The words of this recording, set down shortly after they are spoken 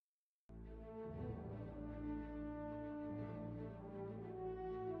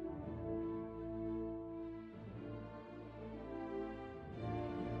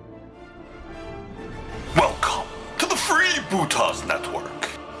Freebooters Network.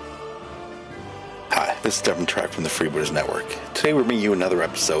 Hi, this is Devin Track from the Freebooters Network. Today we're bringing you another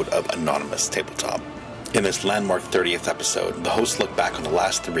episode of Anonymous Tabletop. In this landmark 30th episode, the hosts look back on the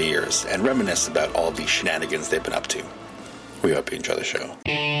last 3 years and reminisce about all the shenanigans they've been up to. We hope you enjoy the show.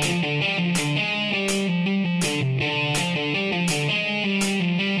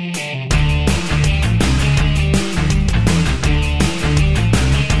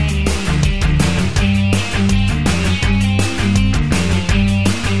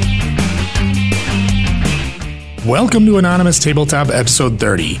 Welcome to Anonymous Tabletop Episode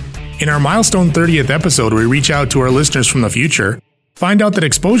 30. In our milestone 30th episode, we reach out to our listeners from the future, find out that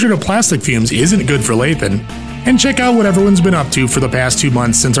exposure to plastic fumes isn't good for Lathan, and check out what everyone's been up to for the past 2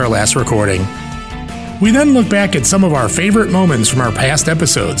 months since our last recording. We then look back at some of our favorite moments from our past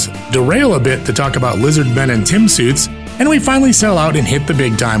episodes, derail a bit to talk about Lizard Men and Tim suits, and we finally sell out and hit the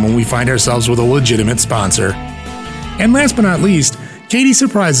big time when we find ourselves with a legitimate sponsor. And last but not least, Katie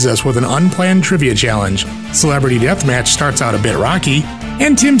surprises us with an unplanned trivia challenge, Celebrity Deathmatch starts out a bit rocky,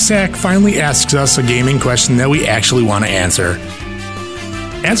 and Tim Sack finally asks us a gaming question that we actually want to answer.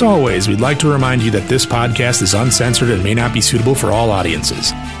 As always, we'd like to remind you that this podcast is uncensored and may not be suitable for all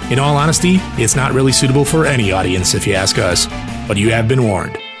audiences. In all honesty, it's not really suitable for any audience if you ask us, but you have been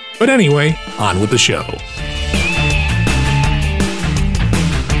warned. But anyway, on with the show.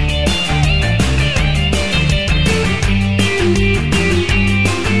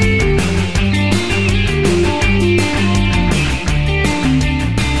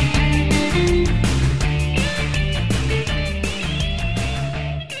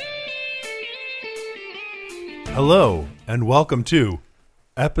 Hello, and welcome to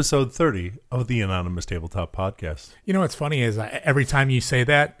episode 30 of the Anonymous Tabletop Podcast. You know what's funny is every time you say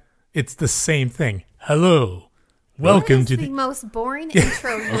that, it's the same thing. Hello. Welcome to the the... most boring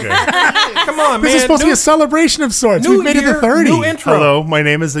intro you've Okay. ever used. Come on, man. This is supposed to be a celebration of sorts. We've made it to 30. New intro. Hello, my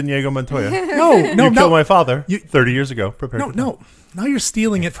name is Inigo Montoya. No, You killed my father 30 years ago. Prepare. No. Now you're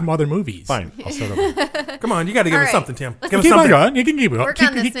stealing it from other movies. Fine, I'll start over. Come on, you got to give All us right. something, Tim. Give us Keep on something. going. You can keep going. Work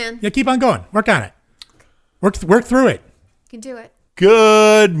on this, man. Yeah, keep on going. Work on it. Work through it. You can do it.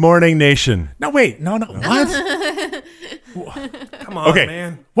 Good morning, nation. No, wait. No. What? Come on, Okay.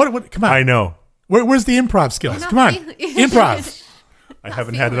 man. What? Come on. I know. Where's the improv skills? You're Come not on. feeling- Improv. I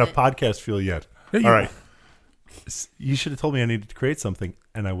haven't had feeling enough podcast feel yet. Yeah, you- All right. You should have told me I needed to create something,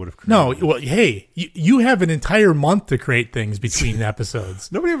 and I would have created No, it. well, hey, you have an entire month to create things between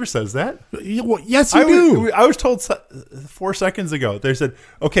episodes. Nobody ever says that. Well, yes, you do. I was told 4 seconds ago. They said,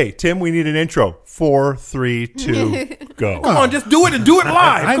 okay, Tim, we need an intro. 4, 3, 2, go. Come on, just do it and do it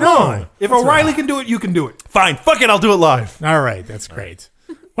live. I Come know. on. If O'Reilly can do it, you can do it. Fine, fuck it, I'll do it live. All right, that's great.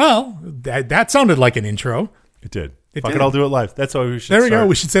 Well, that sounded like an intro. It did. It Fuck did. it, I'll do it live. That's how we should There we start go.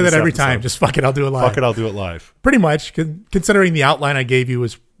 We should say that this every episode. time. Just fuck it, I'll do it live. Fuck it, I'll do it live. Pretty much, considering the outline I gave you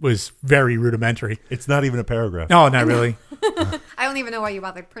was very rudimentary. It's not even a paragraph. No, not really. I don't even know why you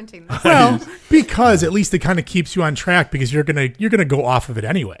bothered printing this. Well, because at least it kind of keeps you on track because you're gonna go off of it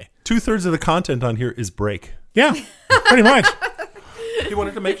anyway. 2/3 of the content on here is break. Yeah, pretty much. He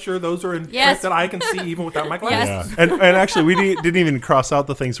wanted to make sure those are in Yes. print that I can see even without my glasses. Yes. And actually, we didn't even cross out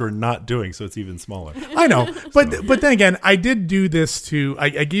the things we're not doing, so it's even smaller. I know, but then again, I did do this to. I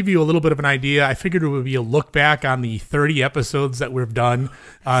gave you a little bit of an idea. I figured it would be a look back on the 30 episodes that we've done,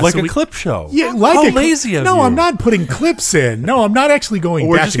 Like so a we- clip show. Yeah, like How a cl- lazy of No, you. I'm not putting clips in. No, I'm not actually going.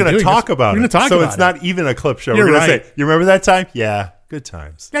 We're back just and going to doing talk this. about We're it. going to talk so about it's it. not even a clip show. You're We're going right. to say, you remember that time? Yeah, good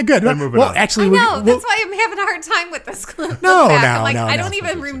times. Yeah, good. Then moving Well, on. actually, I know. we'll- That's why I'm having a hard time with this clip. No, Look back. no, I'm like, no, I no. don't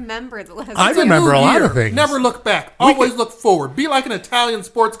even remember the last I two. remember a New lot year. of things. Never look back. Always look forward. Be like an Italian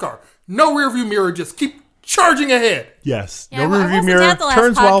sports car. No rearview mirror. Just keep charging ahead. Yes. Yeah, no I review wasn't mirror. at the last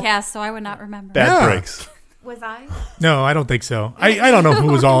Turns well. podcast, so I would not remember. Bad Yeah. breaks. Was I? No, I don't think so. I don't know who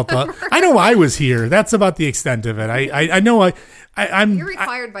was all. I know I was here. That's about the extent of it. I know I'm. You're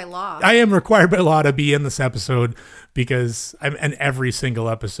required by law. I am required by law to be in this episode because I'm in every single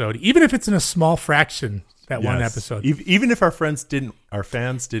episode, even if it's in a small fraction. That one Yes. episode. Even if our fans didn't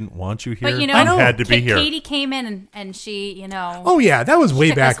want you here, But you know, you had to be here. Katie came in and she, you know. Oh yeah, that was way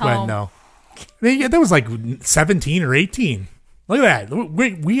took back us when home. though. I mean, yeah, that was like 17 or 18. Look at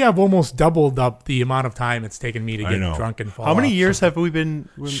that. We have almost doubled up the amount of time it's taken me to I get know. drunk and fall How many off. years have we been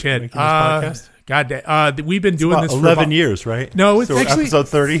Shit. making this podcast? God, we've been doing About this for 11 about, years, right? No, it's so actually- episode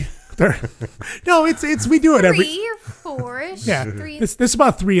 30. No, it's we do it every. 3 or 4-ish. Yeah, 3. this is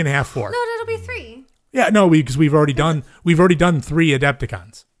about 3.5, 4. No, it'll be 3. Yeah, no, because we've already done 3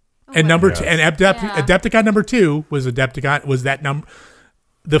 Adepticons, and wow. number two, and Adepticon number 2 was that number.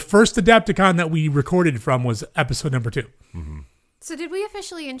 The first Adepticon that we recorded from was episode number 2. Mm-hmm. So did we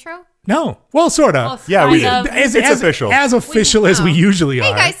officially intro? No. Well, sort Well, of. Yeah, we kind did. of. It's official. As official as we usually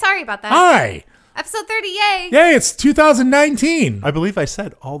Hey are. guys, sorry about that. Hi. Episode 30, yay! Yay, it's 2019. I believe I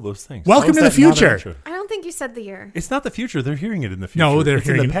said all those things. Welcome How is to the that not an future. intro? I don't think you said the year. It's not the future. They're hearing it in the future. No, they're it's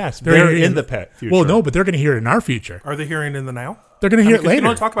hearing in the past. They're They're hearing in the future. Well, no, but they're going to hear it in our future. Are they hearing it in the now? They're going to hear it 'cause You later.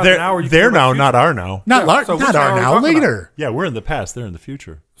 don't talk about the now. Or you can They're talk about now, the not future. our now. Not, Yeah, lar- so not which our are we now, talking about? later. Yeah, we're in the past. They're in the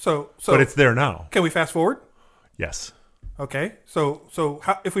future. So But it's there now. can we fast forward? Yes. Okay. So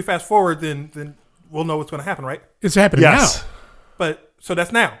how, if we fast forward, then we'll know what's going to happen, right? It's happening Yes. now. But so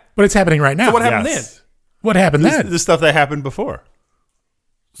that's now. But it's happening right now. So what happened Yes. then? What happened This, then? the stuff that happened before.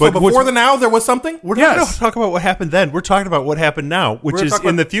 So But before what's- the now, there was something. We're not Yes. going to talk about what happened then. We're talking about what happened now, which We're is talking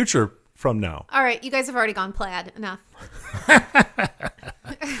in about- the future from now. All right, you guys have already gone plaid. Enough.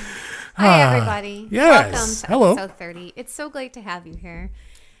 Hi, everybody. yes. Welcome to Hello. episode 30. It's so great to have you here.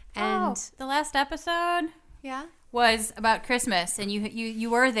 Oh, And the last episode yeah, was about Christmas, and you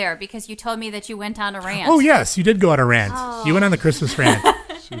were there because you told me that you went on a rant. Oh, yes, you did go on a rant. You went on the Christmas rant.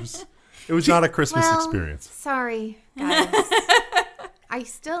 It was not a Christmas well, experience. sorry, guys. I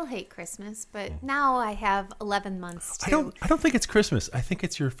still hate Christmas, but now I have 11 months to. I don't think it's Christmas. I think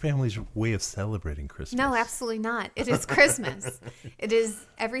it's your family's way of celebrating Christmas. No, absolutely not. It is Christmas. It is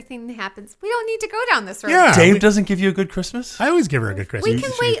everything that happens. We don't need to go down this road. Yeah. Dave doesn't give you a good Christmas? I always give her a good Christmas. We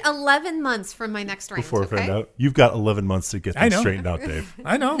can wait 11 months for my next rant. Before I okay? find out. You've got 11 months to get I this know. straightened out, Dave.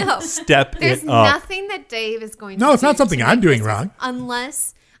 I know. No, Step there's it up. nothing that Dave is going to do. No, it's not something to I'm make doing this wrong.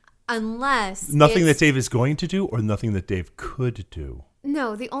 Unless Nothing that it's- Dave is going to do or nothing that Dave could do.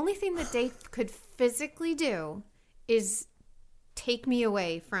 No, the only thing that Dave could physically do is take me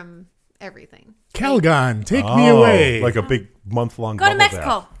away from everything. Calgon, take me away. Like a big month-long Go to bubble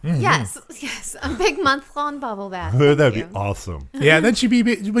Mexico. Mm-hmm. Yes, a big month-long bubble bath. bath. That'd Thank be you. awesome. Yeah, then she'd be,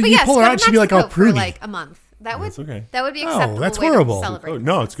 when But you yes, pull her go out, to she'd be like all Mexico for pruny. like a month. That would That's okay. That would be Oh, acceptable. that's way to horrible. celebrate Oh,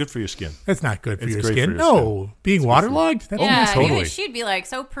 no, it's good for your skin. That's not good for It's your great skin. for your No, being waterlogged? That's, Yeah, totally. she'd be like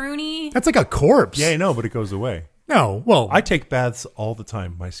so pruny. that's like a corpse. Yeah, I know, but it goes away. No, well, I take baths all the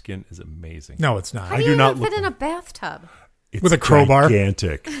time. My skin is amazing. no, it's not. How I do do you not even fit look- in a bathtub? It's With a crowbar?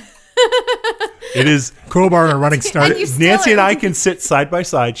 gigantic. It is. Crowbar and a running start. And you still Nancy and are- I can sit side by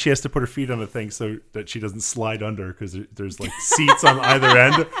side. She has to put her feet on the thing so that she doesn't slide under because there's like seats on either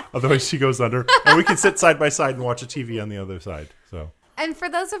end. Otherwise, she goes under. And we can sit side by side and watch a TV on the other side. So And for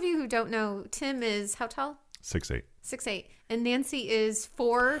those of you who don't know, Tim is how tall? 6'8". 6'8", and Nancy is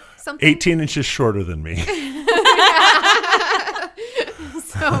 4 something. 18 inches shorter than me.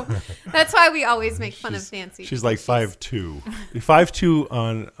 So that's why we always make fun of Nancy. She's like 5'2". 5'2"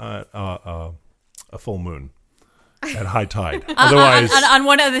 on a full moon at high tide. Otherwise, on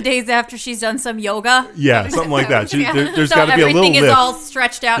one of the days after she's done some yoga, yeah, something like that. Yeah. There's so got to be a little everything is lift. all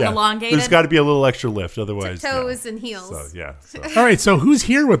stretched out Yeah. and elongated. There's got to be a little extra lift. Otherwise, toes no. and heels. So, yeah. So. All right, so who's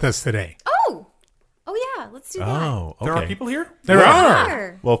here with us today? Oh yeah, let's do that. Oh, okay. There are people here. There are.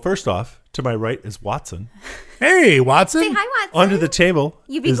 Sure. Well, first off, to my right is Watson. Hey, Watson. Say hi, Watson. Under the table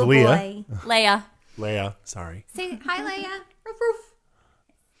you big is good Leah. boy. Leia. Leia, sorry. Say hi, Leia. Roof, roof.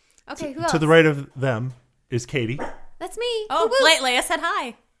 Okay, who else? To the right of them is Katie, That's me. Oh, Woo, woo. Leia said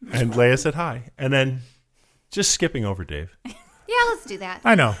hi. and Leia said hi. And then, just skipping over Dave, Yeah, let's do that.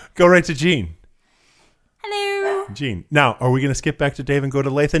 I know. go right to Gene. Hello. Gene. Now, are we going to skip back to Dave and go to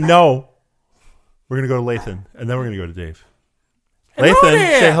Lathan? No. We're going to go to Lathan, and then we're going to go to Dave. Hello Lathan,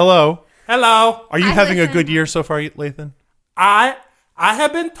 there. say hello. Hello. Are you Hi, having a Lathan. good year so far, Lathan? I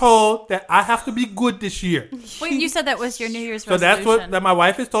have been told that I have to be good this year. Wait, you said that was your New Year's So resolution. that's what that my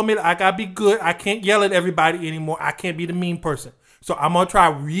wife has told me, that I gotta be good. I can't yell at everybody anymore. I can't be the mean person. So I'm gonna try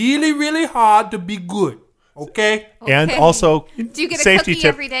really, really hard to be good. Okay? And Okay. also, Do you get a safety cookie tip.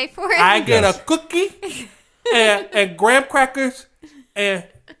 every day for it? I get Yes. a cookie and graham crackers and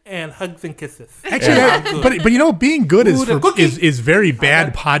hugs and kisses. Actually, I'm good. but you know, being good Ooh, the cookie. is very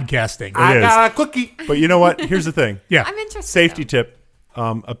bad podcasting. I is. got a cookie. But you know what? Here's the thing. Yeah. I'm interested. Safety though. tip.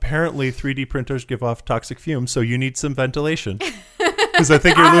 Apparently, 3D printers give off toxic fumes, so you need some ventilation. Because I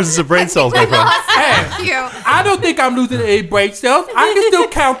think you're losing some brain cells, my friend. Hey, Thank you. I don't think I'm losing any brain cells. I can still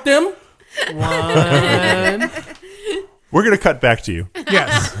count them. 1, We're going to cut back to you.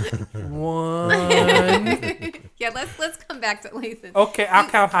 Yes. 1. Yeah, let's come back to Lathan. Okay, I'll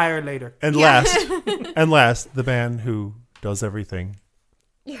count higher later. And Yeah. last, the man who does everything.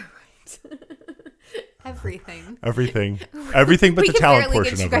 You're right. Everything. Everything but We the can talent barely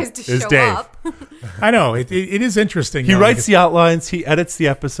portion get you of guys it to is show Dave. up. I know. It is interesting. He though, writes like, the outlines. He edits the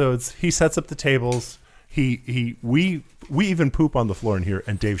episodes. He sets up the tables. We we even poop on the floor in here,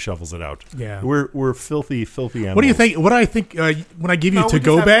 and Dave shovels it out. Yeah. We're filthy animals. What do you think? What I think when I give you No, we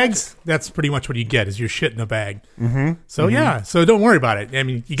to-go just have bags, that's pretty much what you get is your shit in a bag. Mm-hmm. So yeah, so don't worry about it. I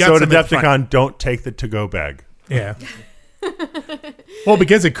mean, you got So some in front. Adepticon, don't take the to-go bag. Yeah. Well,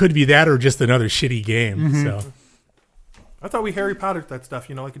 because it could be that or just another shitty game. So I thought we Harry Pottered that stuff,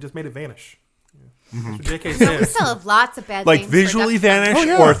 like it just made it vanish. That's what JK We says. still have lots of bad Like games. visually vanish Oh,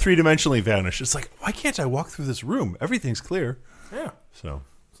 yeah. or three-dimensionally vanish. It's like, why can't I walk through this room? Everything's clear. Yeah. So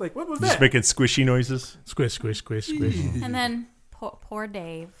It's like, what was just that? making squishy noises. squish, squish, squish, squish. And then poor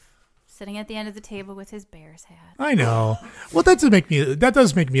Dave sitting at the end of the table with his Bears hat. I know. Well, that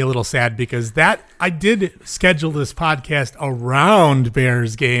does make me a little sad because I did schedule this podcast around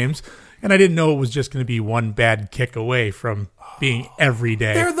Bears games, and I didn't know it was just going to be one bad kick away from being every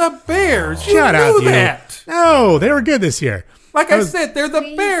day. They're the Bears. You Shut up, knew you. that. No, they were good this year. Like I said, they're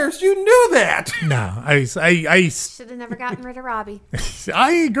the Bears. You knew that. No, I Should have never gotten rid of Robbie.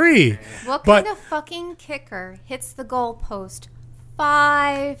 I agree. What But- kind of fucking kicker hits the goalpost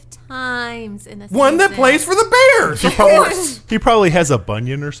 5 times in a season? One that plays for the Bears. Of course. He probably has a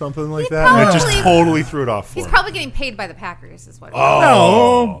bunion or something like that, and it just probably- totally threw it off for He's him. probably getting paid by the Packers, is what.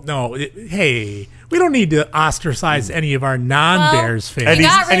 No. Hey, we don't need to ostracize any of our non-Bears fans. And We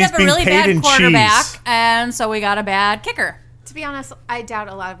he's- got rid he's of a being really paid in bad quarterback, cheese. and so we got a bad kicker. To be honest, I doubt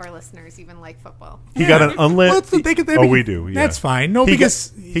a lot of our listeners even like football. He got an unlimited. Well, we do. Yeah. That's fine. No, he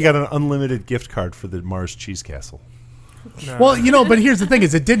because he got an unlimited gift card for the Mars Cheese Castle. well, but here's the thing: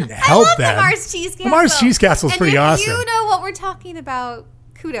 is it didn't help I love them. the Mars Cheese Castle. The Mars Cheese Castle is And pretty if awesome. You know what we're talking about.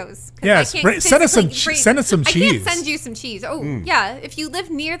 Kudos. 'Cause Yes, I can't send us some physically send us some I cheese. can't send you some cheese. Oh, yeah. If you live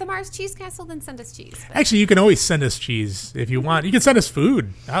near the Mars Cheese Castle, then send us cheese. But Actually, you can always send us cheese if you want. You can send us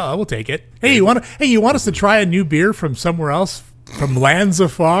food. I will take it. Hey, you want us to try a new beer from somewhere else, from lands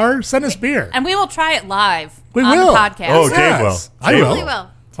afar? Send us beer. And we will try it live We on will. the podcast. Oh, Dave Yes, will. I Dave will. totally will.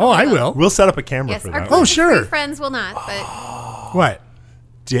 Oh, I will. We'll set up a camera Yes, for our that. Oh, sure. gluten-free friends will not, but What?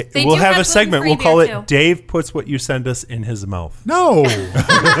 They We'll do have have a segment. We'll gluten-free call beer, it too. Dave puts what you send us in his mouth. No.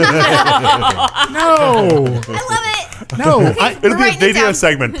 No. I love it. No. It'll be a writing it video down.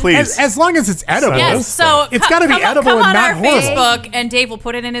 segment, please. As long as it's edible. Yes, so It's gotta be edible come and on not our horrible. Facebook, and Dave will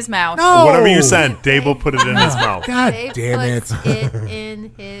put it in his mouth. No. Whatever you send, Dave will put it in his mouth. God Dave damn it. puts it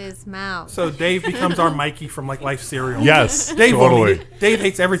in his mouth. So Dave becomes our Mikey from like Life Cereal. Yes, Dave totally. Dave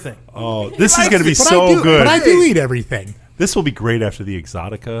hates everything. Oh, this is going to be But so I do, good. But I do eat everything. This will be great after the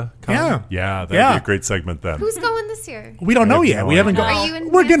Exotica. Yeah. Yeah, that'd Yeah. be a great segment then. Who's going this year? We don't know have yet. no We haven't idea. gone. Are you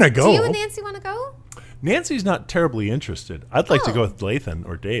and We're Nancy- gonna go. Do you and Nancy want to go? Nancy's not terribly interested. I'd like to Oh. go with Lathan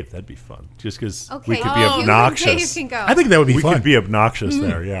or Dave. That'd be fun. Just because Okay. we could be you and Dave obnoxious. can go. I think that would be We fun. could be obnoxious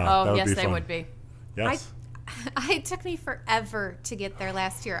there. Yeah. that Oh, would yes, be they fun. would be. Yes. It took me forever to get there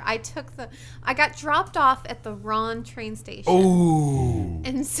last year. I got dropped off at the wrong train station. Ooh.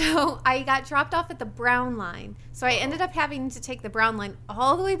 And so I got dropped off at the Brown line. So I ended up having to take the Brown line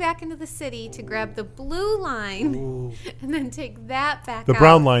all the way back into the city to grab the Blue line and then take that back The out.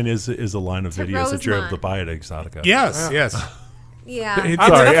 Brown line is a line of To videos that you're able to Rosemont. buy at Exotica. Yes, yes. Yeah. It's-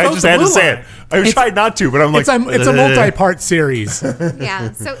 Sorry, I That's just the had to Blue say line. it. I tried not to, but I'm like, It's a multi-part series.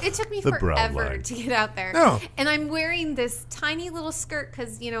 Yeah. So it took me The Brown forever line. to get out there. No. And I'm wearing this tiny little skirt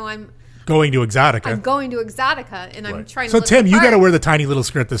because, I'm Going to Exotica. going to Exotica and I'm Right. trying to So look Tim, the you got to part. wear the tiny little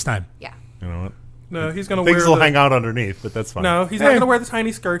skirt this time. Yeah. You know what? No, he's gonna wear. Things will hang out underneath, but that's fine. No, he's not Hey. gonna wear the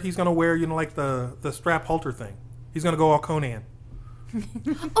tiny skirt. He's gonna wear, like the strap halter thing. He's gonna go all Conan.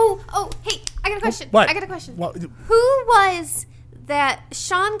 Oh, hey, I got a question. What? I got a question. What? Who was that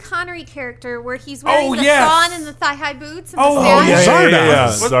Sean Connery character where he's wearing Oh, the yes. thawne and the thigh-high boots and Oh, the yeah, sash? yeah,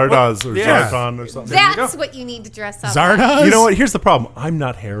 Zardoz. What- Zardoz or yeah. Zarkon or something. That's what you need to dress up. Zardoz? You know what? Here's the problem. I'm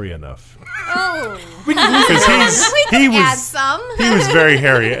not hairy enough. Oh, Because we he can add was some. he was very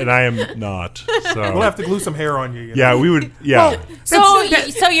hairy, and I am not. So We'll have to glue some hair on you. you know? yeah, we would. Yeah,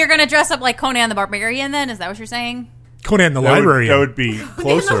 So you're gonna dress up like Conan the Barbarian then? Is that what you're saying? Conan the that librarian. would be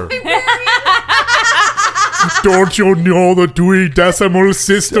closer. Don't you know the Dewey Decimal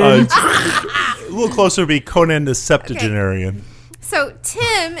System? A little closer would be Conan the Septuagenarian. So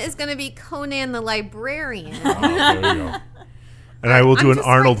Tim is going to be Conan the librarian. Oh, there you go. And I will do I'm an just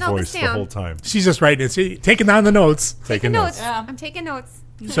Arnold writing all this voice the down. whole time. She's just writing it. See, taking down the notes. Taking notes. Yeah. I'm taking notes.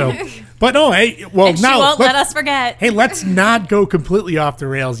 So, but no, hey, well, And she now won't let us forget. Hey, let's not go completely off the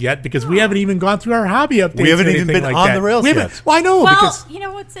rails yet because we haven't even gone through our hobby updates. We haven't or even anything been like on that. the rails We haven't- yet. Well, I know Well, because you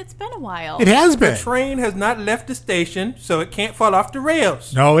know it's been a while. it has been. The train has not left the station, so it can't fall off the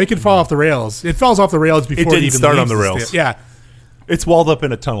rails. No, it can fall off the rails. It falls off the rails before didn't even start on leaves the the rails. sta- Yeah. It's walled up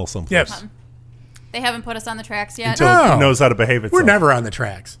in a tunnel someplace. Yes. They haven't put us on the tracks yet. Until No. it knows how to behave itself. We're never on the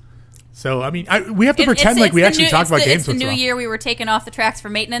tracks. So, I mean, we have to pretend like we actually talk about games It's the once in new a while. year. We were taking off the tracks for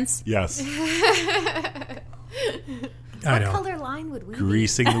maintenance. Yes. I What know. color line would we be?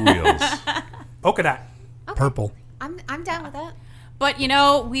 Greasing the wheels. Polka dot. Purple. I'm down with that. But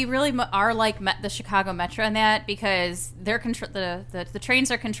we really are like the Chicago Metro in that because they're the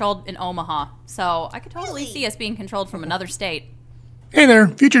trains are controlled in Omaha. So I could totally see us being controlled from another state. Hey there,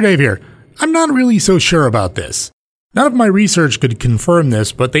 Future Dave here. I'm not really so sure about this. None of my research could confirm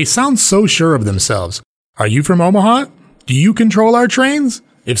this, but they sound so sure of themselves. Are you from Omaha? Do you control our trains?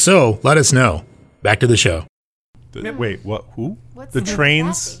 If so, let us know. Back to the show. Wait, what? Who? What's The that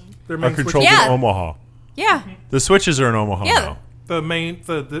trains thing? Their are main controlled switches. in Yeah. Omaha. Yeah. The switches are in Omaha Yeah. now. The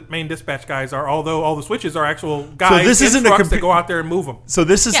main dispatch guys are, although all the switches are actual guys this in isn't a trucks that compa- go out there and move them. So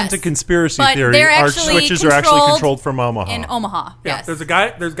this isn't Yes. a conspiracy But theory. they're Our actually switches are actually controlled controlled from Omaha. In Omaha. Yeah,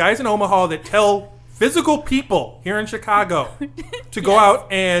 Yes. there's guys in Omaha that tell physical people here in Chicago to go out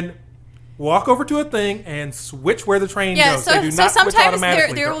and walk over to a thing and switch where the train Yeah, goes. so- They do so not switch sometimes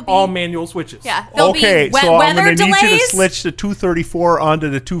automatically. there They're will be- all manual switches. Yeah. There'll Okay, be so I'm weather going to need delays. you to switch the 234 onto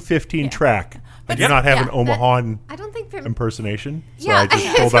the 215 track. I do not have an yeah, Omaha I don't think. impersonation, so Yeah, I just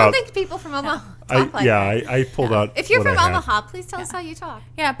I pulled don't out. think people from Omaha talk like that. I pulled out. If you're what from I had. Omaha, please tell us how you talk.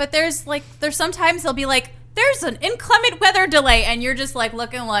 Yeah, but there's sometimes they'll be like, there's an inclement weather delay, and you're just like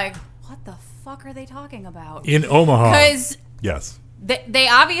looking like, what the fuck are they talking about? In Omaha. Because Yes. they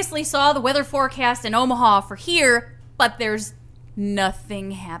obviously saw the weather forecast in Omaha for here, but there's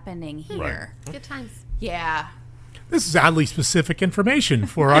nothing happening here. Good times. Yeah. This is oddly specific information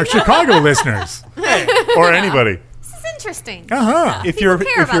for our Chicago listeners. Or anybody. This is interesting. Uh-huh. If People you're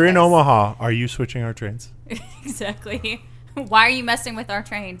care about in this. Omaha, are you switching our trains? Exactly. Why are you messing with our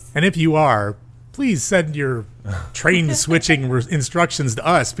trains? And if you are, please send your train switching instructions to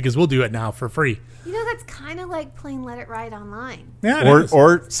us because we'll do it now for free. You know, that's kind of like playing Let It Ride online. Yeah, it Or is.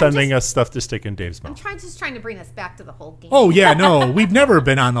 or sending us stuff to stick in Dave's I'm mouth. just trying to bring us back to the whole game. Oh, yeah, no, we've never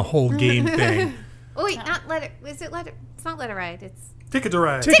been on the whole game thing. Oh, wait, not Let It. Is it Let It? It's not Let It Ride. It's Ticket to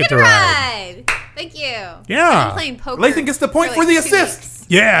ride. Ticket to ride. Ride. Thank you. Yeah. I'm playing poker. Lathan gets the point for like the 2 assist. weeks.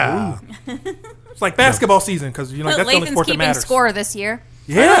 Yeah. It's like basketball season because that's the only Lathan's sport that keeping matters. score this year.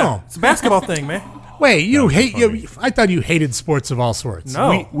 Yeah. It's a basketball thing, man. Wait, you hate funny. you? I thought you hated sports of all sorts.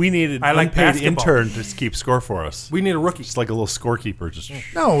 No, We need an I like unpaid basketball. intern to keep score for us. We need a rookie. Just like a little scorekeeper. Just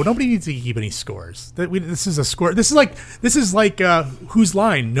No, nobody needs to keep any scores. This is a score. This is like whose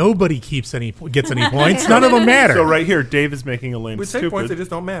line? Nobody gets any points. None of them matter. so right here, Dave is making a lame We take points; they stupid just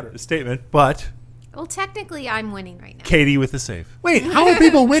don't matter. statement, but Well, technically, I'm winning right now. Katie with the save. Wait, how are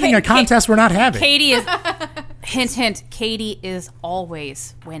people winning a contest we're not having? Katie is hint. Katie is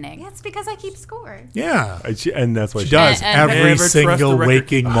always winning. Yeah, it's because I keep score. Yeah. And that's why She does And every never trust single the record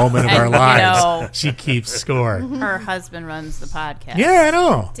waking keeper. moment of our And, lives. She keeps score. Her husband runs the podcast. Yeah, I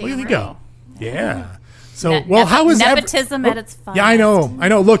know. Damn Look at you right. go. Yeah. So, Ne- well, how is nepotism at its Yeah, I know. finest. I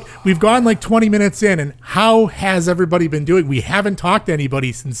know. Look, we've gone like 20 minutes in, and how has everybody been doing? We haven't talked to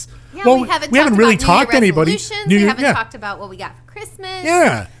anybody since. Yeah, well, we haven't really talked talked to about New Year anybody. resolutions. New We Year- haven't yeah. talked about what we got for Christmas.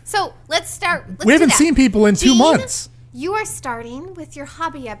 Yeah. So let's start. Let's We do haven't that. seen people in 2 Jean, months. You are starting with your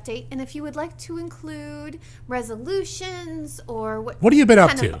hobby update, and if you would like to include resolutions or what What have you been up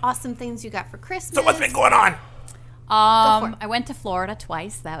kind to? of awesome things you got for Christmas. So what's been going on? for it. I went to Florida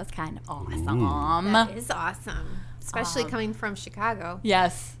twice. That was kind of awesome. That is awesome, especially coming from Chicago.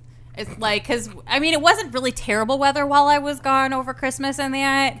 Yes. It's like, because, I mean, it wasn't really terrible weather while I was gone over Christmas and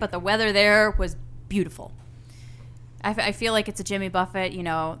that, but the weather there was beautiful. I feel like it's a Jimmy Buffett,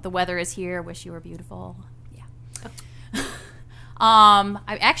 the weather is here, wish you were beautiful. Yeah.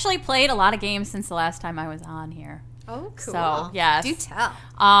 I've actually played a lot of games since the last time I was on here. Oh, cool. So, yes. Do tell.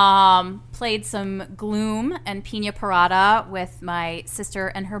 Played some Gloom and Pina Parada with my sister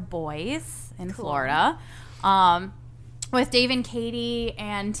and her boys in Florida. With Dave and Katie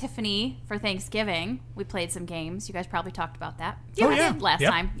and Tiffany for Thanksgiving, we played some games. You guys probably talked about that. Yeah, we yeah. did. Last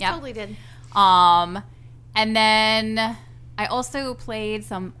Yep. time. Yep. Totally did. And then I also played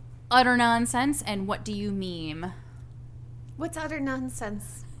some Utter Nonsense and What Do You Meme? What's utter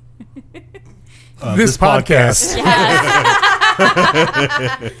nonsense? This podcast.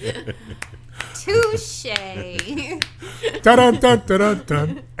 Touche. Dun, dun, dun,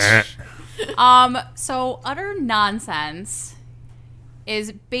 dun, dun. So Utter Nonsense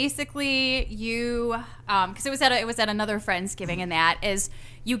is basically you, because it was at another Friendsgiving, and that is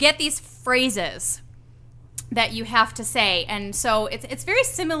you get these phrases that you have to say, and so it's very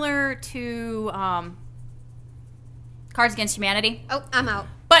similar to Cards Against Humanity. Oh, I'm out.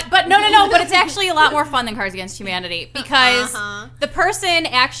 But no, but it's actually a lot more fun than Cards Against Humanity because the person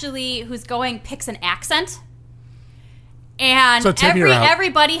actually who's going picks an accent, And So Tim, you're out.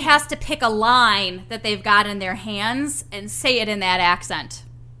 everybody has to pick a line that they've got in their hands and say it in that accent.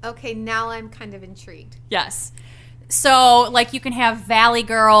 Okay, now I'm kind of intrigued. Yes. So, like, you can have Valley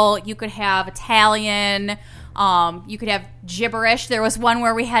Girl, you could have Italian, you could have gibberish. There was one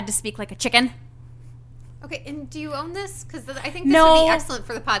where we had to speak like a chicken. Okay, and do you own this? Because I think this No. would be excellent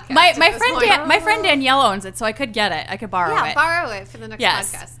for the podcast. My at this friend point. my friend Danielle owns it, so I could get it. I could borrow Yeah, it. borrow it for the next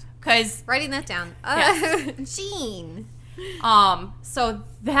Yes. podcast. Because Writing that down. Yes. Gene. so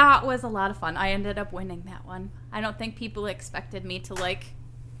that was a lot of fun. I ended up winning that one. I don't think people expected me to like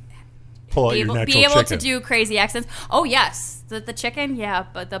Pull out be your able, natural be able to chicken. do crazy accents. Oh yes, the chicken, yeah,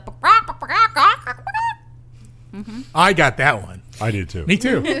 but the I got that one. I did too. Me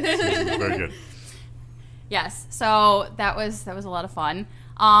too. Very good. yes. So that was a lot of fun.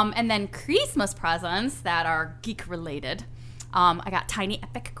 And then Christmas presents that are geek related. I got Tiny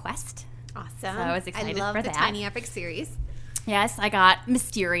Epic Quest. Awesome. So I was excited I love for the that. Tiny Epic series. Yes, I got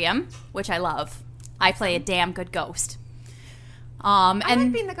Mysterium, which I love. I play a damn good ghost. I like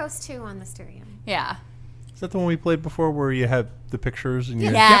And being the ghost too on Mysterium. yeah. Is that the one we played before where you have the pictures and you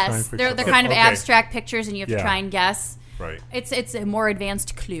try and Yes, figure they're something kind of Okay. abstract pictures, and you have to Yeah. try and guess. Right. It's a more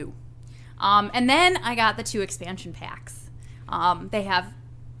advanced clue. And then I got the 2 expansion packs. They have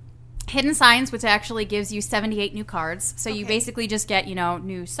Hidden Signs, which actually gives you 78 new cards. So you Okay. basically just get,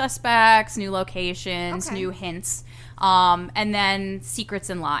 new suspects, new locations, Okay. new hints, and then Secrets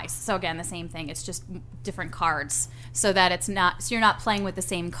and Lies. So again, the same thing. It's just different cards, so that you're not playing with the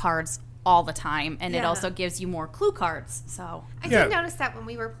same cards all the time, and it Yeah. also gives you more clue cards. So I Yeah. did notice that when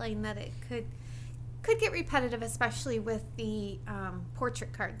we were playing that it could get repetitive, especially with the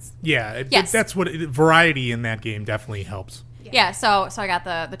portrait cards. Yeah, Yes. that's what variety in that game definitely helps. yeah, so I got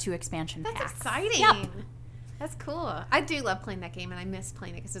the 2 expansion That's packs. exciting. Yep. That's cool. I do love playing that game, and I miss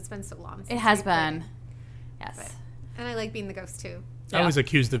playing it because it's been so long. It since has we played been. it. Yes. And I like being the ghost too. I was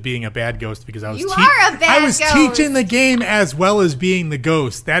accused of being a bad ghost because I was You are a bad I was ghost. teaching the game as well as being the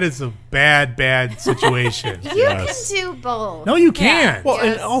ghost. That is a bad situation. You Yes. can do both. No, you can't. Well,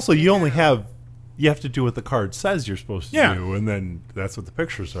 and Yes, also you you only do. you have to do what the card says you're supposed to Yeah. do. And then that's what the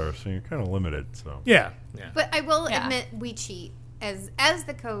pictures are, so you're kind of limited. So Yeah. But I will Yeah. admit we cheat. As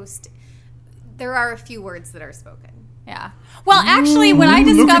the ghost, there are a few words that are spoken. Yeah. Well, actually, what I look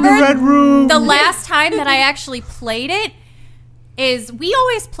in the discovered red room. the last time that I actually played it is we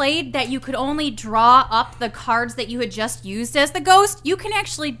always played that you could only draw up the cards that you had just used as the ghost. You can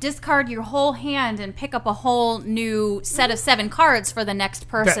actually discard your whole hand and pick up a whole new set of 7 cards for the next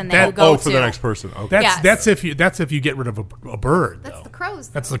person that, that- you go for to. the next person. Okay. That's Yes. that's if you get rid of a bird. That's though. the crows.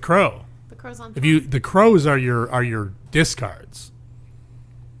 That's though. the crow. the crows on. If you the crows are your discards.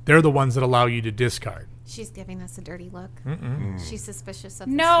 They're the ones that allow you to discard. She's giving us a dirty look. She's suspicious of.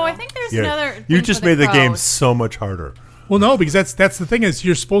 No, this I show. think there's Yeah. another. You thing just for the made the game crows. so much harder. Well, no, because that's the thing is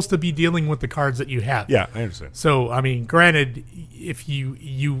you're supposed to be dealing with the cards that you have. Yeah, I understand. So I mean, granted, if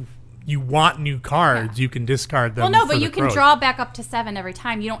you want new cards, you can discard them. Well, no, for but the you can crows. draw back up to 7 every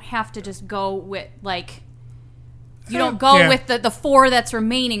time. You don't have to just go with like. You Yeah. don't go Yeah. with the 4 that's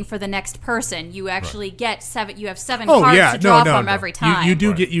remaining for the next person. You actually get 7. You have 7 Oh cards yeah, to draw no. from every time. You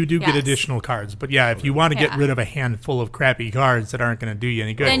do get get Yes. additional cards, but yeah, if you want to get Yeah. rid of a handful of crappy cards that aren't going to do you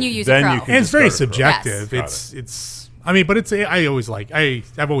any good, Then you use Then a you crow. can- and it's very discard a crow. subjective. Yes. It's. I mean, but it's. I've always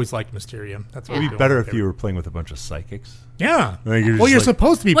liked Mysterium. That's what Yeah. I'm It'd be doing better with if you were playing with a bunch of psychics. Yeah. Like you're Well, just you're like-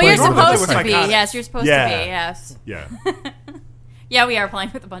 supposed to be Well, you're playing with supposed to be. psychotics. Yes, you're supposed Yeah. to be. Yes. Yeah. Yeah, we are playing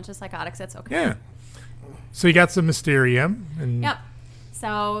with a bunch of psychotics. That's okay. Yeah. So you got some Mysterium, and Yep.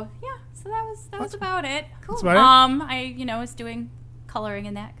 So yeah, so that was about it. Cool. That's about it. I was doing coloring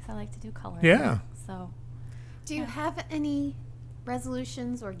in that because I like to do coloring. Yeah. So Do you have any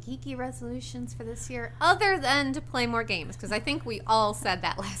resolutions or geeky resolutions for this year other than to play more games? Because I think we all said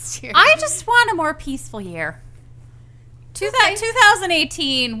that last year. I just want a more peaceful year.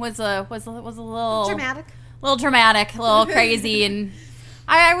 2018 was a little dramatic. a little crazy, and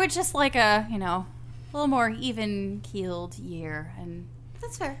I would just like a little more even keeled year and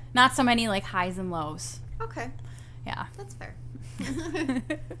That's fair. not so many like highs and lows. Okay, Yeah. that's fair.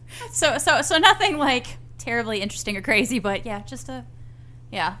 So nothing like terribly interesting or crazy, but yeah, just a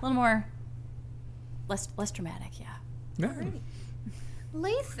little more less dramatic. Yeah. yeah.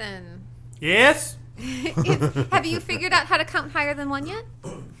 Lathan, Yes. have you figured out how to count higher than 1 yet?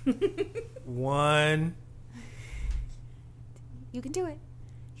 1, You can do it.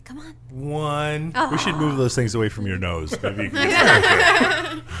 Come on. 1. Oh. We should move those things away from your nose. Maybe you can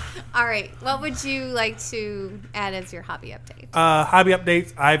get All right. What would you like to add as your hobby update? Hobby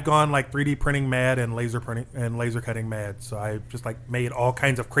updates. I've gone like 3D printing mad and laser printing and laser cutting mad. So I've just like made all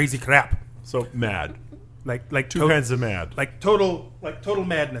kinds of crazy crap. So mad. like Two kinds of mad. like total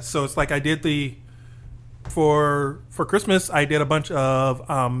madness. So it's like I did for Christmas I did a bunch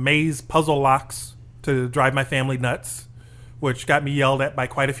of maze puzzle locks to drive my family nuts, which got me yelled at by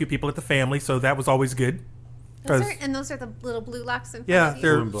quite a few people at the family. So that was always good. Those are the little blue locks in front Yeah, of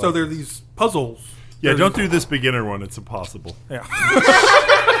you? they're these puzzles. Yeah, don't do this beginner one. It's impossible. Yeah.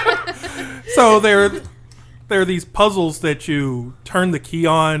 So there are these puzzles that you turn the key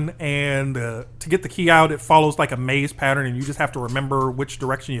on, and to get the key out, it follows like a maze pattern, and you just have to remember which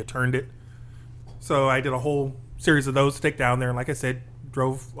direction you turned it. So I did a whole series of those to take down there, and like I said,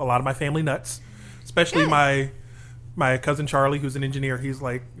 drove a lot of my family nuts, especially my cousin Charlie, who's an engineer. He's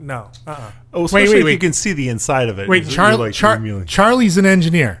like, no, Oh, especially if wait. you can see the inside of it. Wait, You're like, really- Charlie's an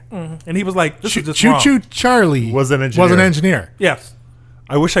engineer. and he was like, this is just Choo wrong. Choo Charlie Was an engineer. Yes,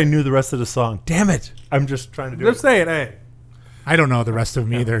 I wish I knew the rest of the song. Damn it! I'm just trying to do just it. say it, hey. I don't know the rest of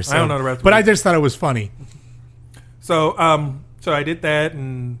them either. So. I don't know the rest of But them. I just thought it was funny. So so I did that,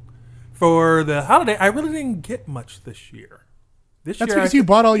 and for the holiday, I really didn't get much this year. That's year because I- you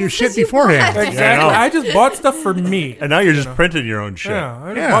bought all your shit beforehand. Exactly. Yeah, I know. I just bought stuff for me. And now you're just printing your own shit. Yeah, I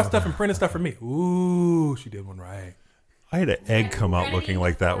just Yeah. bought stuff and printed stuff for me. Ooh, she did one right. I had an egg come out looking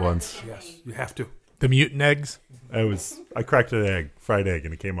like that once. Yes, you have to. The mutant eggs. I cracked an egg, fried egg,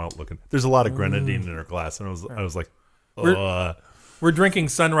 and it came out looking. There's a lot of grenadine in her glass, and I was like, We're drinking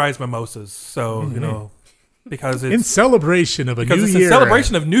sunrise mimosas, so you know, because In it's celebration of a new it's year. a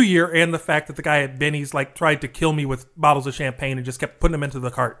celebration of New Year, and the fact that the guy at Benny's like tried to kill me with bottles of champagne and just kept putting them into the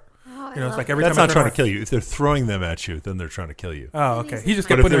cart. Oh, You know, it's like every that's time not I trying turn to kill you. If they're throwing them at you, then they're trying to kill you. Oh, okay. He just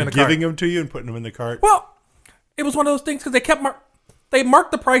But kept if putting them they're in the cart. giving them to you and putting them in the cart, Well, it was one of those things because they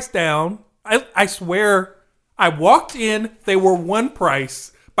marked the price down. I swear, I walked in, they were one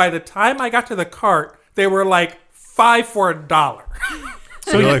price. By the time I got to the cart, they were like $5 for $1.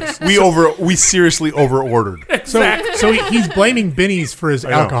 so they're like, we seriously over ordered. So he's blaming Benny's for his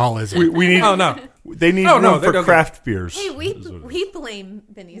know. alcoholism. We need. Oh no. They need Oh, no, room they're for okay. craft beers. Hey, we blame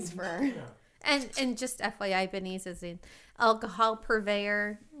Benny's for, and just FYI, Benny's is an alcohol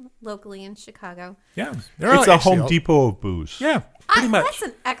purveyor locally in Chicago. Yeah. It's a Home Depot of booze. Yeah. Pretty much. That's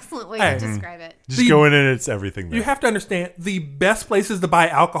an excellent way Hey. to describe it. Just go in and it's everything there. You have to understand the best places to buy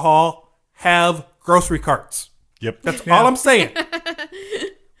alcohol have grocery carts. Yep. That's all I'm saying.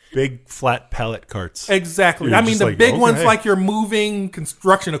 Big flat pallet carts. Exactly. You're I mean, just the like, big ones okay. like you're moving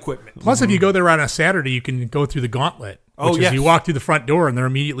construction equipment. Plus, if you go there on a Saturday, you can go through the gauntlet. Oh, Which is yes. you walk through the front door and they're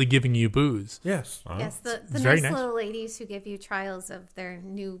immediately giving you booze. Yes. Yes, the very nice nice. little ladies who give you trials of their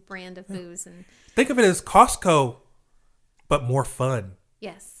new brand of booze, and Think of it as Costco, but more fun.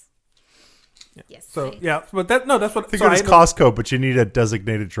 yes, yes. So I- yeah, but that's what. Think so of it as I- Costco, but you need a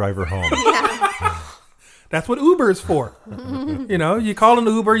designated driver home. That's what Uber is for. You know, you call an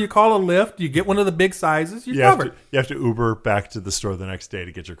Uber, you call a Lyft, you get one of the big sizes, you're covered. You have to Uber back to the store the next day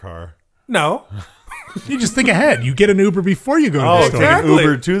to get your car. No, You just think ahead. You get an Uber before you go to Oh, the take store. exactly. an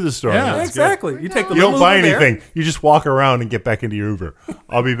Uber to the store. Yeah. That's good. exactly. You take the You don't little buy Uber there. anything. You just walk around and get back into your Uber.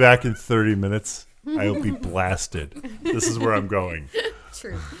 I'll be back in 30 minutes. I'll be blasted. This is where I'm going.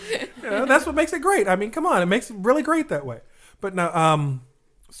 True. You know, that's what makes it great. I mean, come on, it makes it really great that way. But no,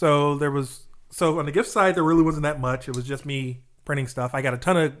 so on the gift side, there really wasn't that much. It was just me printing stuff. I got a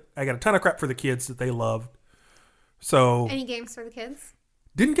ton of crap for the kids that they loved. So Any games for the kids?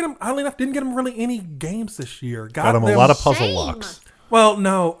 didn't get them. Oddly enough, didn't get them really any games this year. Got them a lot of puzzle Shame. locks. Well,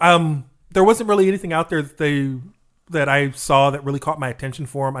 no, there wasn't really anything out there that I saw that really caught my attention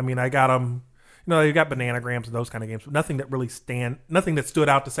for them. I mean, I got them. You know, you got Bananagrams and those kind of games, but nothing that stood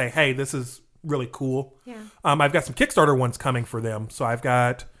out to say, hey, this is really cool. Yeah. I've got some Kickstarter ones coming for them. So I've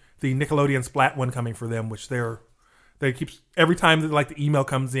got the Nickelodeon Splat one coming for them, which they keep every time that like the email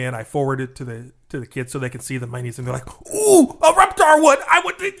comes in, I forward it to the kids so they can see the minis and they're like, ooh, a Reptar one. I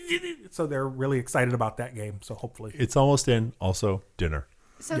would. So they're really excited about that game. So hopefully, It's almost in. Also, dinner.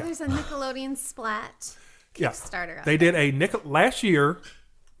 So there's a Nickelodeon Splat Kickstarter. out They there. did a last year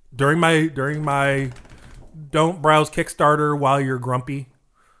during my don't browse Kickstarter while you're grumpy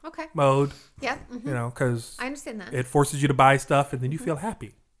Okay. mode. Yeah. mhm. You know, because I understand that. it forces you to buy stuff and then you feel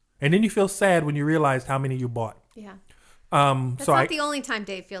happy, and then you feel sad when you realize how many you bought. Yeah. So That's I not the only time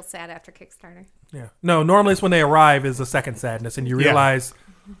Dave feels sad after Kickstarter. yeah no normally it's when they arrive is the second sadness and you realize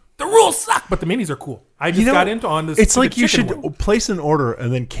the rules suck, but the minis are cool. I just got into on this. It's the like you chicken should one. place an order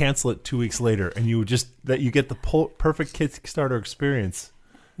and then cancel it 2 weeks later, and you get the perfect Kickstarter experience.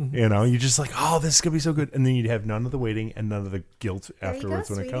 Mm-hmm. You know, you're just like, oh, this is gonna be so good, and then you'd have none of the waiting and none of the guilt you afterwards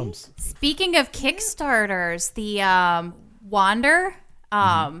go, when it sweetie. comes. Speaking of Kickstarters, the Wander,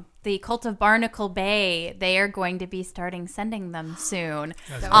 the Cult of Barnacle Bay, they are going to be starting sending them soon.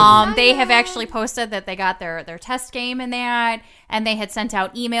 They have actually posted that they got their test game in that, and they had sent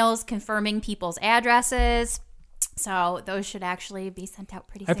out emails confirming people's addresses. So those should actually be sent out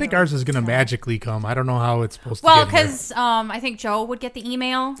pretty soon. I think ours is going to magically come. I don't know how it's supposed to Well, get here. because I think Joe would get the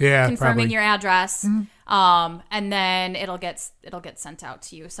email confirming probably. your address, and then it'll get sent out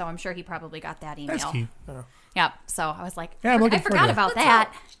to you. So I'm sure he probably got that email. That's key. Yep. So I was like, Yeah, I'm looking I forgot forward to about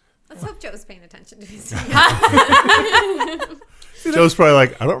that. Let's hope Joe's paying attention to his. Joe's probably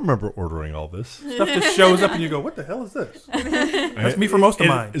like, I don't remember ordering all this. Stuff just shows up and you go, what the hell is this? That's me for most of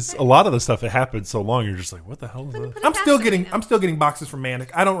mine. It's a lot of the stuff. It happened so long. You're just like, what the hell is this? I'm still getting boxes from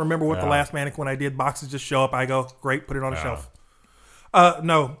Manic. I don't remember what the last Manic one I did. Boxes just show up. I go, great, put it on a shelf.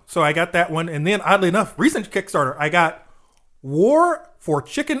 No, so I got that one, and then oddly enough, recent Kickstarter, I got War for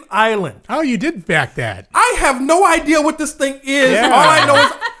Chicken Island. Oh, you did back that. I have no idea what this thing is. Yeah. All I know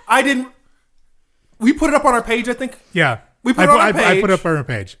is I didn't. We put it up on our page, I think. Yeah. We put it on our page. I put it up on our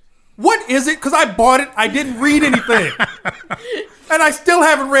page. What is it? Because I bought it. I didn't read anything. And I still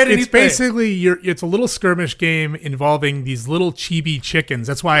haven't read anything. It's basically it's a little skirmish game involving these little chibi chickens.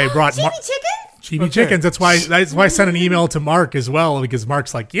 That's why I brought chibi chickens. That's why I sent an email to Mark as well, because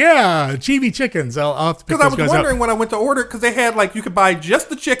Mark's like, yeah, chibi chickens. I'll have to pick Because I those was guys wondering up. when I went to order, because they had like, you could buy just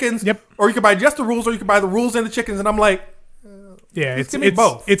the chickens, or you could buy just the rules, or you could buy the rules and the chickens. And I'm like, Yeah, give me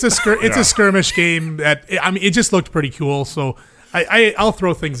both. It's a skirmish game that it just looked pretty cool. So I'll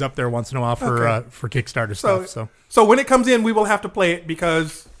throw things up there once in a while for Kickstarter stuff. So when it comes in, we will have to play it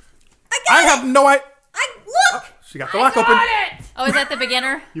because I have no idea. Look! She got the lock open. Oh, is that the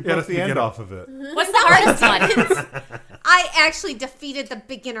beginner? You Yeah, broke that's the the end beginner. off of it. What's the hardest one? I actually defeated the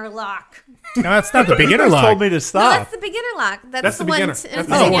beginner lock. No, that's not the beginner You lock. told me to No, stop. that's the beginner lock. That's the one. beginner. That's That's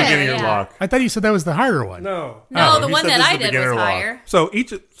the the one beginner. Getting your yeah. lock. I thought you said that was the harder one. No. No, the he one said that this I is the did was beginner lock. higher.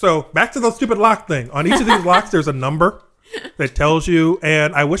 So back to the stupid lock thing. On each of these locks, there's a number that tells you.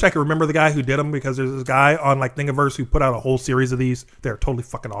 And I wish I could remember the guy who did them, because there's this guy on like Thingiverse who put out a whole series of these. They're totally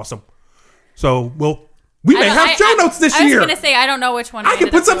fucking awesome. So we may have show notes this year. I was going to say, I don't know which one. I can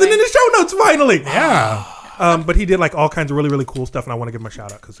put something in the show notes finally. Yeah. But he did like all kinds of really, really cool stuff, and I want to give him a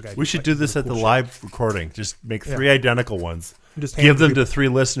shout out because the guy. We should do this at the live recording. Just make 3 identical ones. Just hand give them people- to 3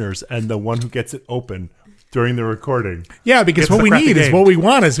 listeners, and the one who gets it open during the recording. Yeah, because It's what the we crappy need is game. what we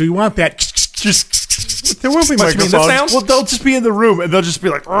want is we want that. There will be What, you mean this microphones. sound? Well, they'll just be in the room, and they'll just be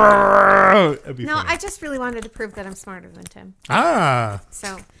like, "Arrgh." It'd be No, funny. I just really wanted to prove that I'm smarter than Tim.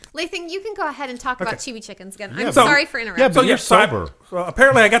 So, Lathan, you can go ahead and talk about chibi chickens again. I'm so- sorry for interrupting. Yeah, but you're so sober. So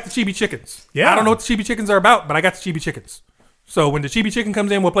apparently I got the chibi chickens. Yeah. I don't know what the chibi chickens are about, but I got the chibi chickens. So when the chibi chicken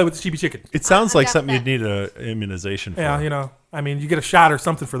comes in, we'll play with the chibi chicken. It sounds like got something that. you'd need an immunization for. Yeah, you know, I mean, you get a shot or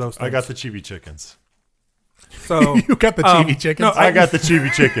something for those things. I got the chibi chickens. So You got the chibi chickens. no, I got the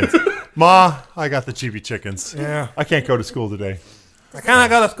chibi chickens. Ma, I got the chibi chickens. Yeah. I can't go to school today. I kind of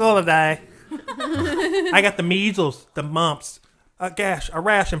got a skull today. I got the measles, the mumps, a gash, a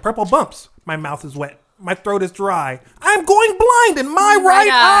rash, and purple bumps. My mouth is wet. My throat is dry. I'm going blind in my right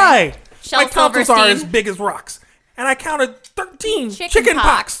eye. Shel My tonsils are Silverstein. as big as rocks. And I counted 13 Chicken chicken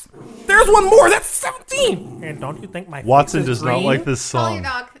pox. pox. There's one more. That's 17. And don't you think my Watson face is does not green? like this Call your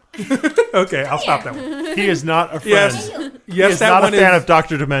song. dog. Okay, I'll stop that one. He is not a friend. Yes. He Yes, is that not a one fan is. of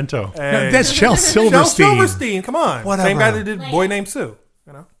Dr. Demento. Hey. That's Shel Shel Silverstein. Silverstein. Come on. Whatever. Same guy that did Boy Named Sue.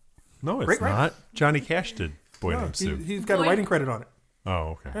 You know? No, it's Great, right? not. Johnny Cash did Boy Named Sue. He's got a writing credit on it.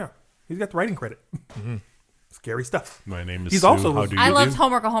 Oh, okay. Yeah. He's got the writing credit. Scary stuff. My name is He's Sue. also- How do you I do? loved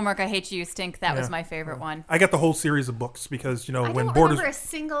Homework, I Hate You, You Stink. That was Yeah. my favorite one. I got the whole series of books because, you know, I when don't Borders... remember a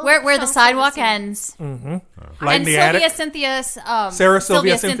single. Where the Shel sidewalk Silverstein. ends. Light in And the Sylvia Attic. Cynthia, Sarah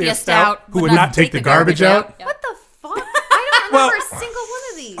Sylvia Cynthia Stout, who would not take the garbage out. Yep. What the fuck? I don't remember a single one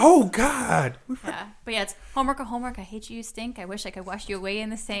of these. Oh, God. Yeah. But yeah, it's Homework, I Hate You, You Stink. I wish I could wash you away in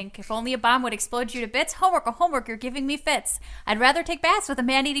the sink. If only a bomb would explode you to bits. Homework, you're giving me fits. I'd rather take baths with a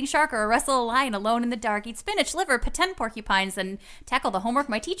man-eating shark or wrestle a lion alone in the dark, eat spinach, liver, pretend porcupines, than tackle the homework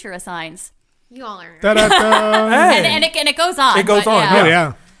my teacher assigns. You all are. Da-da-da. Hey. And it goes on. It goes but on, Oh,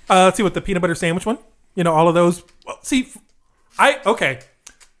 yeah. Let's see what the peanut butter sandwich one. You know, all of those. Well, see, okay.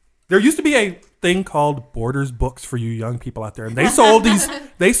 There used to be a thing called Borders Books for you young people out there, and they sold these.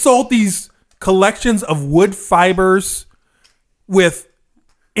 They sold these collections of wood fibers with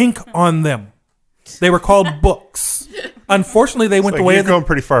ink on them. They were called books. Unfortunately, they went Like, the way you're of the going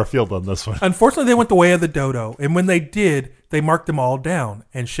pretty far afield on this one. Unfortunately, they went the way of the dodo, and when they did, they marked them all down.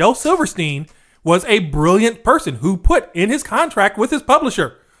 And Shel Silverstein was a brilliant person who put in his contract with his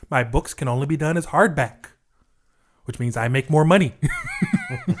publisher, my books can only be done as hardback, which means I make more money.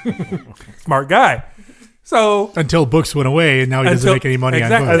 Smart guy. So Until books went away, and now he doesn't make any money on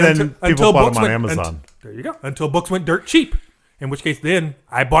books. And then Until people bought books them on went- Amazon. there you go. Until books went dirt cheap. In which case, then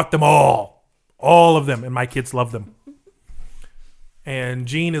I bought them all of them, and my kids love them. And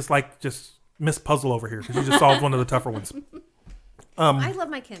Jean is like just Miss Puzzle over here because she just solved one of the tougher ones. I love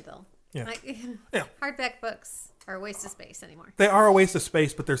my Kindle. Yeah. Yeah. Hardback books are a waste of space anymore. They are a waste of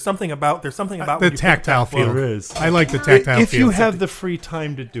space, but there's something about the when you put tactile it down. feel. There is. I like the tactile If feel. you have the free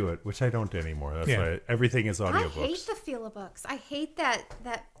time to do it, which I don't anymore. That's Yeah. why everything is I hate audiobooks. the feel of books. I hate that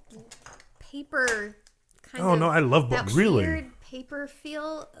paper kind Oh, of. no, I love that books. Really? weird paper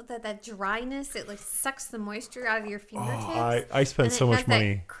feel, that dryness. It like sucks the moisture out of your fingertips. I spent and it so much has that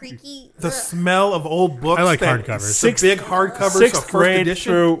money. creaky. The ugh. smell of old books. I like that- hardcovers. The big hardcovers. Sixth of first grade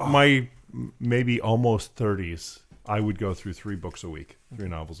edition. through my maybe almost 30s, I would go through 3 books a week, 3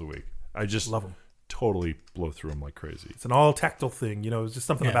 novels a week. I just Love 'em. Totally blow through them like crazy. It's an all tactile thing. It's just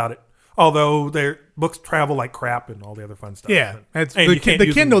something Yeah. about it. Although their books travel like crap and all the other fun stuff. Yeah, But- that's, and the, you can't the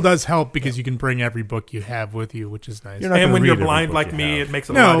use Kindle them. does help because you can bring every book you have with you, which is nice. You're not And gonna when you're read every blind book like you me, have. it makes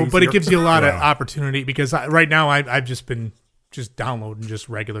it a lot No, easier. but it gives you a lot of Yeah. opportunity because right now I've just been just downloading just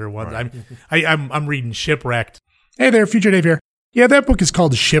regular ones. I'm reading Shipwrecked. Hey there, Future Dave here. Yeah, that book is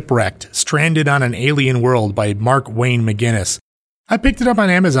called Shipwrecked: Stranded on an Alien World by Mark Wayne McGinnis. I picked it up on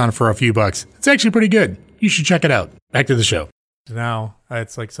Amazon for a few bucks. It's actually pretty good. You should check it out. Back to the show. Now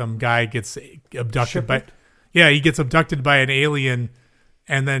it's like some guy gets abducted he gets abducted by an alien,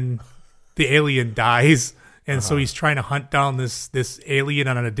 and then the alien dies. And so he's trying to hunt down this alien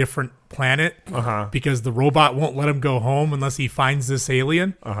on a different planet because the robot won't let him go home unless he finds this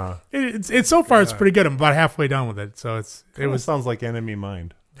alien. It's so far it's pretty good. I'm about halfway done with it. So it was sounds like Enemy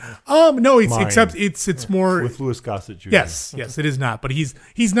Mind no, it's Mine. except it's more with Louis Gossett Jr. yes, it is not. But he's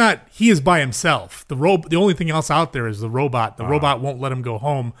not. He is by himself. The only thing else out there is the robot. The robot won't let him go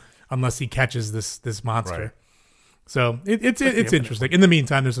home unless he catches this monster. Right. So it's interesting. In the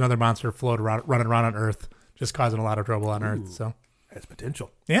meantime, there's another monster running around on Earth, just causing a lot of trouble on Earth. So That's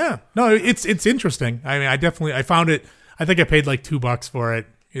potential. yeah, no, it's interesting. I mean, I found it. I think I paid like $2 for it.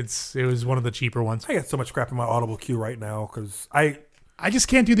 It was one of the cheaper ones. I got so much crap in my Audible queue right now because I just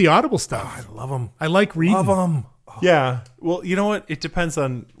can't do the Audible stuff. love them. I like reading. Love them. Yeah. Well, you know what? It depends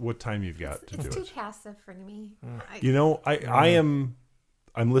on what time you've got to It's do too it. passive for me.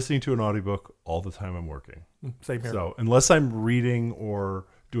 I'm listening to an audiobook all the time I'm working. Same here. So unless I'm reading or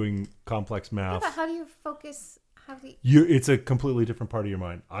doing complex Yeah, math, but how do you focus? How do you? it's a completely different part of your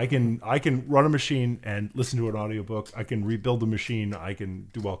mind. I can run a machine and listen to an audiobook. I can rebuild the machine. I can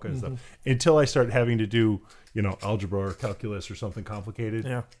do all kinds of stuff. Until I start having to do, algebra or calculus or something complicated,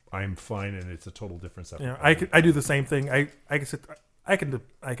 Yeah. I'm fine, and it's a total different stuff. Yeah, I do the same thing. I can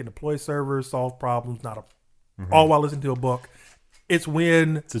deploy servers, solve problems, all while listening to a book. It's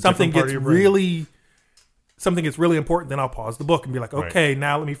when a something different part gets of your brain. really important, then I'll pause the book and be like, okay,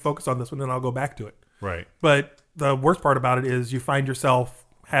 now let me focus on this one, then I'll go back to it. Right. But the worst part about it is you find yourself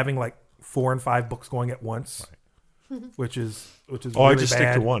having like 4 and 5 books going at once, which is really I just stick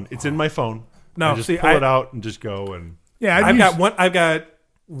bad. to one. It's in my phone. No, I just see, pull it out and just go and. Yeah, I've got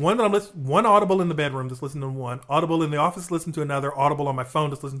one that I'm listening. One Audible in the bedroom, just listen to one. Audible in the office, listen to another. Audible on my phone,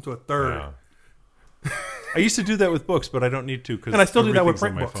 just listen to a third. Yeah. I used to do that with books, but I don't need to because And I still do that with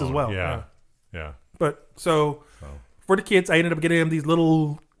print books as well. Yeah, yeah. But so for the kids, I ended up getting them these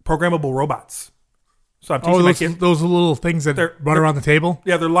little programmable robots. So I'm teaching my kids. those little things that run around the table.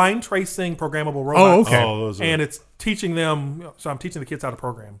 Yeah, they're line tracing programmable robots. okay. Oh, those are, And it's teaching them. So I'm teaching the kids how to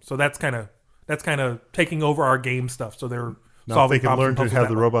program. So that's kind of taking over our game stuff. So they're now solving they can problems learn and to puzzles have that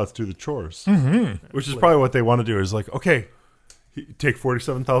the way. robots do the chores, which is probably what they want to do. Is like, okay, take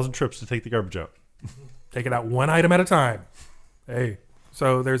 47,000 trips to take the garbage out. Take it out one item at a time. Hey,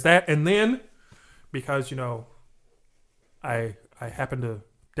 so there's that, and then because I happen to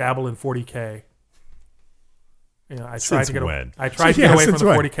dabble in 40K. I tried Since to get when? I tried to Yeah, get away from since the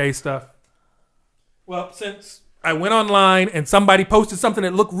when? 40K stuff. Well, since I went online and somebody posted something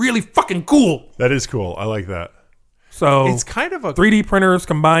that looked really fucking cool, That is cool. I like that. so It's kind of a 3D printers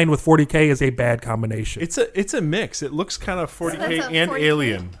combined with 40K is a bad combination. it's a mix. It looks kind of 40K that's a and 40K?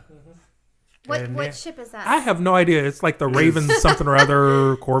 Alien. What ship is that? I have no idea. It's like the Raven something or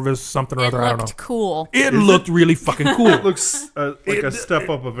other, Corvus something or It other. I don't know. looked cool. It looked really fucking cool. It looks like a step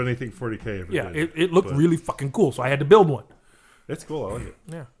up of anything 40K ever Yeah, did. it looked But really fucking cool. So I had to build one. It's cool. I like it.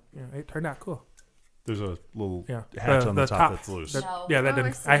 Yeah, it turned out cool. There's a little Yeah, hatch on the top that's loose. No. Yeah, that Oh, didn't.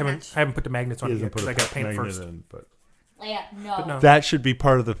 I see I the haven't. hatch. I haven't put the magnets on He it yet hasn't put because I a got to paint it magnet first. in, but Yeah, no. But no, that should be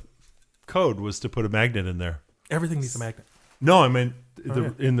part of the code was to put a magnet in there. everything needs a magnet. No, I meant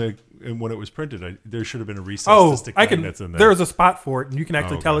when it was printed, there should have been a recess Oh, to stick I can. magnets in there. There's a spot for it, and you can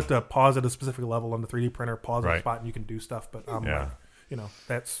actually Oh, tell okay. it to pause at a specific level on the 3D printer. Pause at a Right. spot, and you can do stuff. But Yeah.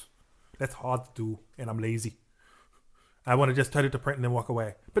 that's hard to do, and I'm lazy. I want to just tell it to print and then walk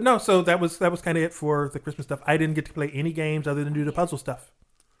away. But no, so that was kind of it for the Christmas stuff. I didn't get to play any games other than do the puzzle stuff,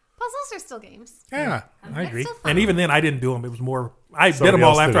 Puzzles are still games. Yeah, I agree. It's still fun. and even then I didn't do them. It was more I did Somebody them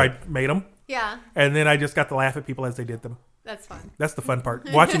all else after did I made them, Yeah, and then I just got to laugh at people as they did them. that's fun. That's the fun part.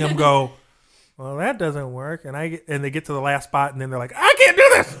 Watching them go, well, that doesn't work, and they get to the last spot, and then they're like, I can't do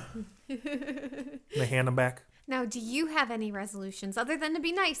this. And they hand them back. Now, do you have any resolutions other than to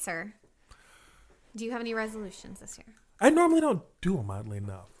be nicer? Do you have any resolutions this year? I normally don't do them, oddly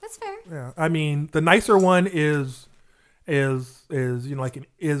enough. That's fair. Yeah, I mean, the nicer one is is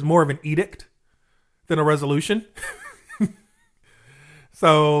more of an edict than a resolution.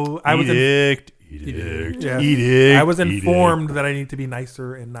 So I was edict. Yeah. Edict. I was informed that I need to be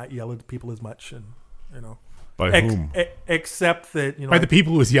nicer and not yell at people as much, and By whom? except that By the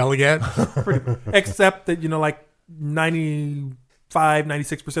people who was yelling at. except that like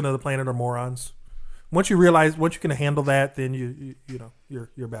 95-96% of the planet are morons. Once you can handle that, then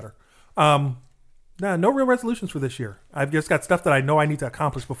you're better. No real resolutions for this year. I've just got stuff that I know I need to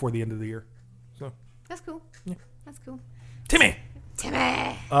accomplish before the end of the year. So That's cool. That's cool. Timmy.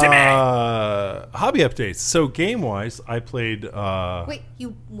 Hobby updates. So game wise, I played. Wait,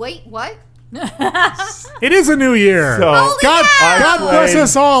 what? It is a new year. So God bless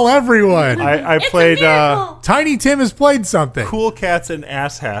us all, everyone. I played Tiny Tim has played something. Cool Cats and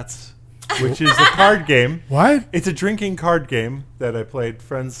Ass Hats, which is a card game. What? It's a drinking card game that I played.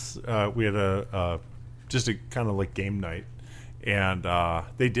 Friends, we had just a kind of like game night, and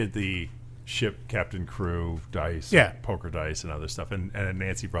they did the ship captain crew dice, Yeah. poker dice, and other stuff. And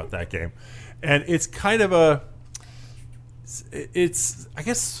Nancy brought that game, and it's kind of it's I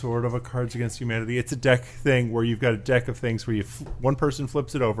guess sort of a Cards Against Humanity. It's a deck thing where you've got a deck of things where one person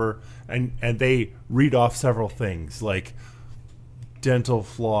flips it over and they read off several things like dental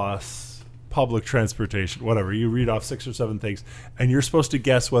floss, public transportation, whatever. You read off 6 or 7 things, and you're supposed to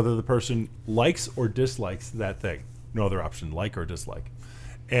guess whether the person likes or dislikes that thing. No other option, like or dislike.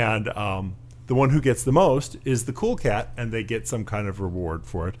 And the one who gets the most is the Cool Cat, and they get some kind of reward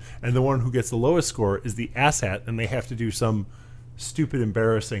for it. And the one who gets the lowest score is the Ass Hat, and they have to do some stupid,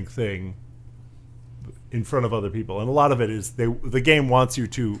 embarrassing thing in front of other people. And a lot of it is the game wants you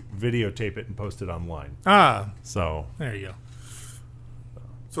to videotape it and post it online. So There you go.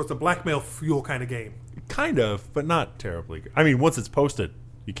 So it's a blackmail fuel kind of game. kind of, but not terribly. I mean, once it's posted,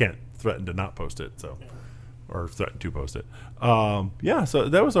 you can't threaten to not post it. So. Or threaten to post it. So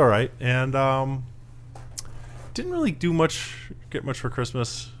that was all right, and didn't really get much for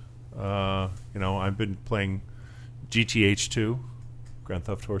Christmas. I've been playing GTH 2, Grand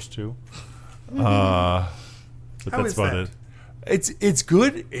Theft Horse 2. But How that's is about that? it. It's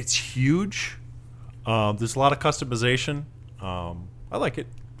good. It's huge. There's a lot of customization. I like it.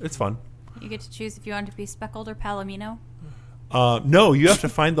 It's fun. You get to choose if you want to be speckled or palomino. No, you have to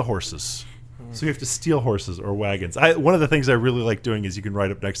find the horses. So you have to steal horses or wagons. One of the things I really like doing is you can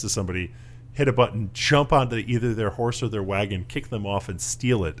ride up next to somebody, hit a button, jump onto either their horse or their wagon, kick them off and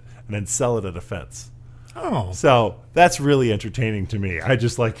steal it, and then sell it at a fence. Oh. So that's really entertaining to me. I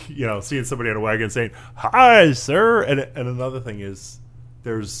just like, seeing somebody on a wagon saying, "Hi, sir." And another thing is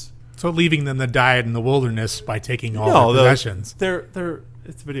there's... So leaving them to die in the wilderness by taking all their possessions.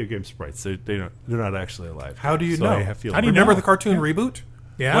 It's video game sprites. They're not actually alive. How do you So know? I feel How do you Remember know? the cartoon reboot?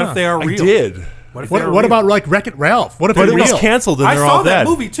 Yeah. What if they are I real? did. What if they are What real? about like Wreck-It Ralph? What if But they're it was real? canceled and I they're saw all that dead.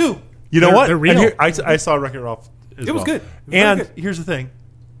 movie too. You know what? They're And real. I saw Wreck-It Ralph as It was well. good. It was very And good. here's the thing.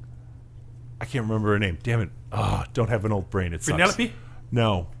 I can't remember her name. Damn it. Don't have an old brain. It sucks. Vanellope?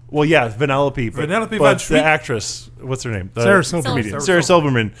 No. Well, yeah, Vanellope. Vanellope but Von the Schweik? actress, what's her name? The Sarah Silverman. comedian. Sarah Sarah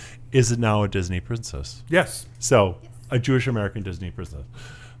Silverman is now a Disney princess. Yes. So, a Jewish-American Disney princess.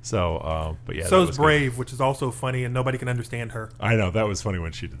 So, but yeah. So that is was good. Brave, which is also funny, and nobody can understand her. I know. That was funny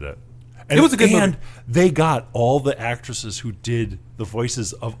when she did that. It was a good and movie. they got all the actresses who did the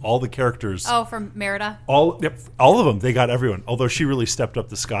voices of all the characters. Oh, from Merida. All of them. They got everyone. Although she really stepped up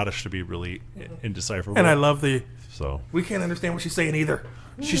the Scottish to be really indecipherable. And I love So we can't understand what she's saying either.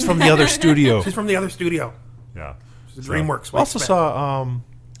 she's from the other studio. She's from the other studio. Yeah. She's DreamWorks. Also saw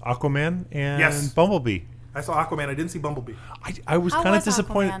Aquaman and Yes. Bumblebee. I saw Aquaman. I didn't see Bumblebee. I was How kind of was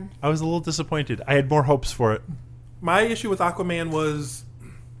disappointed. Aquaman? I was a little disappointed. I had more hopes for it. My issue with Aquaman was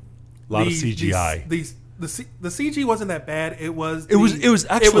A lot of CGI. The CG wasn't that bad. It was It was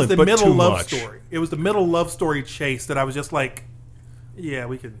excellent, It was the but middle too love much. story. It was the middle love story chase that I was just like, Yeah,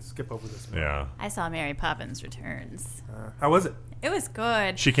 we can skip over this one. Yeah. I saw Mary Poppins Returns. How was it? It was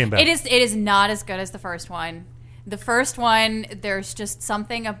good. She came back. It is not as good as the first one. The first one, there's just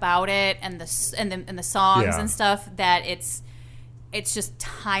something about it and the songs Yeah. and stuff that it's just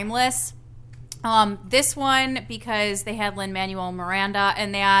timeless. This one, because they had Lin-Manuel Miranda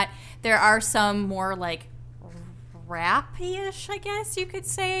and that, there are some more like rappy-ish, I guess you could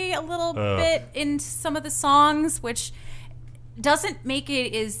say, a little bit in some of the songs, which doesn't make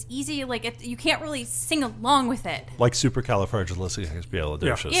it as easy. Like you can't really sing along with it. Like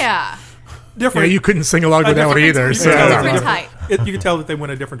supercalifragilisticexpialidocious. Yeah. Different. Yeah, you couldn't sing along with that one either. You So. can tell Different it's type. you can tell that they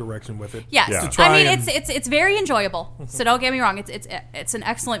went a different direction with it. Yes, Yeah. To try I mean and- it's very enjoyable. So don't get me wrong, it's an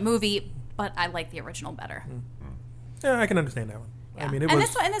excellent movie, but I like the original better. Yeah, I can understand that one. Yeah. I mean, it and was.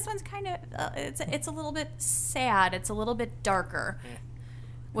 this one's kind of it's a little bit sad. It's a little bit darker,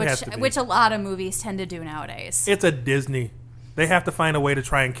 has to be. which a lot of movies tend to do nowadays. It's a Disney. They have to find a way to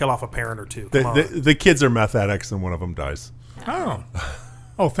try and kill off a parent or two. Come on. The kids are meth addicts and one of them dies. Oh.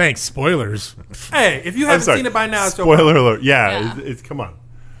 Oh, thanks. Spoilers. Hey, if you I'm haven't sorry. seen it by now, it's Spoiler alert. Yeah, Yeah. It's come on.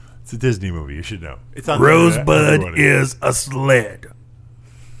 It's a Disney movie. You should know. It's on Rosebud is a sled.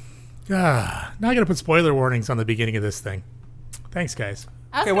 Now I got to put spoiler warnings on the beginning of this thing. Thanks, guys.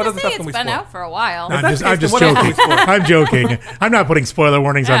 I was Okay, what gonna other say stuff can it's we been spoil? out for a while. I'm that's just, the case, I'm just then what else joking. can we spoil? I'm joking. I'm not putting spoiler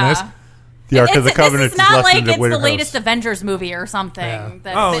warnings on this. The Ark of the Covenant This is not less like than the it's the Winter latest House. Avengers movie or something. Yeah.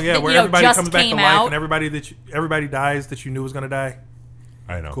 That, Oh that, yeah, that, where you know, everybody just comes back to came life out. and everybody dies that you knew was going to die.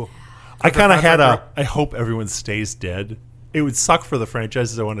 I know. Cool. I kind of Contract had work. I hope everyone stays dead. It would suck for the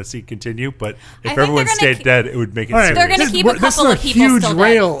franchises I want to see continue, but think if they're everyone gonna stayed keep- dead, it would make it All right, They're serious. gonna keep a this couple is of a people huge still dead.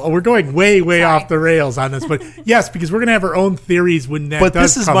 rail. We're going way Sorry. off the rails on this, but yes, because we're gonna have our own theories when that. But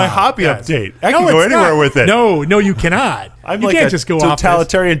does this is come my out. hobby Yes. update. I can go it's anywhere not. with it. No, you cannot. I'm you like can't a just go off. This.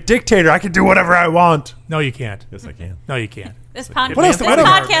 totalitarian dictator. I can do whatever I want. No, you can't. Yes, I can. No, you can't. This, What else- this what else-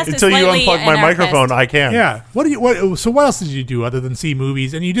 podcast is Until you slightly unplug my anarchist. microphone, I can. Yeah. So what else did you do other than see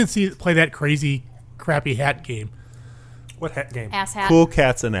movies? And you did play that crazy, crappy hat game. What hat game? Ass hat. Cool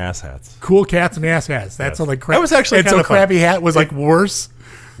cats and ass hats. Cool cats and ass hats. That's all like crap. That was actually and so kinda fun. crappy hat was like worse.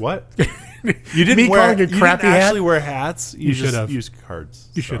 What? You didn't Me wear calling it you crappy didn't hat? actually wear hats. You should just have. used cards.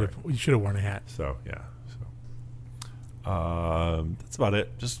 You should Sorry. have. You should have worn a hat. So yeah. That's about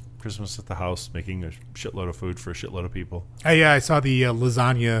it. Just Christmas at the house, making a shitload of food for a shitload of people. I saw the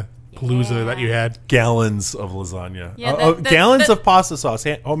lasagna palooza that you had. Gallons of lasagna. Yeah, Gallons of pasta sauce,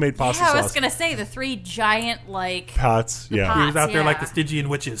 homemade pasta Yeah, I sauce. was gonna say the 3 giant like. Pots. Yeah. He was out there like yeah. the Stygian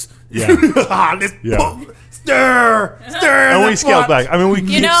witches. Yeah. This Yeah. stir. And we scaled back. I mean, we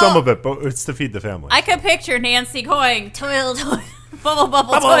keep know- some of it, but it's to feed the family. I could picture Nancy going toil, bubble,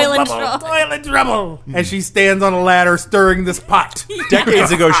 toilet trouble. toilet trouble. And she stands on a ladder stirring this pot.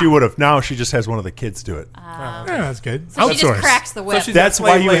 Decades ago, she would have. Now she just has one of the kids do it. Yeah, that's good. So she just cracks the whip. she's- That's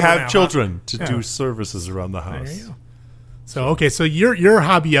why slave you labor have now, huh? children to Yeah. do services around the house. So okay, so your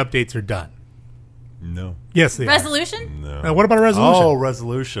hobby updates are done. No. Yes, they Resolution? No. are. What about a resolution? Oh,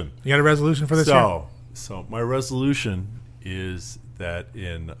 resolution. You got a resolution for this year? So my resolution is that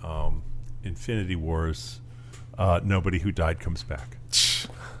in Infinity Wars, nobody who died comes back.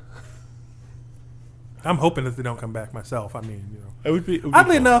 I'm hoping that they don't come back myself. I mean, It would be.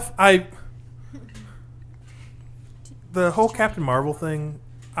 oddly enough, the whole Captain Marvel thing,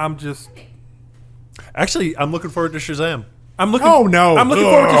 Actually, I'm looking forward to Shazam. I'm looking. Oh, no. I'm looking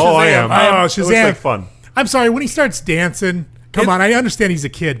forward to Shazam. Oh, I am. Oh, It looks Shazam. like fun. I'm sorry, when he starts dancing, come on, I understand he's a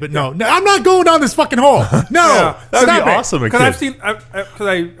kid, but no, I'm not going down this fucking hole. No, Yeah, That would stop be it. awesome. Because I've seen. Because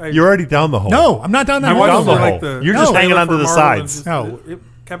I You're already down the hole. No, I'm not down that I hole. watched down the like hole. the You're just No. hanging trailer onto for the Marvel and sides. just-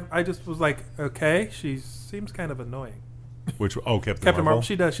 No. I just was like, okay, she seems kind of annoying. Which Captain Captain Marvel, Marvel.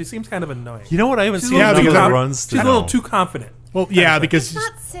 she does. She seems kind of annoying. You know what? I haven't She's seen a Yeah, little because too I- conf- runs. She's a little too confident. Well, yeah, because It's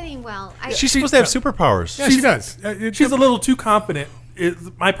not sitting well. She's supposed to have superpowers. yeah, she does. She's a little too confident. Is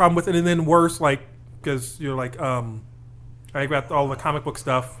my problem with it, and then worse, like because you're like, I got all the comic book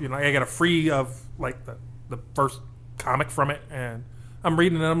stuff. You know, I got a free of like the first comic from it, and I'm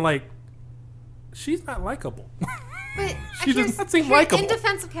reading it. And I'm like, she's not likable. But She does here's- not seem here- likable. In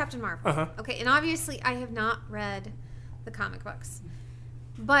defense of Captain Marvel. Uh-huh. Okay, and obviously I have not read the comic books.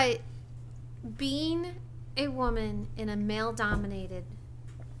 But being a woman in a male-dominated,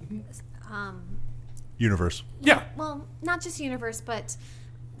 Universe. Yeah, well, not just universe, but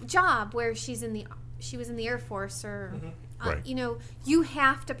job where she was in the Air Force or. Right. You know, you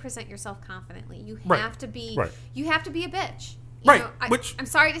have to present yourself confidently. You Right. have to be. Right. You have to be a bitch. You Right, know, which- I'm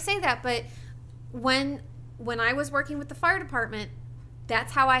sorry to say that, but when I was working with the fire department,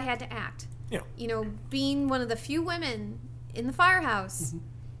 that's how I had to act. yeah. You know, being one of the few women in the firehouse,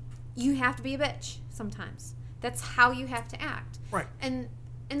 you have to be a bitch sometimes That's how you have to act. Right. And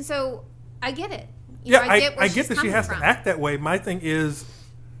so I get it. You Yeah, know, I she's get that she coming has from. to act that way. My thing is,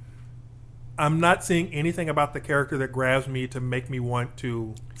 I'm not seeing anything about the character that grabs me to make me want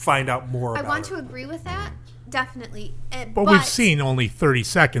to find out more I about want her. to agree with that, definitely. But we've seen only 30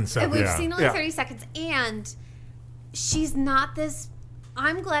 seconds of And it. we've seen only Yeah. 30 seconds, and she's not this.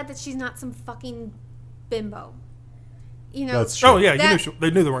 I'm glad that she's not some fucking bimbo. You know, That's true. Oh yeah, That-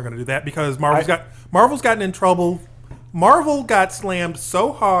 they knew they weren't going to do that because Marvel's gotten in trouble. Marvel got slammed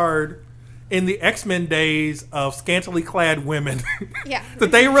so hard in the X-Men days of scantily clad women Yeah.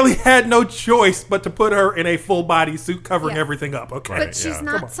 that they really had no choice but to put her in a full body suit covering Yeah. everything up. Okay, But she's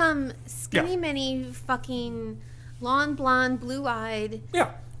not Come on. some skinny Yeah. mini fucking blonde, blue-eyed.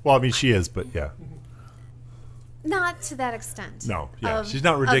 Yeah, Well, I mean, she is, but yeah. Not to that extent. No, yeah. of- She's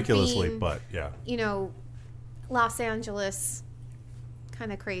not of ridiculously, being, but yeah. you know, Los Angeles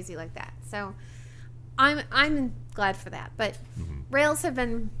kind of crazy like that. So I'm glad for that. But rails have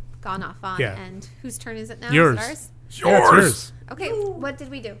been gone off on, Yeah. and whose turn is it now? Yours. Is it ours? Yeah, it's yours. Okay, what did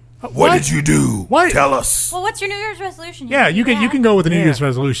we do? What did you do? What? Tell us. Well, what's your New Year's resolution? Yeah, you can go with a New Year's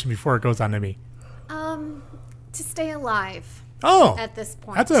resolution before it goes on to me. To stay alive Oh, at this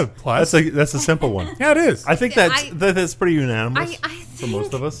point. that's a plus. That's a simple one. Yeah, it is. I think Yeah, that's pretty unanimous I for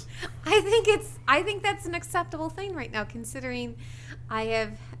most of us. I think that's an acceptable thing right now, considering I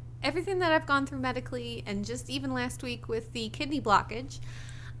have everything that I've gone through medically, and just even last week with the kidney blockage.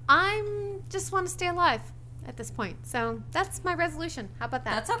 I'm just want to stay alive at this point. So that's my resolution. How about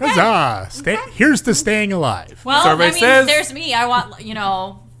that? That's okay. Huzzah! Okay. Here's to staying alive. Well, So I everybody mean, says- there's me. I want,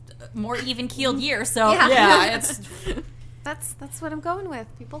 more even keeled year. So Yeah. yeah, it's That's what I'm going with,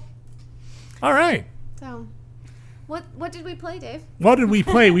 people. All right. So, what did we play, Dave? What did we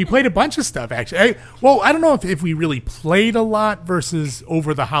play? We played a bunch of stuff, actually. I don't know if we really played a lot versus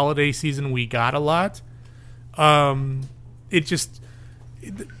over the holiday season we got a lot.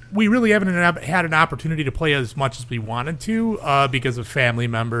 We really haven't had an opportunity to play as much as we wanted to because of family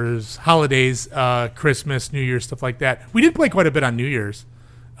members, holidays, Christmas, New Year's, stuff like that. We did play quite a bit on New Year's.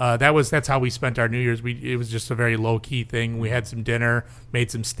 That's how we spent our New Year's. It was just a very low key thing. We had some dinner,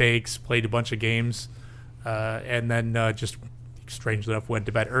 made some steaks, played a bunch of games, and then just strangely enough went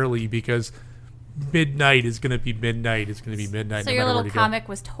to bed early because midnight is going to be midnight. It's going to be midnight. so no your matter little where to go. comic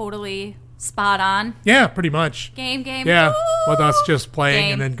was totally spot on. Yeah, pretty much. Game. Yeah, Woo! with us just playing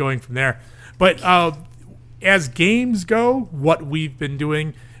Game. and then going from there. But as games go, what we've been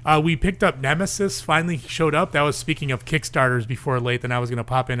doing, we picked up Nemesis. Finally showed up. That was speaking of Kickstarters before late. Then I was going to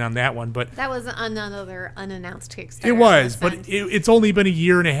pop in on that one, but That was another unannounced Kickstarter. it was. in a But sense. it's only been a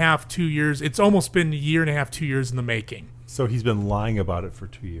year and a half, 2 years. It's almost been a year and a half, 2 years in the making. So he's been lying about it for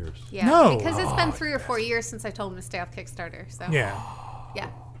 2 years. yeah, No. because it's been 3 or 4 years since I told him to stay off Kickstarter. So Yeah. yeah.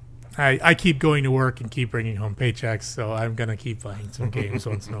 I keep going to work and keep bringing home paychecks, so I'm going to keep playing some games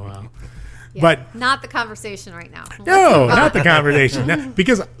once in a while. Yeah. But not the conversation right now. Let's no, move on. not the conversation.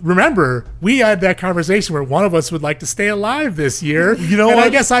 Because remember, we had that conversation where one of us would like to stay alive this year. You know and I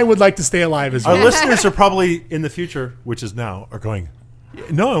what? guess I would like to stay alive as Our well. listeners are probably in the future, which is now, are going,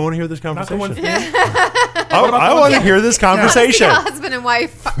 no, I want to hear this Not the conversation. one I want to hear this conversation. Yeah, husband and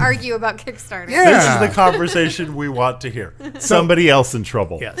wife argue about Kickstarter. Yeah. This is the conversation we want to hear. Somebody else in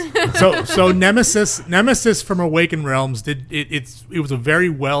trouble. Yes. So Nemesis from Awakened Realms it was a very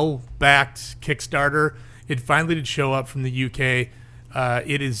well backed Kickstarter. It finally did show up from the UK.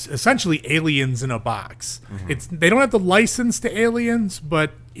 It is essentially Aliens in a box. They don't have the license to Aliens,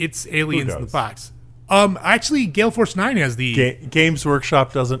 but it's Aliens in the does? box. Actually, Gale Force 9 has the Games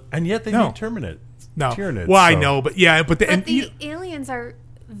Workshop doesn't, and yet they No. made Tyranids. no. Tyranids, Well, I so- know, but yeah, but But the aliens are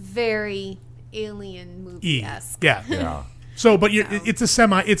very alien movie esque. Yeah. Yeah. So, but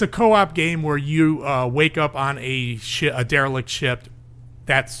it's a co-op game where you wake up on a derelict ship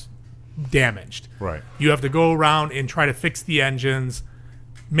that's damaged. Right. You have to go around and try to fix the engines,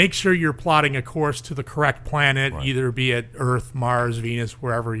 make sure you're plotting a course to the correct planet, Right. either be it Earth, Mars, Venus,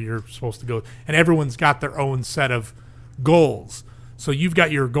 wherever you're supposed to go. And everyone's got their own set of goals. So you've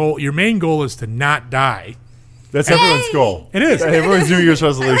got your goal. Your main goal is to not die. That's everyone's goal. It is. Everyone's New Year's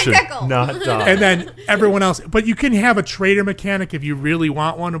resolution. that goal. Not die. And then everyone else. But you can have a trader mechanic if you really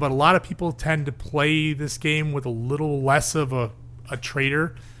want one. But a lot of people tend to play this game with a little less of a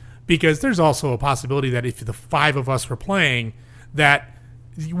trader, because there's also a possibility that if the 5 of us were playing, that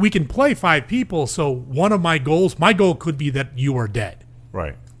we can play 5 people. So one of my goal could be that you are dead.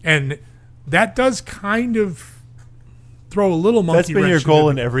 Right. And that does kind of throw a little monkey That's been your wrench goal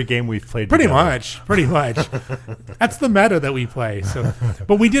into- in every game we've played Pretty together. much. That's the meta that we play. So,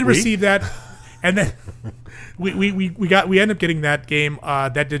 but we did receive that, And then we ended up getting that game.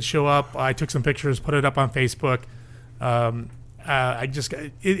 That did show up. I took some pictures, put it up on Facebook.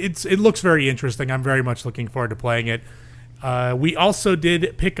 It looks very interesting. I'm very much looking forward to playing it. We also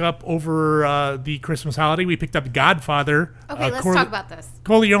did pick up over the Christmas holiday. We picked up Godfather. Okay, let's talk about this.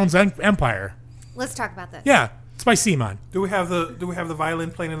 Corleone's Empire. Let's talk about this. Yeah, it's by Simon. Do we have the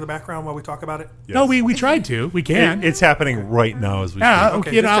violin playing in the background while we talk about it? Yes. No, we tried to. We can. It's happening right now as we Yeah, speak.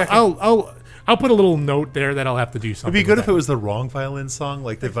 okay. just I'll put a little note there that I'll have to do something. It'd be good with if it was the wrong violin song,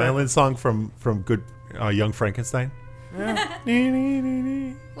 like the violin song from Good Young Frankenstein. Well,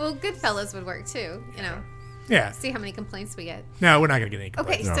 Goodfellas would work too. You know, Yeah. see how many complaints we get. No, we're not gonna get any.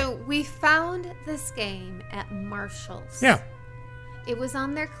 Okay, No. so we found this game at Marshall's. Yeah. It was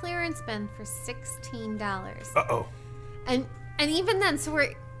on their clearance bin for $16. Uh-oh. And even then, so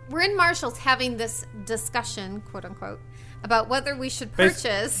we're in Marshall's having this discussion, quote unquote, about whether we should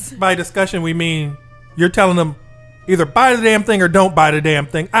purchase. By discussion, we mean you're telling them either buy the damn thing or don't buy the damn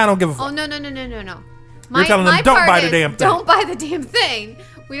thing. I don't give a fuck. Oh no. You're telling them, don't part buy the is, damn thing. Don't buy the damn thing.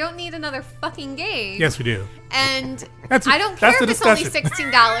 We don't need another fucking game. Yes, we do. And That's- I don't care that's if the it's only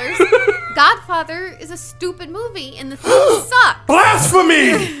discussion. $16. Godfather is a stupid movie, and the thing sucks.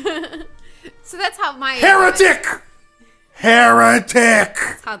 Blasphemy! So that's how my Heretic!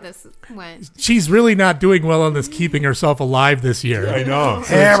 That's how this went. She's really not doing well on this keeping herself alive this year. I know.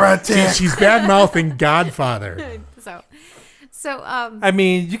 She's bad mouthing Godfather. So I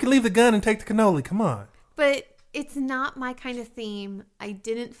mean, you can leave the gun and take the cannoli. Come on. but it's not my kind of theme. I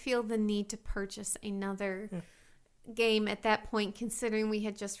didn't feel the need to purchase another game at that point, considering we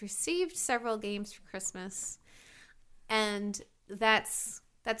had just received several games for Christmas, and that's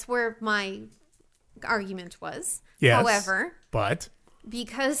where my argument was. Yes. However, But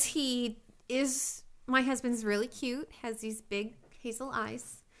because my husband's really cute, has these big hazel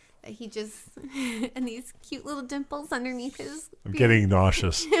eyes that he just and these cute little dimples underneath his I'm getting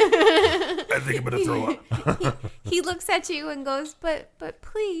nauseous. I think I'm going to throw up. he looks at you and goes, but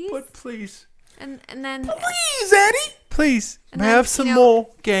please. But please. And then Please, Eddie. Please, And may I then, have some you know- more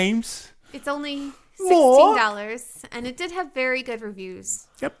games? it's only More? $16, and it did have very good reviews.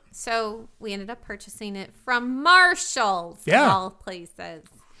 yep. So we ended up purchasing it from Marshall's, Yeah. of all places.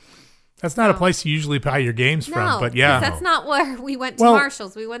 That's not a place you usually buy your games No, from, but 'cause yeah. that's not where we went to Well-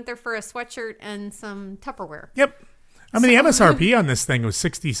 Marshall's. We went there for a sweatshirt and some Tupperware. Yep. I mean, the MSRP on this thing was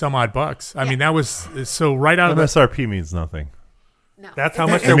 60 some odd bucks. I mean, that was so right out of the. MSRP means nothing. No, That's how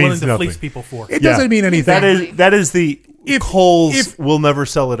it's- much It they're willing means to nothing. fleece people for. It doesn't mean anything. That is the If- Kohl's if- will never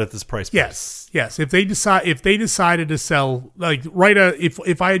sell it at this price. Yes. If they decided to sell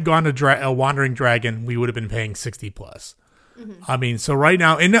if I had gone to a Wandering Dragon, we would have been paying 60 plus. I mean, so right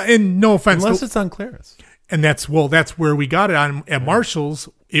now, and no offense, Unless it's on clearance. and that's where we got it on at Marshall's.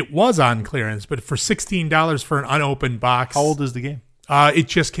 It was on clearance, but for $16 for an unopened box. How old is the game? It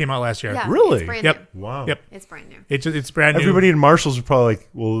just came out last year. Yeah, Really? It's brand Yep. new. Wow. Yep. It's brand new. It's brand new. Everybody in Marshall's are probably like,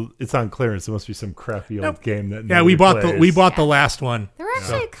 well, it's on clearance. It must be some crappy old Nope. game that Yeah, we nobody bought plays. the last one. There were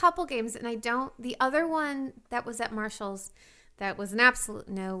actually a couple games, and the other one that was at Marshall's that was an absolute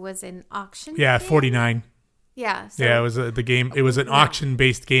no was an auction. Yeah, game. 49. Yeah. So Yeah, it was the game. It was an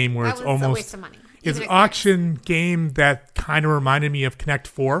auction-based game where that it's was a almost waste of money. it's Even an at auction game that kind of reminded me of Connect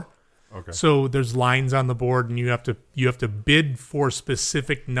 4. Okay. So there's lines on the board, and you have to bid for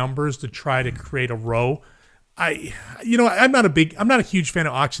specific numbers to try to create a row. I'm not a huge fan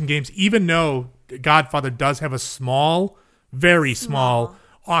of auction games, even though Godfather does have a very small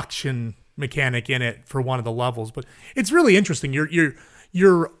auction mechanic in it for one of the levels. But it's really interesting. You're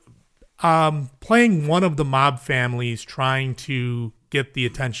playing one of the mob families trying to get the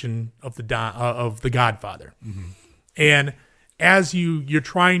attention of the Godfather, and as you're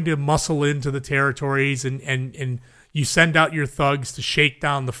trying to muscle into the territories and you send out your thugs to shake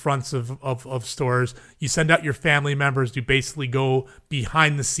down the fronts of stores. You send out your family members to basically go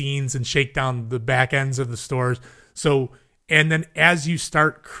behind the scenes and shake down the back ends of the stores. So, and then as you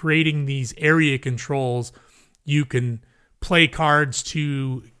start creating these area controls, you can play cards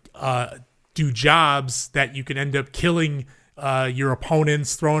to do jobs that you can end up killing your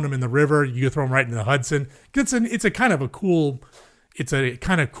opponents, throwing them in the river. You throw them right in the Hudson. It's a kind of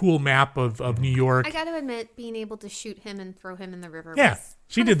cool map of New York. I got to admit, being able to shoot him and throw him in the river. Yeah, was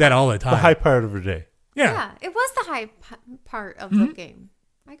she did that all the time. The high part of her day. Yeah, it was the high part of the game.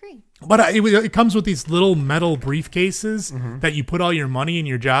 I agree. But it comes with these little metal briefcases that you put all your money and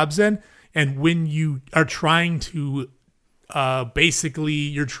your jobs in. And when you are trying to,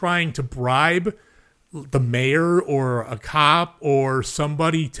 you're trying to bribe the mayor or a cop or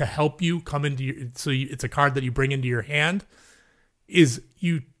somebody to help you come into it's a card that you bring into your hand. Is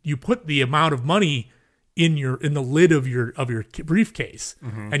you you put the amount of money in the lid of your briefcase,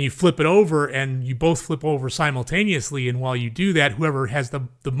 and you flip it over, and you both flip over simultaneously. And while you do that, whoever has the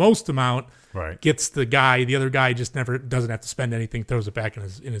most amount gets the guy. The other guy just never doesn't have to spend anything, throws it back in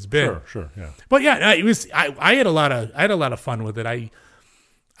his bin. Sure, yeah. But yeah, it was. I had a lot of fun with it.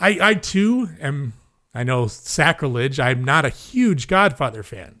 I too am. I know sacrilege. I'm not a huge Godfather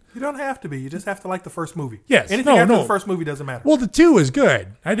fan. You don't have to be. You just have to like the first movie. Yes. Anything after the first movie doesn't matter. Well, the 2 was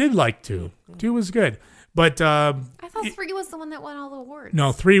good. I did like 2. 2 was good. But I thought 3 was the one that won all the awards.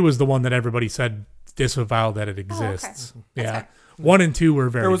 no, 3 was the one that everybody said disavow that it exists. That's Yeah. fair. 1 and 2 were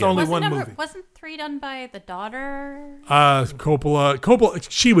very There was good. only one movie. Wasn't 3 done by the daughter? Coppola,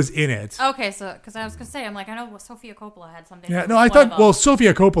 she was in it. Okay, so because I was gonna say, I'm like, I know Sofia Coppola had something. Yeah, to do no, with I one thought, of well, them.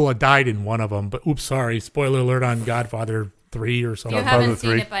 Sofia Coppola died in one of them, but oops, sorry. Spoiler alert on Godfather 3 or If something. you haven't seen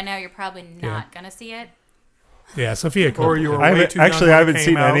 3. it by now, you're probably not gonna see it. Yeah, Sofia Coppola. Or you were I way haven't, too young actually, when I it haven't came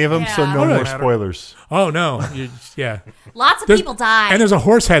seen out. any of them, so Yeah. no Oh, more no. spoilers. Oh, no. Yeah. Lots of There's- people die. And there's a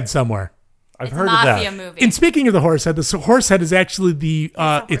horse head somewhere. I've it's heard a of mafia that. movie. And speaking of the horse head is actually the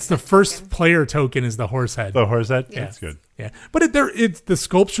it's the horse head first token. player token is the horse head. The horse head? Yeah. That's good. Yeah, but the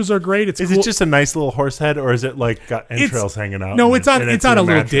sculptures are great. It's Is cool. it just a nice little horse head, or is it like got entrails hanging out? No, and- it's on and it's on in a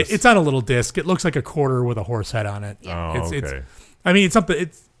little mattress? it's on a little disc. It looks like a quarter with a horse head on it. Yeah. Oh, It's okay. I mean, it's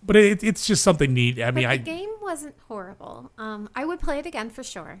something. It's just something neat. I mean, But the game wasn't horrible. I would play it again for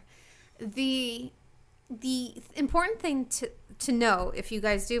sure. The important thing to know if you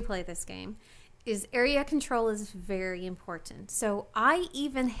guys do play this game is area control is very important. So I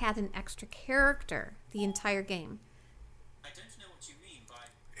even had an extra character the entire game.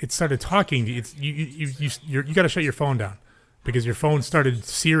 it started talking. It's you got to shut your phone down because your phone started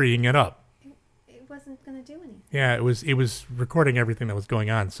Siriing it up. It wasn't going to do anything. Yeah, it was recording everything that was going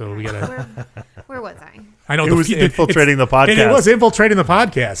on. So we gotta. Where was I? I know It was infiltrating the And it podcast. was infiltrating the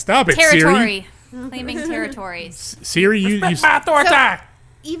podcast. Stop it, Siri. Territory. Claiming territories. Siri, you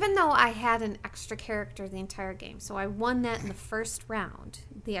Even though I had an extra character the entire game, so I won that in the first round,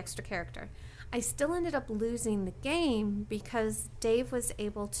 the extra character, I still ended up losing the game because Dave was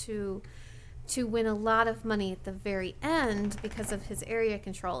able to win a lot of money at the very end because of his area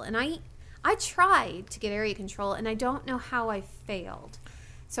control. And I tried to get area control, and I don't know how I failed.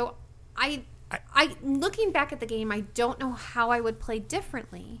 So I looking back at the game, I don't know how I would play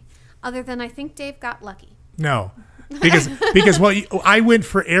differently, other than I think Dave got lucky. No, because well, I went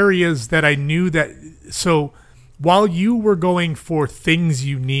for areas that I knew that. So while you were going for things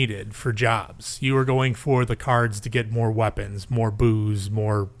you needed for jobs, you were going for the cards to get more weapons, more booze,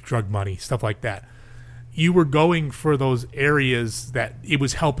 more drug money, stuff like that. You were going for those areas that it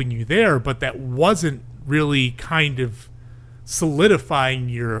was helping you there, but that wasn't really kind of solidifying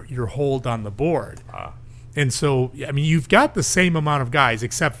your hold on the board. And so, I mean, you've got the same amount of guys,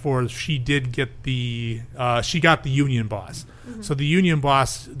 except for she did get she got the union boss. Mm-hmm. So the union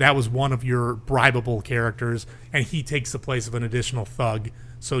boss, that was one of your bribable characters, and he takes the place of an additional thug.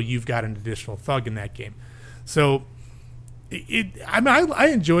 So you've got an additional thug in that game. So I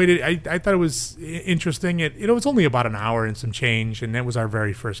enjoyed it. I thought it was interesting. It was only about an hour and some change, and that was our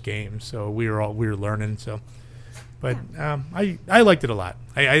very first game. So we were learning. So, but I liked it a lot.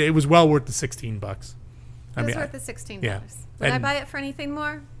 It was well worth the $16. It was worth the $16. Yeah. Would I And- buy it for anything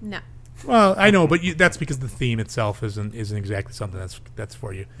more? No. Well, I know, but that's because the theme itself isn't exactly something that's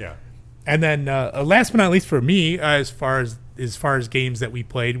for you. Yeah. And then last but not least for me, as far as games that we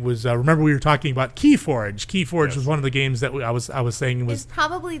played was remember we were talking about Keyforge. Keyforge was one of the games that I was saying was It's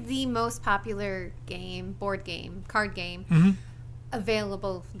probably the most popular board game, card game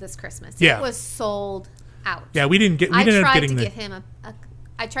available this Christmas. Yeah. It was sold out. yeah we didn't end up tried getting to the get him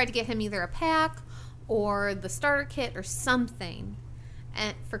I tried to get him either a pack or the starter kit or something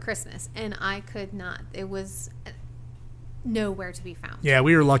for Christmas, and I could not. It was nowhere to be found. yeah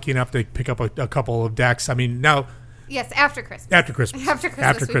we were lucky enough to pick up a couple of decks. I mean now. Yes, after Christmas. After Christmas. After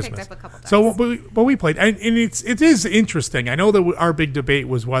Christmas, we picked up a couple decks. So, but we played, and it is interesting. I know that our big debate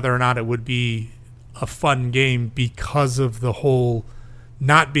was whether or not it would be a fun game because of the whole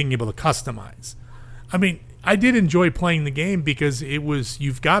not being able to customize. I mean, I did enjoy playing the game because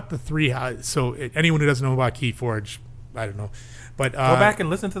you've got the three. So anyone who doesn't know about Keyforge, I don't know, but Go back and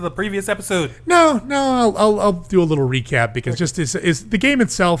listen to the previous episode. No, I'll do a little recap because just is the game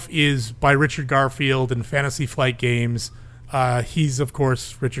itself is by Richard Garfield and Fantasy Flight Games. He's of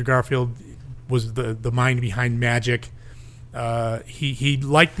course Richard Garfield was the mind behind Magic. He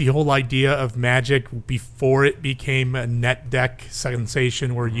liked the whole idea of Magic before it became a net deck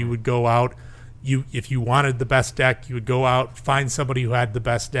sensation where you would go out. If you wanted the best deck, you would go out, find somebody who had the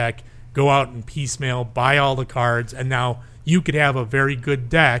best deck, go out and piecemeal, buy all the cards, and now you could have a very good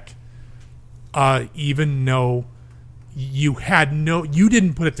deck, even though you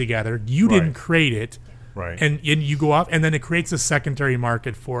didn't put it together, you didn't create it. Right. And you go off, and then it creates a secondary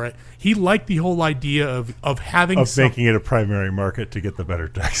market for it. He liked the whole idea of having making it a primary market to get the better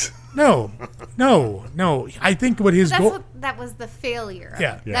decks. No. I think what his goal. That was the failure.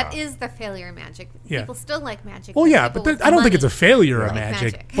 Yeah. That is the failure of Magic. Yeah. People still like Magic. Well, yeah, but I don't think it's a failure of like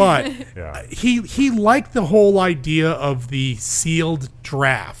Magic. Magic. But he liked the whole idea of the sealed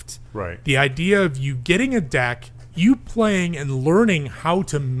draft. Right. The idea of you getting a deck, you playing and learning how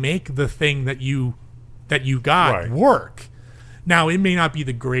to make the thing that you got work. Now, it may not be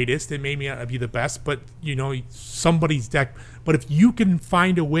the greatest, it may not be the best, but somebody's deck. But if you can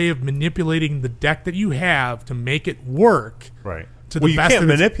find a way of manipulating the deck that you have to make it work, right? To the you best can't of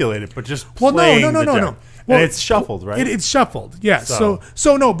its, manipulate it, but just playing the deck. No. Well, and it's shuffled, right? It's shuffled, yeah. So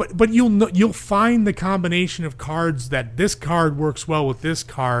no, but you'll find the combination of cards that this card works well with this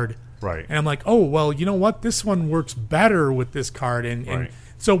card, right? And I'm like, oh well, you know what? This one works better with this card, and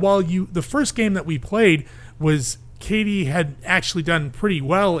so while the first game that we played was Katie had actually done pretty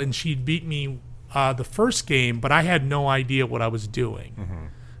well, and she'd beat me the first game, but I had no idea what I was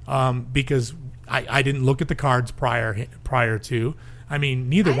doing because I didn't look at the cards prior to. I mean,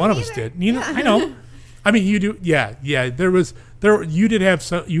 neither one of us did. I know. I mean, you do. Yeah. You did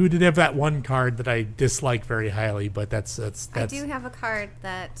have that one card that I dislike very highly, but that's. I do have a card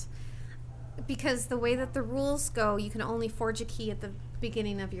that, because the way that the rules go, you can only forge a key at the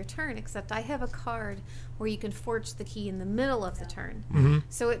beginning of your turn, except I have a card where you can forge the key in the middle of the turn. Mm-hmm.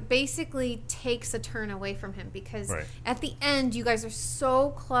 So it basically takes a turn away from him, because at the end you guys are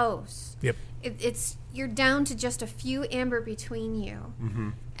so close. Yep. You're down to just a few amber between you,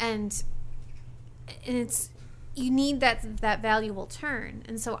 and you need that valuable turn.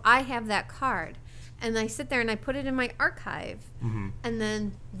 And so I have that card, and I sit there and I put it in my archive, and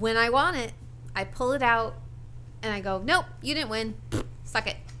then when I want it, I pull it out and I go, nope, you didn't win. Suck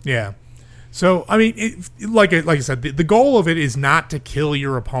it. Yeah. So, I mean, like I said, the goal of it is not to kill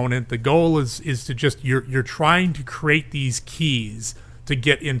your opponent. The goal is to just, you're trying to create these keys to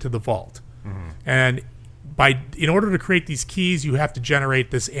get into the vault. And in order to create these keys, you have to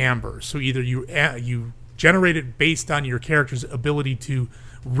generate this amber. So either you generate it based on your character's ability to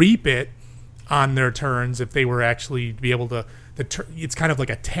reap it on their turns, if they were actually to be able to, it's kind of like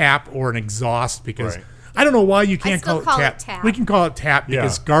a tap or an exhaust, because I don't know why you can't call it tap. We can call it tap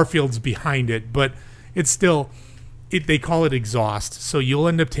because Garfield's behind it, but it's still, they call it exhaust. So you'll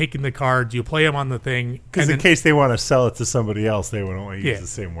end up taking the cards, you play them on the thing. Because in case they want to sell it to somebody else, they would only use the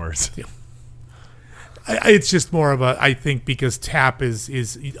same words. Yeah. It's just more of I think because tap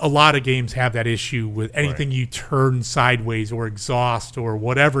is a lot of games have that issue with anything you turn sideways or exhaust or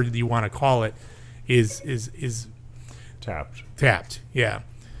whatever you want to call it is tapped. Yeah.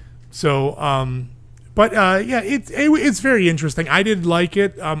 So, it's very interesting. I did like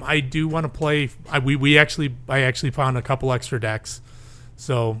it. I do want to play. I actually found a couple extra decks.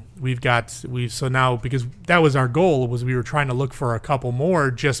 So so now, because that was our goal, was we were trying to look for a couple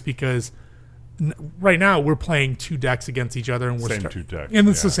more, just because right now we're playing two decks against each other, and we're two decks, and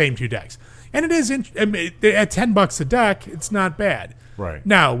it's the same two decks, and it is at $10 a deck, it's not bad. Right.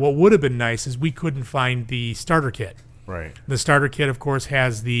 Now, what would have been nice is we couldn't find the starter kit. Right. The starter kit, of course,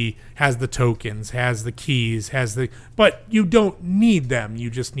 has the tokens, has the keys, but you don't need them. You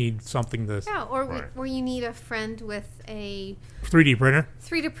just need something to. Yeah, or you need a friend with a 3D printer.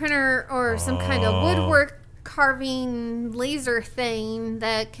 3D printer or some kind of woodwork carving laser thing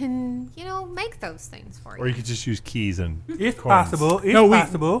that can, make those things for you. Or you could just use keys and It's coins. possible.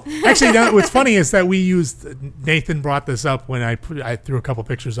 Possible. Actually, what's funny is that Nathan brought this up when I threw a couple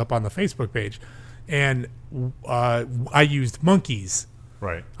pictures up on the Facebook page, and I used monkeys.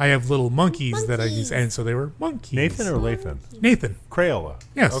 Right. I have little monkeys that I use, and so they were monkeys. Nathan or Lathan? Nathan. Crayola.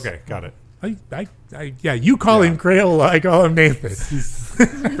 Yes. Okay, got it. You call him Crayola, I call him Nathan.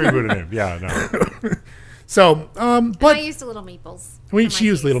 Pretty good name. Yeah, no. So, but I used a Little Meeples. She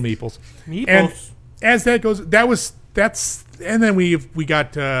used Little Meeples. Meeples. And as that goes, and then we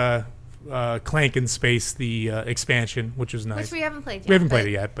got Clank in Space, the expansion, which was nice. Which we haven't played yet. We haven't played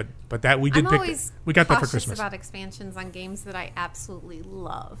it yet, but that we did we got that for Christmas. I'm always cautious about expansions on games that I absolutely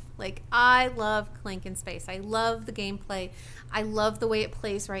love. Like, I love Clank in Space. I love the gameplay. I love the way it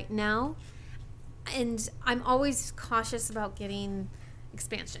plays right now. And I'm always cautious about getting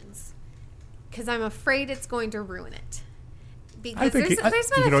expansions, because I'm afraid it's going to ruin it. Because there's been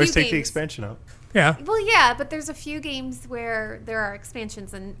you can always take the expansion out. Yeah. Well, yeah, but there's a few games where there are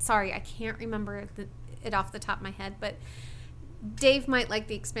expansions, and sorry, I can't remember it off the top of my head, but Dave might like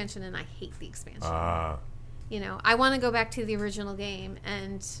the expansion, and I hate the expansion. I want to go back to the original game,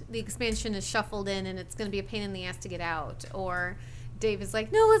 and the expansion is shuffled in, and it's going to be a pain in the ass to get out. Or Dave is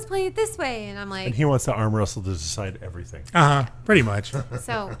like, no, let's play it this way. And I'm like... And he wants to arm wrestle to decide everything. Pretty much.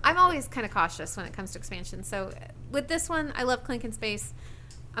 So I'm always kind of cautious when it comes to expansion. So with this one, I love Clink and Space.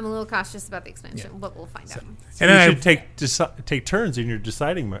 I'm a little cautious about the expansion, but we'll find out. So and you should take turns in your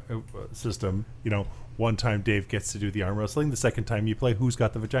deciding system. One time Dave gets to do the arm wrestling. The second time you play who's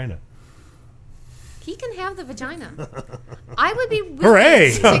got the vagina. He can have the vagina. I would be willing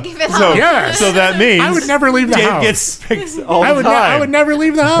Hooray. to give it up. Yeah. So that means I would never leave the Dave house. gets picked all I the would time. I would never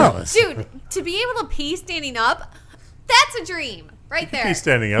leave the house. Dude, to be able to pee standing up, that's a dream right there. He's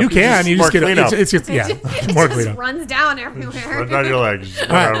standing up. You can. You just get clean up. it's just It more just cleanup. runs down everywhere. Run down your legs. All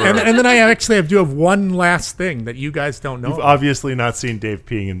right, and then I actually do have one last thing that you guys don't know. You've obviously not seen Dave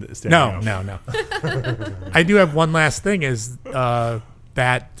peeing in standing up. No. I do have one last thing is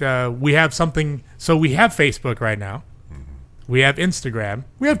that we have something. So we have Facebook right now. We have Instagram.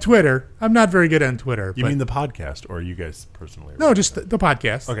 We have Twitter. I'm not very good on Twitter. You but mean the podcast, or you guys personally? no, just the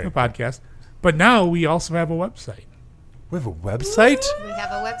podcast. Okay. The podcast. But now we also have a website. We have a website? We have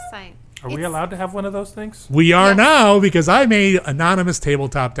a website. Are we allowed to have one of those things? We are Yes. now because I made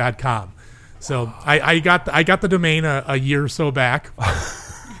anonymoustabletop.com. So I got the domain a year or so back.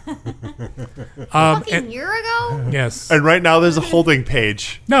 Fucking year ago? Yes. And right now there's a holding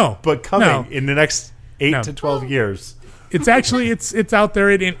page. No. But coming No. in the next 8 No. to 12 years. It's actually it's out there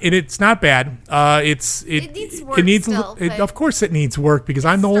and it's not bad. It needs work still, but of course it needs work because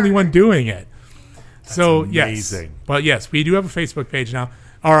I'm the only starter. one doing it. So amazing. yes, but yes, we do have a Facebook page now.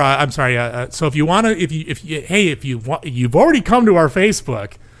 Or I'm sorry. So if you want to, you've already come to our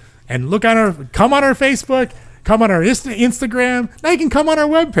Facebook and come on our Facebook, come on our Instagram. Now you can come on our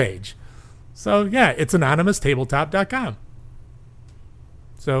webpage. So yeah, it's anonymoustabletop.com.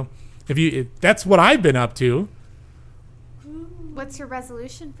 So if that's what I've been up to. What's your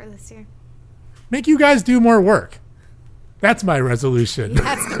resolution for this year? Make you guys do more work. That's my resolution.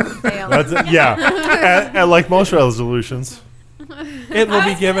 That's going to fail. And like most resolutions. It will I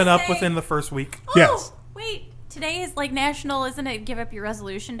be was given gonna up say- within the first week. Yes. Wait, today is like national, isn't it? Give up your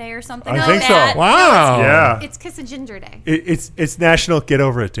resolution day or something. I like think so. that? Wow. Yeah. It's Kiss a Ginger Day. It's National Get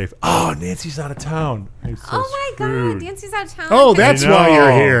Over It, Dave. Oh, Nancy's out of town. I'm so Oh my screwed. God, Nancy's out of town. Oh, that's I why know.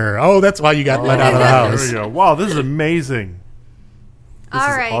 you're here. Oh, that's why you got let out of the There house. we go. Wow, this is amazing. This All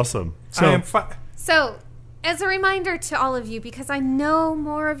is right. awesome. So- I am So, as a reminder to all of you, because I know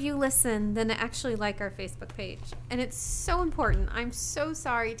more of you listen than actually like our Facebook page, and it's so important. I'm so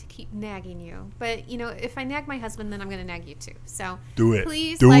sorry to keep nagging you, but if I nag my husband, then I'm going to nag you too. So Do it.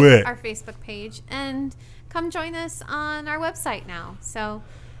 Please Do like it. our Facebook page and come join us on our website now. So,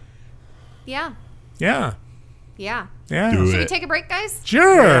 yeah. Yeah. Yeah. Yeah. Do Should we it. take a break, guys?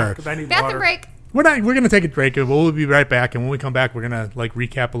 Sure. because I need Bathroom water. break. We're going to take a break. We'll be right back, and when we come back, we're going to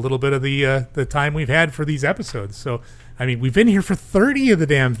recap a little bit of the time we've had for these episodes. So, I mean, we've been here for 30 of the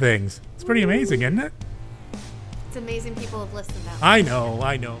damn things. It's pretty amazing, isn't it? It's amazing people have listened now. I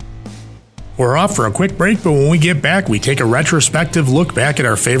know. We're off for a quick break, but when we get back, we take a retrospective look back at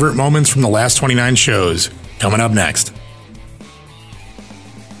our favorite moments from the last 29 shows. Coming up next.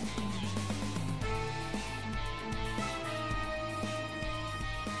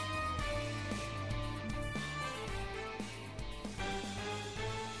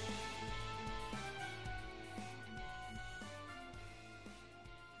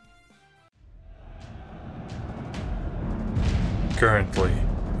 Currently,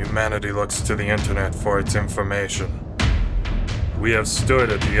 humanity looks to the internet for its information. We have stood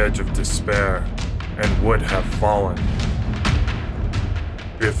at the edge of despair and would have fallen.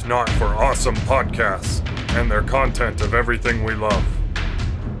 If not for awesome podcasts and their content of everything we love.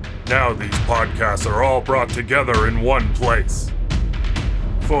 Now these podcasts are all brought together in one place.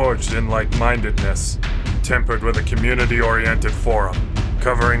 Forged in like-mindedness, tempered with a community-oriented forum,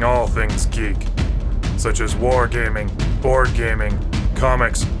 covering all things geek, such as wargaming, board gaming,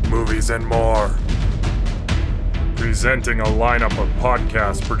 comics, movies, and more. Presenting a lineup of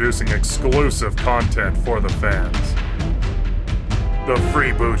podcasts producing exclusive content for the fans. The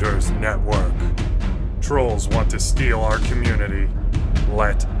Freebooters Network. Trolls want to steal our community.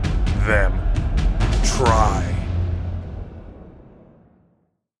 Let them try.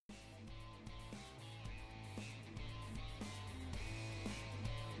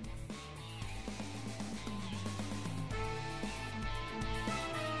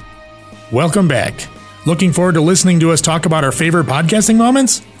 Welcome back. Looking forward to listening to us talk about our favorite podcasting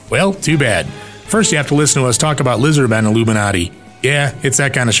moments? Well, too bad. First, you have to listen to us talk about Lizardmen Illuminati. Yeah, it's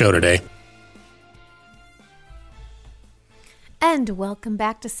that kind of show today. And welcome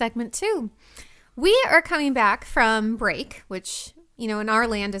back to segment 2. We are coming back from break, which, you know, in our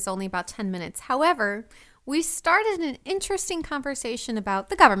land is only about 10 minutes. However, we started an interesting conversation about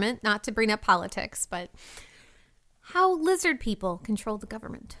the government, not to bring up politics, but how lizard people control the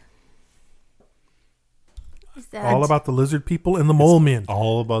government. Is that All about the lizard people and the mole men.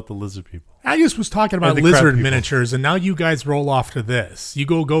 All about the lizard people. I just was talking about the crab lizard people. miniatures, and now you guys roll off to this. You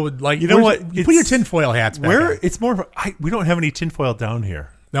go like, You know what? You put your tinfoil hats back Where on. it's more of we don't have any tinfoil down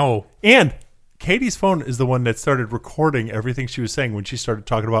here. No. And Katie's phone is the one that started recording everything she was saying when she started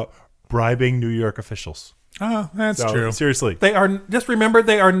talking about bribing New York officials. Oh, that's So, true. Seriously. They are, just remember,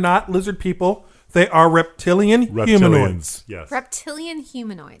 they are not lizard people. They are reptilian humanoids. Yes. reptilian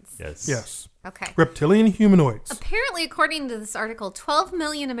humanoids? Yes. Yes. Okay. Reptilian humanoids. Apparently, according to this article, 12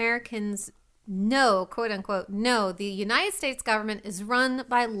 million Americans know, quote unquote, know the United States government is run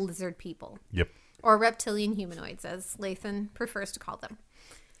by lizard people, Yep. or reptilian humanoids, as Lathan prefers to call them.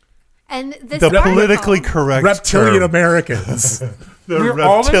 And this The article, politically correct Reptilian term. Americans. The We're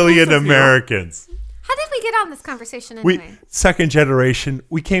all reptilian inclusive here. Americans. How did we get on this conversation anyway? Second generation.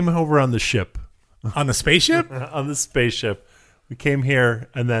 We came over on the ship, On the spaceship? on the spaceship. We came here,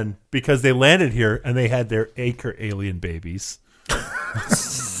 and then because they landed here and they had their acre alien babies.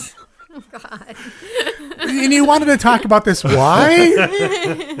 God, And you wanted to talk about this. Why?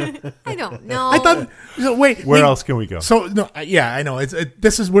 I don't know. I thought. So wait. Where else can we go? So no, yeah, I know.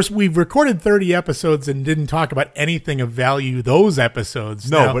 We've recorded 30 episodes and didn't talk about anything of value. Those episodes.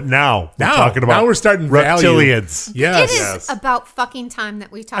 No, but now we're talking about now we're starting value. reptilians. Yes. It is about fucking time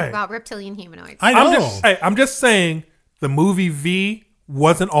that we talk about reptilian humanoids. I know. I'm just saying the movie V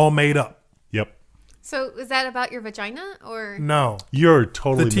wasn't all made up. Yep. So is that about your vagina or? No. You're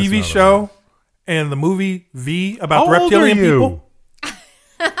totally The missing TV out on show and the movie V about How the old are reptilian you? people.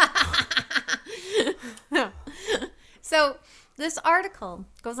 So this article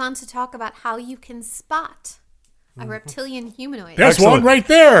goes on to talk about how you can spot a reptilian humanoid. There's Excellent. one right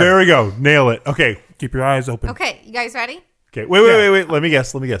there. There we go. Nail it. Okay. Keep your eyes open. Okay, you guys ready? Okay. Wait. Let me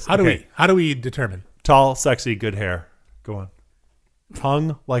guess. How do Okay. we determine? Tall, sexy, good hair. Go on.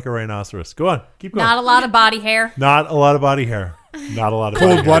 Tongue like a rhinoceros. Go on. Keep going. Not a lot of body hair. Not a lot of body hair. Not a lot of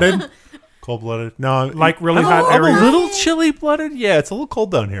body hair. Cold-blooded? Cold-blooded. No. Like really hot I'm a areas. little chilly-blooded. Yeah, it's a little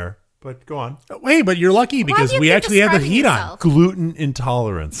cold down here. But go on. Wait, but you're lucky Why because do you we keep actually have the describing heat on. yourself? Gluten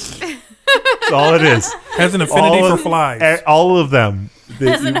intolerance. That's all it is. Has an affinity for flies. All of them.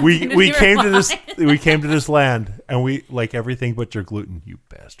 Has an We affinity for came to this. flies. We came to this land, and we like everything but your gluten. You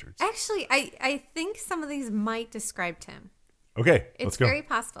bastards. Actually, I think some of these might describe Tim. Okay, It's let's go. very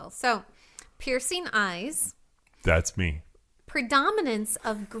possible. So, piercing eyes, That's me. predominance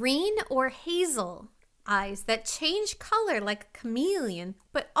of green or hazel eyes that change color like a chameleon,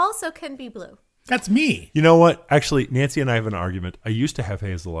 but also can be blue. That's me. You know what? Actually, Nancy and I have an argument. I used to have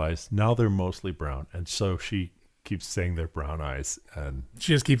hazel eyes. Now they're mostly brown, and so she keeps saying they're brown eyes, and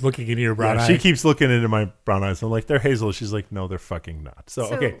She just keeps looking into your brown eye. she keeps looking into my brown eyes. I'm like, they're hazel. She's like, no, they're fucking not. So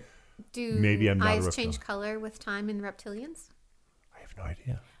okay, Do Maybe I'm not a eyes reptile. change color with time in reptilians? I have no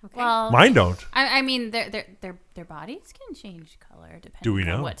idea. Well, Mine don't. I mean, their bodies can change color depending Do we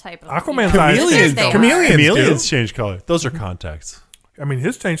know? on what type of Aquaman's eyes Chameleons, they are. Chameleons change color. Those are contacts. I mean,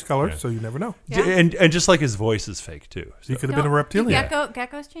 his changed color, so you never know. Yeah. And just like his voice is fake too. He So could have been a reptilian.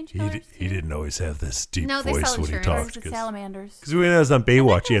 Geckos change colors. he didn't always have this deep No, they voice sell when he insurance. Or is talked. it Because salamanders? when I was on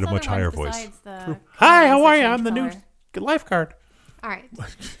Baywatch, he had a There's much other higher ones voice. besides the Hi, chameleons how that are you? change I'm the new color. lifeguard. All right.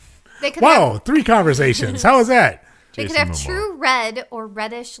 They could Wow, have, 3 conversations. How was that? they could Jason have Momoa. true red or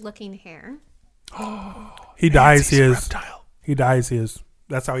reddish looking hair. He dyes He's a his. reptile. He dyes his.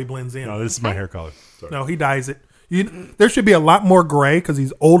 That's how he blends in. No, this is my hair color. Sorry. No, he dyes it. There should be a lot more gray because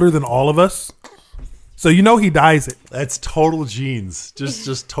he's older than all of us. So you know he dyes it. That's total genes.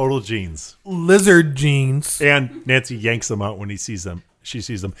 Just total genes. Lizard genes. And Nancy yanks them out when he sees them. She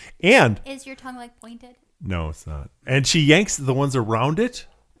sees them. And Is your tongue like pointed? no, it's not. And she yanks the ones around it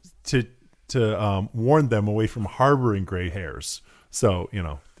to warn them away from harboring gray hairs. So,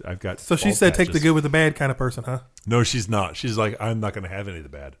 I've got. So she bald said, "Take the patches. good with the bad," kind of person, huh? No, she's not. She's like, I'm not going to have any of the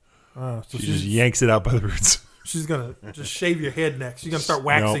bad. So She just yanks it out by the roots. she's gonna just shave your head next. She's gonna start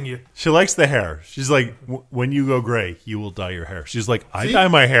waxing No. you. She likes the hair. She's like, when you go gray, you will dye your hair. She's like, I dye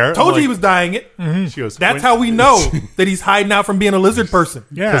my hair. Told I'm you he like- was dyeing it. She goes, That's how we know that he's hiding out from being a lizard person.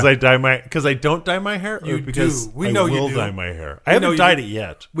 Yeah. because I don't dye my hair, or You because do. We I know you will do. dye my hair. We I know haven't you dyed do. it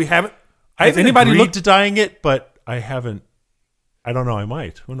yet. We haven't. I Has haven't anybody agreed looked? to dyeing it, but I haven't. I don't know. I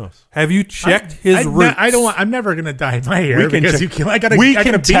might. Who knows? Have you checked his roots? I'm never gonna dye my hair We can because check- I got a we I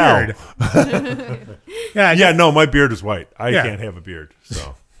got a can tell. beard. Yeah, Yeah, no, my beard is white. I Yeah. can't have a beard,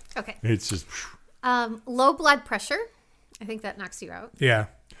 so Okay. it's just. Low blood pressure. I think that knocks you out. yeah.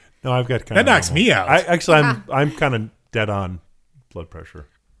 No, I've got kind That of knocks me out. I'm kind of dead on blood pressure.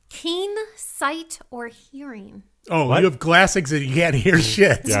 Keen sight or hearing? Oh, What? you have glasses and you can't hear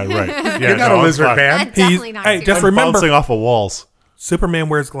shit. Yeah, right. Yeah, You're not a I'm lizard fine. man. That definitely not. hey, just I'm remember, bouncing off of walls. Superman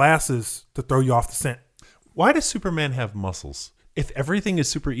wears glasses to throw you off the scent. Why does Superman have muscles? If everything is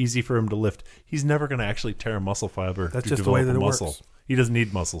super easy for him to lift, he's never going to actually tear a muscle fiber. That's to just the way develop that a it muscle. works. He doesn't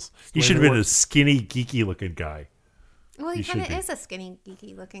need muscles. He way should have that it been a works. skinny, geeky-looking guy. Well, he He should kind of be. is a skinny,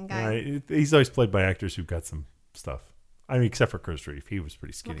 geeky-looking guy. Right? He's always played by actors who've got some stuff. I mean, except for Chris Reeve, he was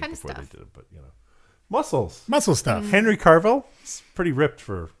pretty skinny kind of before stuff? they did it. But muscles. Muscle stuff. Henry Carville is pretty ripped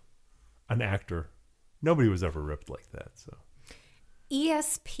for an actor. Nobody was ever ripped like that. So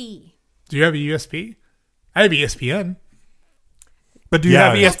ESP. Do you have a USP? I have ESPN. But do you Yeah.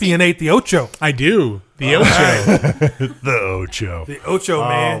 have ESPN 8, the Ocho? I do. The Ocho. the Ocho. The Ocho,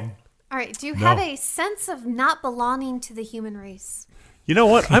 man. All right. Do you have a sense of not belonging to the human race? You know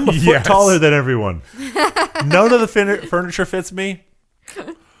what? I'm a foot Yes. taller than everyone. None of the furniture fits me.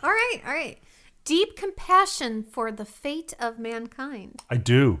 All right. Deep compassion for the fate of mankind. I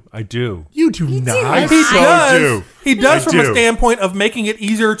do. You do not. I He so does. do. He does I from a do. standpoint of making it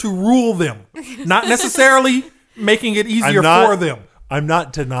easier to rule them, not necessarily making it easier for them. I'm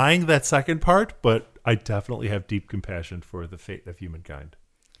not denying that second part, but I definitely have deep compassion for the fate of humankind.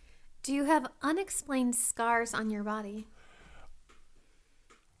 Do you have unexplained scars on your body?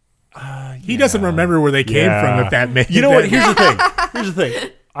 He doesn't remember where they came Yeah. from. If that makes You know what? Here's the thing.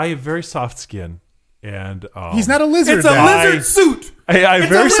 I have very soft skin, and He's not a lizard. It's a guy. lizard suit. I have It's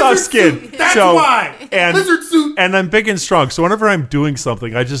very a soft lizard skin. suit. That's so, why. And, Lizard suit. And I'm big and strong. So whenever I'm doing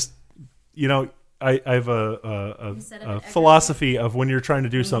something, I just, I have a philosophy of when you're trying to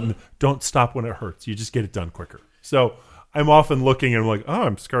do something, don't stop when it hurts. You just get it done quicker. So I'm often looking and I'm like, oh,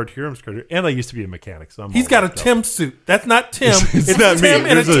 I'm scarred here, I'm scarred here. And I used to be a mechanic, so He's got a Tim suit. That's not Tim. It's It's not me. Tim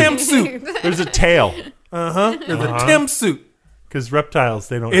in a There's a- Tim suit. There's a tail. There's a Tim suit. Because reptiles,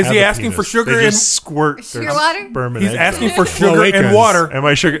 they don't Is have he a asking penis. for sugar They and- just squirt their Sugar water? sperm and He's eggs asking out. for sugar and Cloacas. water. Am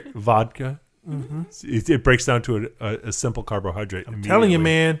I sugar? Vodka? It breaks down to a simple carbohydrate. I'm telling you,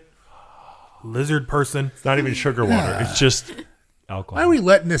 immediately. man. Lizard person. It's not even sugar water. It's just alcohol. Why are we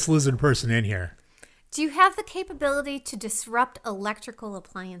letting this lizard person in here? Do you have the capability to disrupt electrical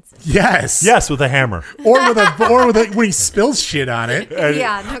appliances? Yes. Yes, with a hammer. Or with a when he spills shit on it.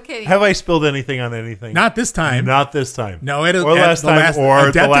 Yeah, no kidding. Have I spilled anything on anything? Not this time. Not this time. No, it or last time, or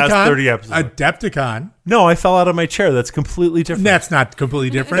the last 30 episodes. Adepticon. No, I fell out of my chair. That's completely different. That's not completely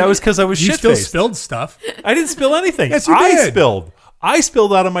different. That was 'cause I was You still shit-faced. spilled stuff. I didn't spill anything. Yes, you I did. spilled. I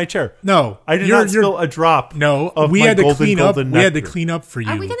spilled out of my chair. No, I did not spill a drop. No, of we my had to golden, clean up. golden We had to nectar. clean up for you.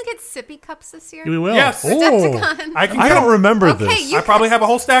 Are we going to get sippy cups this year? We will. Yes. Oh, Adepticon. I can I don't remember Okay, this. you I probably have a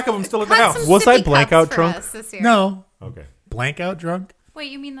whole stack of them still at the cut house. some Was I sippy blackout cups for drunk? us this year. no. Okay. Blank out drunk.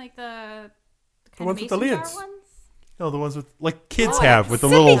 Wait, you mean like the kind ones of with the mason jar lids. ones? No, the ones with like kids Oh, have with the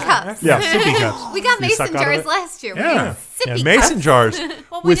sippy little cups. Yeah, sippy cups. We got You suck mason out of jars it? last year. We Yeah. had Yeah, sippy mason cups. jars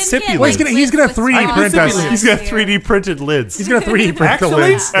Well, we with didn't sippy get, Well, he's lids. gonna he's gonna With 3D sippy print lids. us. He's got Last 3D printed lids He's gonna 3D print the Actually-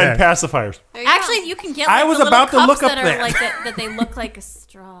 lids. and Yeah. pacifiers. There you go. Actually, you can get. I Like, was the little about to cups look up that that. are like that they look like a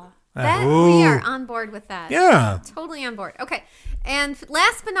straw. That we Ooh. are on board with that. Yeah. Totally on board. Okay. And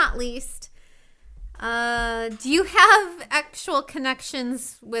last but not least, do you have actual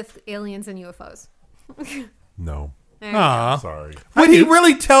connections with aliens and UFOs? No. There you go. Aw. Sorry. Would he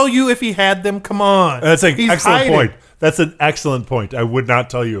really tell you if he had them? Come on. That's an He's excellent hiding. point. That's an excellent point. I would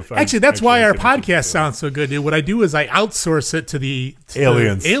not tell you if I Actually, that's why our actually had podcast sounds so good, dude. What I do is I outsource it to the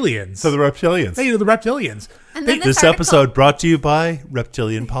aliens. aliens. To the reptilians. Hey, to the reptilians. And then This article, episode brought to you by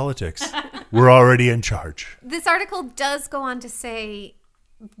Reptilian Politics. We're already in charge. This article does go on to say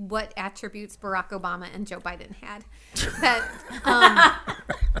what attributes Barack Obama and Joe Biden had. That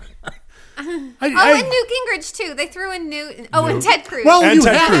and Newt Gingrich too. They threw in Newt. Oh, and Ted Cruz. Well, And you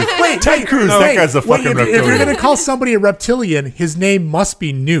Ted have, Cruz. wait, Ted Cruz, that guy's a wait, fucking if you're reptilian. going to call somebody a reptilian, his name must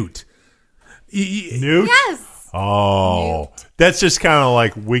be Newt. Newt? yes. Oh. That's just kind of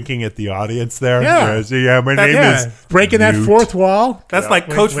like winking at the audience there. Yeah. My name Yeah, is breaking that Newt. fourth wall. That's like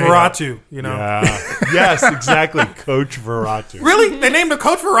Wait, Coach wait. Veratu, you know. Yeah. Yes, exactly. Coach Veratu. Really? They named him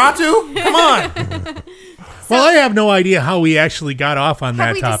Coach Veratu? Come on. Well, I have no idea how we actually got off on Have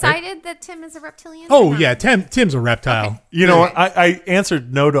that we topic. decided that Tim is a reptilian? Oh or not? yeah, Tim's a reptile. You know what? I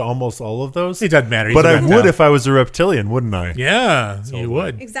answered no to almost all of those. It doesn't matter. He's But a I reptile. would if I was a reptilian, wouldn't I? Yeah, you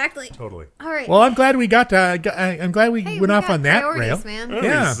would. Exactly. Totally. All right. Well, I'm glad we got to. I'm glad we Hey, went we off got on that priorities, rail. man.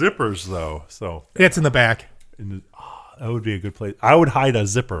 Yeah. Zippers, though. So It's in the back. that would be a good place. I would hide a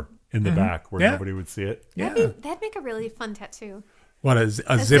zipper in the back where Yeah. nobody would see it. Yeah. That'd make a really fun tattoo. What a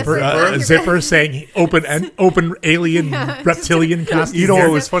zipper? zipper. A zipper saying open alien reptilian costume. You know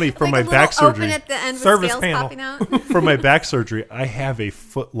what was funny? For like my a little back surgery, open at the end with Service scales panel. popping out. for my back surgery, I have a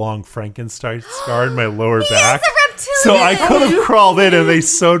foot-long Frankenstein scar in my lower back. a reptilian. So I could have crawled in and they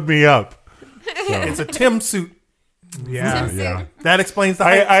sewed me up. It's a Tim suit. Yeah. Yeah. That explains the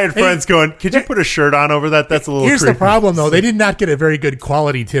I height. had friends going, could you put a shirt on over that? That's a little Here's the creepy. problem, though. They did not get a very good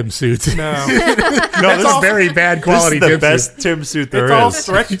quality Tim suit. No. No, That's a very bad this quality is the Tim best suit. Tim suit there It's all is.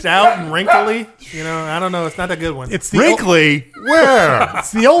 stretched out and wrinkly. You know, I don't know. It's not a good one. It's the Wrinkly? Where?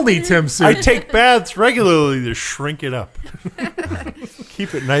 It's the only Tim suit. I take baths regularly to shrink it up.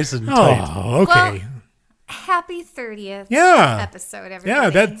 Keep it nice and tight. Oh, okay. Well, happy 30th Yeah. episode, everybody. Yeah,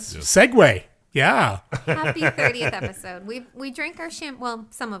 that's segue. Yeah. Happy 30th episode. We drink our well,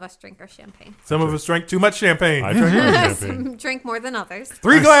 some of us drink our champagne. Some of us drank too much champagne. I drink my champagne. Drink more than others.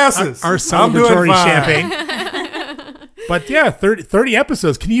 3 glasses. Our I'm doing celebratory fine. champagne. But yeah, 30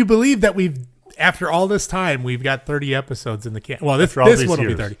 episodes. Can you believe that after all this time, we've got 30 episodes in the can? Well, this After all one these will be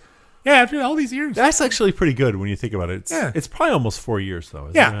years. 30. Yeah, after all these years. That's actually pretty good when you think about it. Yeah. It's probably almost 4 years, though,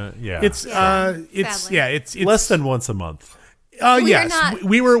 isn't Yeah. it? Yeah. It's Sadly. it's less than once a month. yes, not-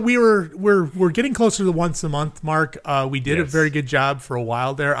 we're getting closer to the once a month mark. We did a Yes. very good job for a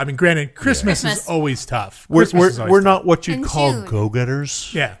while there. I mean, granted, Christmas is Christmas. always tough. We're Christmas is always we're tough. not what you'd In call June. go-getters.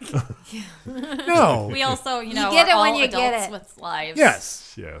 Yeah. No. We also, you know, get are it when all you get adults it. with lives.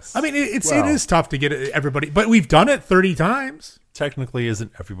 Yes. Yes. I mean, it Well, is tough to get everybody, but we've done it 30 times. technically,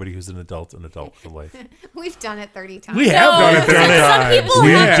 isn't everybody who's an adult for life? We've done it 30 times. We have done it 30 some times. people,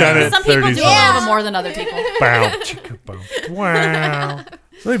 We've have- done it some people 30 do a little times. bit more than other people. Bow, chicka, bow. Wow.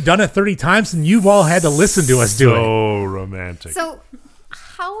 So we've done it 30 times, and you've all had to listen to us do it. So romantic. So,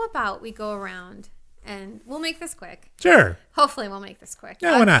 how about we go around and we'll make this quick. Sure. Hopefully, we'll make this quick.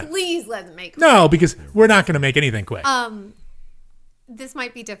 Yeah, why not? Please let it make. No, because we're not going to make anything quick. This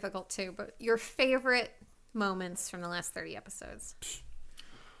might be difficult too, but your favorite moments from the last 30 episodes.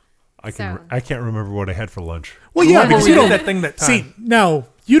 I So- can't remember what I had for lunch. Well, yeah, Remember because we you did don't that thing that time. see. Now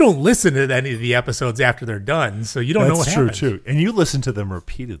you don't listen to any of the episodes after they're done, so you don't know what That's true happened. too. And you listen to them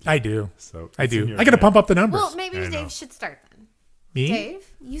repeatedly. I do. So I it's in do. your I got to head. pump up the numbers. Well, maybe I know. Dave should start then. Me? Dave,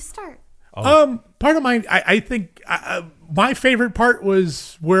 you start. Part of mine, I think my favorite part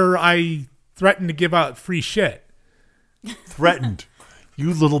was where I threatened to give out free shit. Threatened.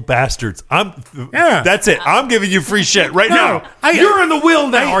 You little bastards. Yeah. That's it. I'm giving you free shit right now. You're in the will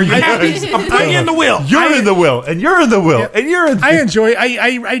now. Are you happy? I'm putting you in the will. You're in the will, and you're in the will, and you're in the I enjoy.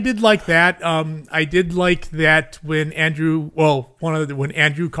 I did like that. I did like that when Andrew. Well, when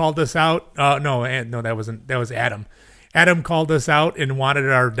Andrew called us out. No, that wasn't. That was Adam. Adam called us out and wanted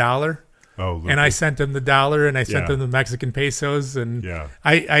our dollar. Oh, And I sent him the dollar, and I sent Yeah. him the Mexican pesos, and Yeah.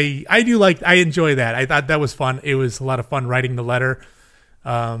 I do like. I enjoy that. I thought that was fun. It was a lot of fun writing the letter,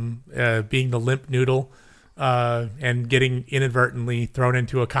 being the limp noodle, and getting inadvertently thrown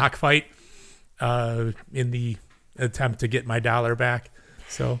into a cockfight in the attempt to get my dollar back.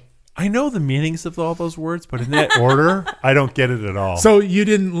 So I know the meanings of all those words, but in that order, I don't get it at all. So you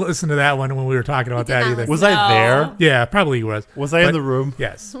didn't listen to that one when we were talking about did that not either. listen. was I there? Yeah, probably you was. Was I in But- the room?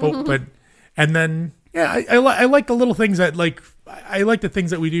 Yes, but and then yeah, I like the little things that I like the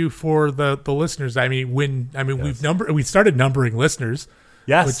things that we do for the listeners. I mean, we started numbering listeners,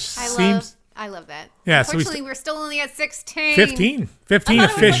 Yes. which I love that. Yeah, so we Unfortunately, we're still only at 16. 15 I thought it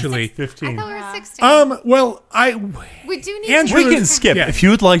was officially. I 15. thought we were 16. Well, we do need Andrew- to We can skip. Yeah. If you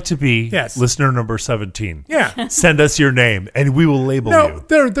would like to be Yes. listener number 17, Yeah. send us your name, and we will label No, you.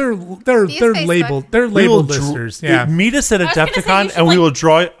 they're Facebook. labeled. They're We will labeled dr- listeners. Yeah, Meet us at I was gonna say, Adepticon, you should, and we like, will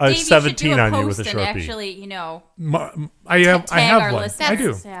draw a Dave, you should 17 do on you with a post and Sharpie. actually, you know, I have tag our one. listeners. I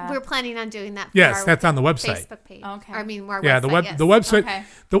do. Yeah. We're planning on doing that. For Yes, our that's on the website. Facebook page. Okay. I mean, our Yeah, website, the yes. website. Okay.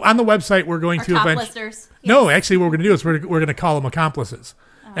 On the website, we're going our to top eventually. listeners. No, actually, what we're going to do is we're going to call them accomplices.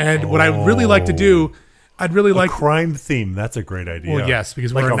 And what I'd really like to do, I'd really A like. crime theme. That's a great idea. Well, yes,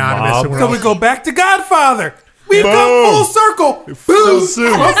 because Like we're a anonymous. mob. And we're So all, we go back to Godfather. We've Boom. come full circle. So Boom.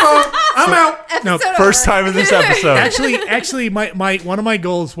 soon. I'm out. no, First time in this episode. actually, my one of my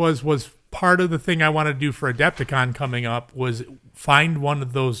goals was part of the thing I wanted to do for Adepticon coming up was find one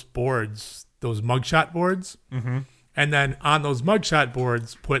of those boards, those mugshot boards, and then on those mugshot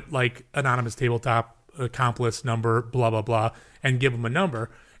boards put like anonymous tabletop accomplice number, blah blah blah, and give them a number,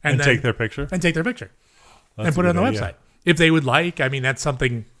 and then, take their picture. and take their picture That's and put a it on the good idea. website if they would like. I mean, that's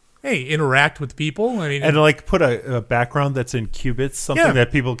something. Hey, interact with people. I mean, And like put a background that's in cubits, something Yeah.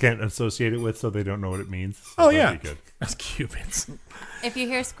 that people can't associate it with, so they don't know what it means. So oh that'd yeah, be good. that's Cubans. If you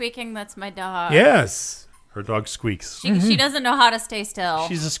hear squeaking, that's my dog. Yes. Her dog squeaks. She doesn't know how to stay still.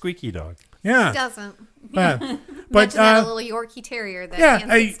 She's a squeaky dog. Yeah. He doesn't. But Imagine that a little Yorkie Terrier that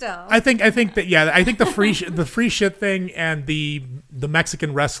can't sit still. I think the free shit thing and the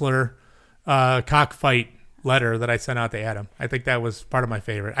Mexican wrestler cockfight letter that I sent out to Adam. I think that was part of my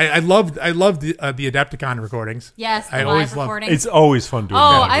favorite. I loved the Adepticon recordings. Yes, the I live always recording. It's always fun doing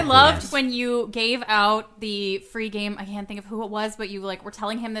Oh, that. I loved when you gave out the free game. I can't think of who it was, but you were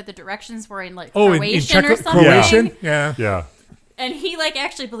telling him that the directions were in Croatian or something. Croatian? Yeah. Yeah. And he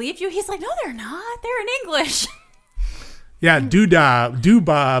actually believed you. He's like, no, they're not. They're in English. Yeah,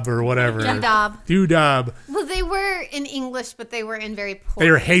 Doobob or whatever. Doodob. Well, they were in English, but they were in very poor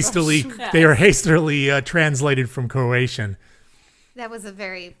They were hastily translated from Croatian. That was a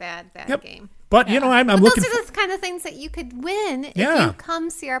very bad game. But I'm But looking. those are the kind of things that you could win if Yeah. you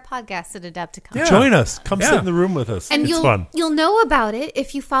come see our podcast at Adepticon. Yeah. Join us. Come Yeah. sit in the room with us. And it's fun. you'll know about it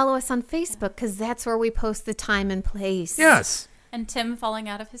if you follow us on Facebook, because that's where we post the time and place. Yes. And Tim falling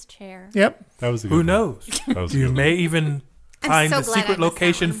out of his chair. Yep. That was a good Who one. knows? That was a You good may even find so the glad I secret missed that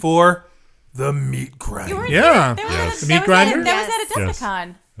location one. for the meat grinder. You were Yeah. There Yes. was The meat grinder? That was at Yes.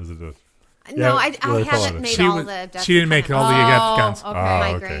 Adepticon. That was a good. No, Yeah, I really fell out haven't of made She all was- the Adepticon. she didn't make all the Adepticons. Okay.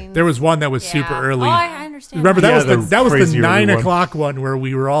 Migraines. There was one that was super Yeah. early. Oh, I understand. Remember Yeah, that the was the crazy early 9 one. o'clock one where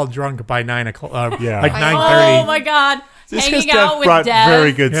we were all drunk by 9 o'clock. Yeah. Like Oh 9:30. Oh my God! This Hanging Dev out with brought Dev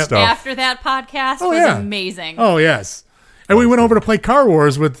very good Yep. stuff. after that podcast Oh, was yeah. amazing. Oh yes. And we went over to play Car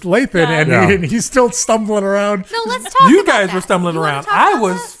Wars with Lathan, and, Yeah. and he's still stumbling around. No, let's talk You about guys that. were stumbling You wanna around. talk I about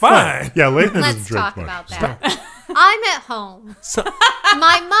was that? fine. Yeah, Lathan doesn't Let's drink talk much. about that. I'm at home.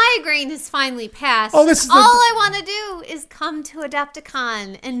 My migraine has finally passed. Oh, this is all I want to do is come to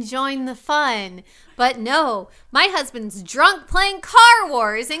Adepticon and join the fun. But no, my husband's drunk playing Car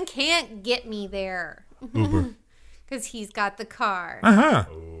Wars and can't get me there. Uber. Because he's got the car. Uh-huh.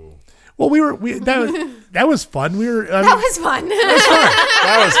 Well, that was fun. We were That was fun.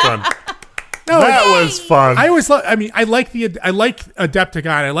 That was fun. no, That was fun. I always love. I like Adepticon.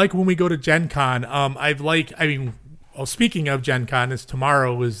 I like when we go to Gen Con. Speaking of Gen Con,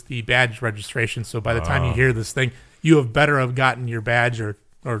 tomorrow is the badge registration. So by the time you hear this thing, you have better have gotten your badge or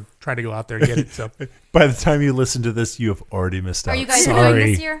try to go out there and get it. So By the time you listen to this, you have already missed out. Are you guys Sorry.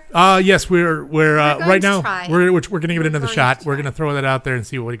 doing this year? yes, we're going right to now try. we're going to give it another going shot. to We're try. going to throw that out there and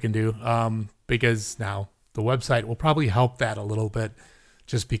see what we can do. Because now the website will probably help that a little bit,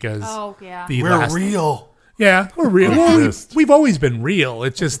 just because. Oh yeah. We're real. Yeah, we're real. Well, Well, we've always been real.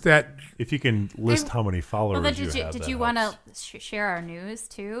 It's just that. If you can list how many followers Well, then you have, did that you want helps. to share our news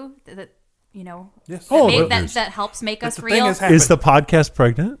too? That Yes. Oh, that helps make us the thing real. has happened. Is the podcast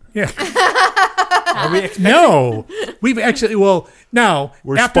pregnant? Yeah. Are we expecting? No, we've actually. Well, now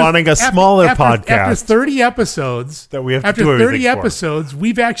We're spawning a smaller podcast. After 30 episodes, That we have to after do 30 everything for. episodes,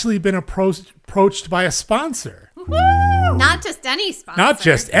 we've actually been approached by a sponsor. Not just any sponsor. Not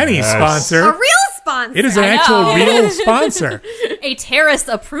just any Yes. a sponsor. real sponsor. It is an I actual know. real sponsor. A Terrace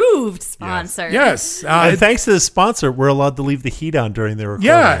approved sponsor. Yes. And thanks to the sponsor, we're allowed to leave the heat on during the recording.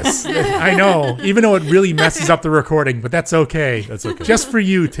 Yes, I know. Even though it really messes up the recording, but that's okay. That's okay. Just for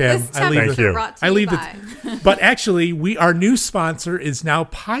you, Tim. This I leave Thank temperature you. brought to I you leave by. it. But actually, our new sponsor is now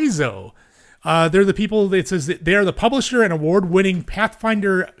Paizo. They're the people that says that they are the publisher and award-winning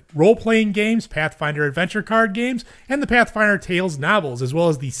Pathfinder role-playing games, Pathfinder adventure card games, and the Pathfinder Tales novels, as well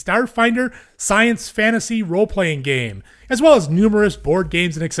as the Starfinder science fantasy role-playing game, as well as numerous board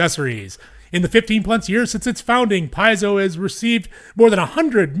games and accessories. In the 15+ years since its founding, Paizo has received more than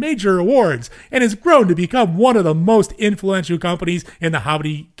 100 major awards and has grown to become one of the most influential companies in the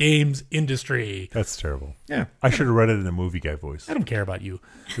hobby games industry. That's terrible. Yeah. I should have read it in a movie guy voice. I don't care about you.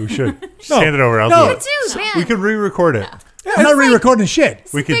 We should. Just hand it over. I'll do it. Dude, man. We could re-record it. I'm not re-recording shit.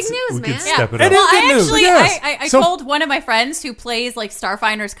 We could. big news, we man. could step it It up. is Well, good I news. actually, Yes. I So- told one of my friends who plays like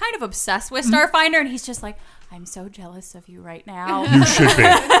Starfinder, is kind of obsessed with Starfinder, and he's just like, I'm so jealous of you right now. You should be.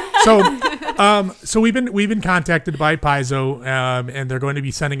 So we've been contacted by Paizo, and they're going to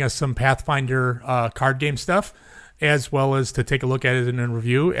be sending us some Pathfinder card game stuff, as well as to take a look at it in a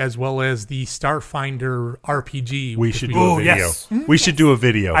review, as well as the Starfinder RPG. We which should we- do a Oh, video. yes. We should do a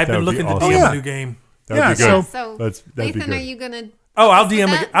video. I've That been would be looking to awesome. DM yeah. a new game. That would Yeah, be good. So, That'd be Nathan, good. are you going to... Oh, I'll With DM.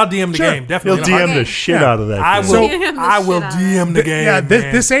 that? I'll DM the Sure. game. Definitely. You'll DM Okay. the shit Yeah. out of that. I game. will. DM the I will shit out of DM the game. Yeah, man.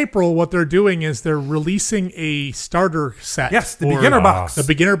 this April, what they're doing is they're releasing a starter set. Yes, the for- beginner box. The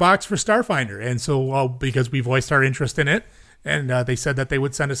beginner box for Starfinder. And so, because we voiced our interest in it, and they said that they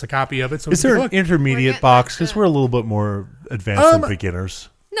would send us a copy of it. So Is we there can an take a look. intermediate We're box? getting Because we're a little bit more advanced than beginners.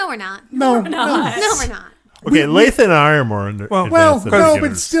 No, we're not. No, No, we're not. Okay, Lathan and I are more Well, advanced than no, but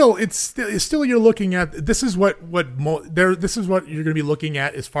beginners. still, it's still you're looking at this is what this is what you're going to be looking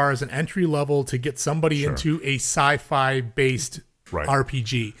at as far as an entry level to get somebody into a sci-fi based Right.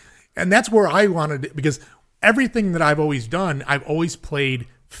 RPG. And that's where I wanted it, because everything that I've always done, I've always played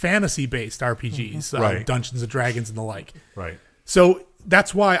fantasy-based RPGs, Right. Dungeons & Dragons and the like. Right. So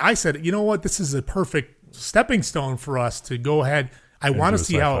that's why I said, you know what, this is a perfect stepping stone for us to go ahead. I want to do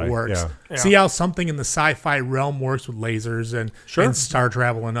see how sci-fi, it works. yeah. See how something in the sci-fi realm works with lasers and star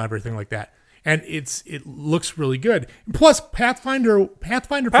travel and everything like that. And it looks really good. Plus, Pathfinder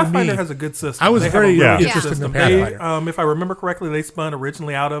for me has a good system. I was They have very a really good interested in system. Pathfinder. If I remember correctly, they spun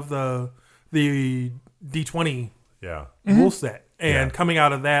originally out of the D20 Yeah. rule set, and Yeah. coming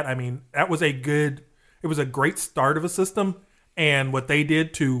out of that, I mean, it was a great start of a system. And what they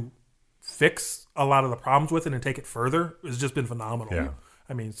did to fix a lot of the problems with it and take it further has just been phenomenal. Yeah.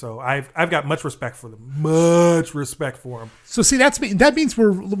 I mean, so I've got much respect for them. Much respect for them. So see, that means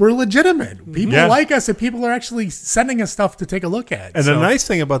we're legitimate. People Yeah. like us, and people are actually sending us stuff to take a look at. And So- the nice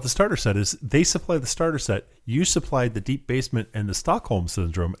thing about the starter set is they supply the starter set. You supplied the Deep Basement and the Stockholm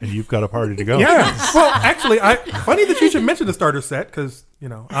Syndrome, and you've got a party to go. yeah, Well, actually, funny that you should mention the starter set, because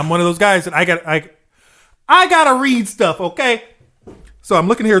I'm one of those guys that I gotta read stuff. Okay. So I'm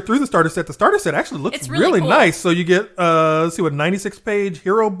looking here through the starter set. The starter set actually looks It's really really cool. nice. So you get, let's see, 96-page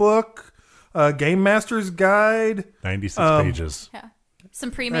hero book, Game Master's Guide, 96 pages. Yeah. Some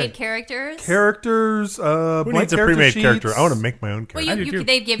pre-made characters. characters, Who blank needs a character pre-made sheets. character? I want to make my own Well, character.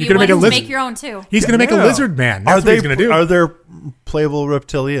 they give You you could one make a to lizard. make your own too. he's going to make a Yeah. lizard man. That's Are what they he's going to do. Are there playable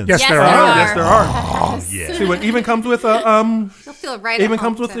reptilians? Yes, Yes, there there are. are. Yes, there are. Oh, yeah. See, what even comes with a You'll feel right. even at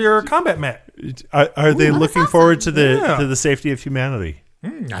home comes with to- your combat mat. Are they looking forward to the Yeah. to the safety of humanity? I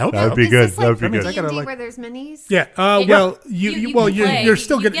hope That so. would be Is good. this That would be like good. I gotta, D&D like- where there's minis? Yeah. Yeah. Well, You well, can you're play.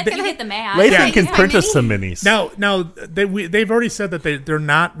 still you getting. get the mat. Lathan Yeah. can Yeah. print us Mini? some minis. Now they've already said that they're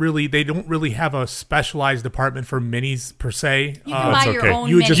not really, they don't really have a specialized department for minis per se. You can buy That's your okay. own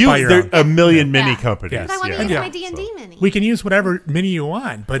You would just mini. buy your There own. are a million mini Yeah. companies. Yes. But I want to yeah. use Yeah. my D&D mini. We can use whatever mini you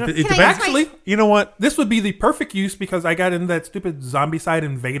want, but it Can I depends. ask Actually, You know what? this would be the perfect use because I got into that stupid Zombicide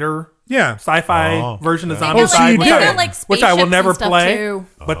Invader Yeah. sci-fi Oh, version of They got, Oh, so Zombicide, you they did. got like which I will spaceships never and stuff, play. too.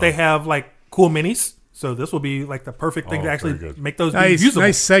 But they have like cool minis, so this will be like the perfect thing Oh, to actually very good. make those be Nice, usable.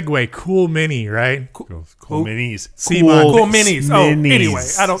 nice segue. Cool mini, right? Cool Cool. minis. Simon. Cool minis. Oh, minis.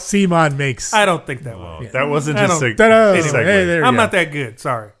 anyway, Simon makes. I don't think that will. That wasn't I just don't- a Ta-da. segue. Hey, there I'm you not go. that good.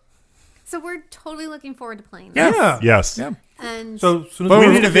 Sorry. So we're totally looking forward to playing. Yeah. Yeah. Yes. Yeah. And So as soon as But we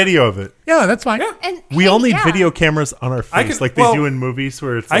we need a video of it. Yeah, that's fine. Yeah. and We hey, all need yeah. video cameras on our I face, can- like they well, do in movies,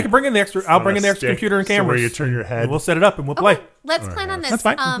 where it's I like can bring in the extra. I'll on bring a in the extra stick, computer and so where cameras. you turn your head. And we'll set it up and we'll play. Okay, let's plan on this. That's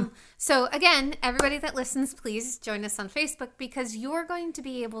fine. So again, everybody that listens, please join us on Facebook because you're going to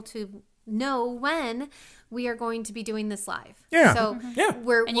be able to know when we are going to be doing this live. Yeah. So Yeah. And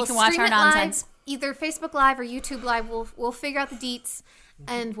you we'll can watch stream our it live, nonsense. either Facebook Live or YouTube Live. We'll figure out the deets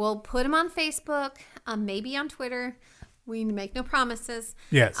and we'll put them on Facebook, maybe on Twitter. We make no promises.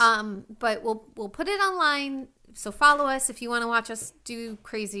 Yes. But we'll put it online. So follow us if you want to watch us do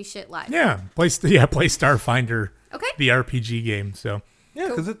crazy shit live. Yeah. Play Starfinder. Okay. The RPG game. So. Yeah,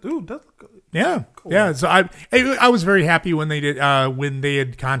 because it does look good. Yeah, yeah. So I was very happy when they did when they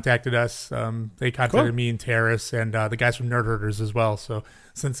had contacted us. They contacted me and Terrace and the guys from Nerd Herders as well. So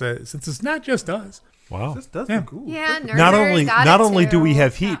since it's not just us, wow. This does Yeah. look cool. Yeah, Nerd Not Nerd only got not it only do we too.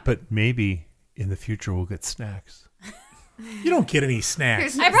 have heat, but maybe in the future we'll get snacks. you don't get any snacks.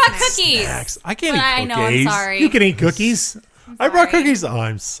 Here's I my brought snacks. cookies. Snacks. I can't But eat I know, cookies. I'm sorry. You can eat cookies. I brought Sorry. cookies. Oh,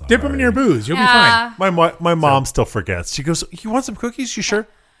 I'm sorry. Dip them in your booze. You'll Yeah. My mom still forgets. She goes, "You want some cookies? You sure?"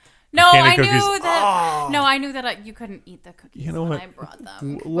 No, Candy I knew cookies. that. No, I knew that you couldn't eat the cookies. You know when what? I brought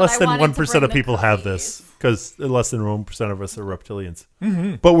them. Less But I than wanted 1% to bring of the people have cookies. this because less than 1% of us are reptilians.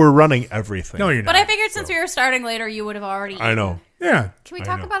 Mm-hmm. But we're running everything. fine. No, you're not. But I figured since we were starting later, you would have already. I know. yeah. Can we I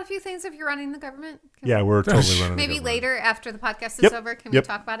talk know. about a few things if you're running the government? Yeah, we're totally running. Maybe the government. later after the podcast is Yep. over, can Yep. we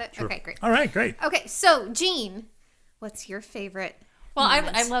talk about it? Okay, great. All right. Great. Okay, so Jean, what's your favorite? Well, I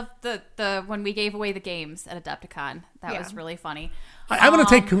moment? love the when we gave away the games at Adepticon. That Yeah. was really funny. I'm going to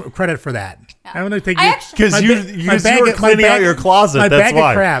take credit for that. I'm going to take I you- actually- Because my you ba- my bag were of- my cleaning out bag- your closet. My That's bag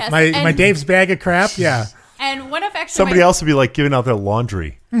why. of crap. Yes, my and- Dave's bag of crap. Yeah. And one of actually Somebody my, else would be like giving out their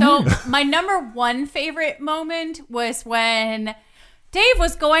laundry. So my number one favorite moment was when Dave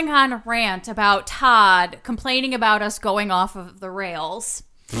was going on a rant about Todd complaining about us going off of the rails.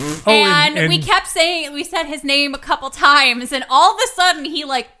 and we kept saying, we said his name a couple times, and all of a sudden he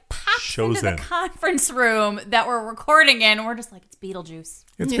like pops Shows into the in. conference room that we're recording in, and we're just like, it's Beetlejuice.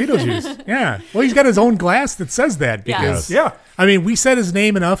 It's Beetlejuice. Yeah. Well, he's got his own glass that says that because Yeah. I mean, we said his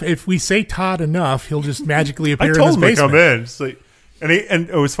name enough. If we say Todd enough, he'll just magically I appear in told his him to basement. come in. So, and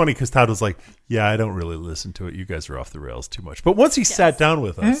it was funny because Todd was like, "Yeah, I don't really listen to it. You guys are off the rails too much." But once he sat down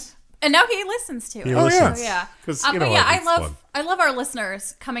with us, And now he listens to it. He listens. So, yeah. 'Cause, But you know yeah, what, it's I love our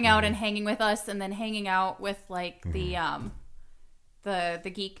listeners coming out and hanging with us, and then hanging out with like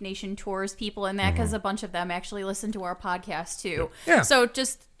the Geek Nation Tours people and that, because a bunch of them actually listen to our podcast too. Yeah. So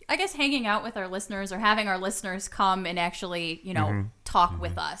just, I guess, hanging out with our listeners, or having our listeners come and actually, talk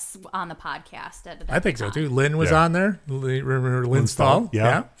with us on the podcast. I think so too. Lynn was Yeah. on there. Remember Lynn Stahl?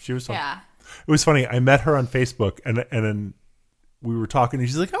 Yeah, she was. Yeah. It was funny. I met her on Facebook, and then we were talking, and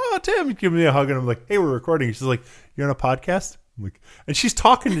she's like, "Oh, Tim," give me a hug, and I'm like, "Hey, we're recording." She's like, "You're on a podcast?" I'm like, and she's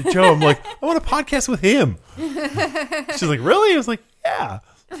talking to Joe. I'm like, "I want a podcast with him." She's like, "Really?" I was like, "Yeah."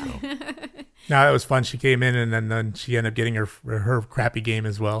 No, it was fun. She came in, and then she ended up getting her crappy game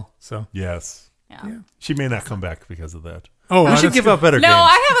as well. So Yes. Yeah. She may not come back because of that. Oh, we should that's give good. out better No, games.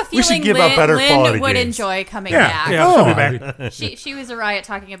 I have a We should feeling give out better Lynn quality would games. enjoy coming Yeah. back. Yeah, Oh, she'll be back. She was a riot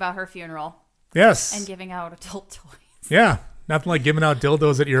talking about her funeral yes. and giving out adult toys. Yeah. Nothing like giving out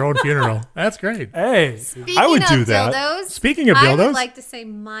dildos at your own funeral. That's great. Hey. Speaking I would of do that. dildos, Speaking of I dildos. would like to say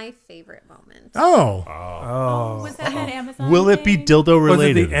my favorite moment. Oh. Was that an Amazon? Will it be thing? dildo Was it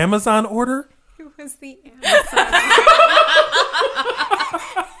related? the Amazon order? It was the Amazon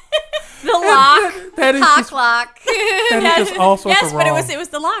The lock? That is cock just, lock. that is just all sorts Yes, of but wrong. it was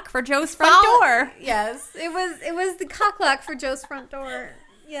the lock for Joe's front Follow- door. Yes, it was the cock lock for Joe's front door.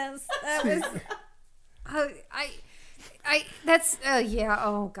 Yes, that was. That's yeah.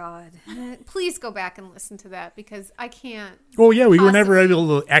 Oh God, please go back and listen to that, because I can't. Well, yeah, we were never Possibly.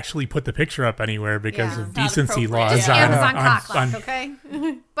 able to actually put the picture up anywhere because Yeah. of Not decency appropriate. laws. Just on- Amazon on- cock lock, on- okay?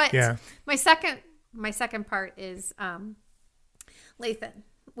 But Yeah. my second part is Lathan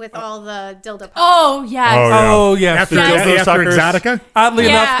with all the dildo pops. Oh, yes. Oh, yeah. After, sure. Yes. after suckers. Exotica? Oddly Yeah,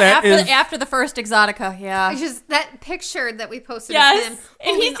 enough, that is after the first Exotica, yeah. It's just that picture that we posted Yes, of him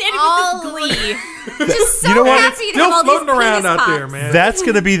and he's pulling in all with his glee. just so You know what? happy to still have all floating these around penis out there, pops. man. That's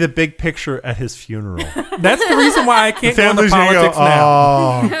going to be the big picture at his funeral. That's the reason why I can't go into Family's gonna politics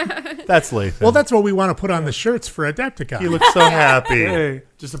now. "Oh, that's Lathan." Well, that's what we want to put on the shirts for Adepticon. he looks so happy. Hey.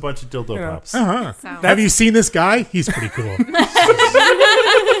 Just a bunch of dildo pops. Uh-huh. So, Have you seen this guy? He's pretty cool.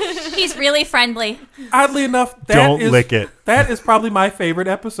 He's really friendly. Oddly enough, that Don't is- lick it. That is probably my favorite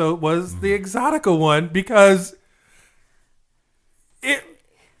episode, was the Exotica one, because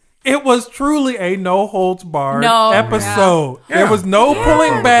it was truly a no holds barred No. episode. Yeah. There was no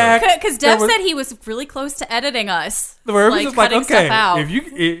pulling back. Because There Dev was- said he was really close to editing us. where it was just like, cutting okay, stuff out. if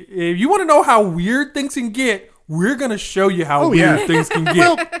you want to know how weird things can get, we're gonna show you how weird yeah. things can get.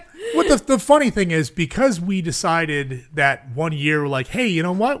 Well, what the funny thing is, because we decided that one year, we're like, hey, you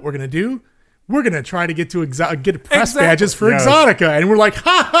know what we're going to do? We're going to try to get to get press Exactly. badges for Yes. Exotica. And we're like,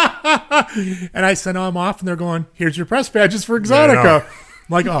 ha, ha, ha, ha. And I sent them off, and they're going, here's your press badges for Exotica. know. I'm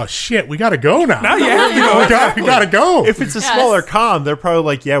like, oh, shit, we got to go now. Now you have to go. we got to go. If it's a Yes. smaller con, they're probably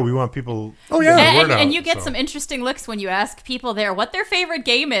like, "Yeah, we want people." Oh, yeah. to get the And, word out, and you get so. some interesting looks when you ask people there what their favorite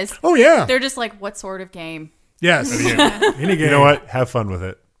game is. Oh, yeah. They're just like, what sort of game? Yes. Any game. You know what? Have fun with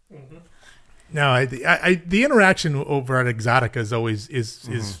it. No, the interaction over at Exotica is always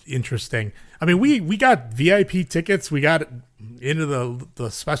is interesting. I mean, we got VIP tickets. We got into the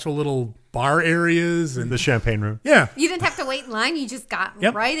special little bar areas and The champagne room. yeah. you didn't have to wait in line. You just got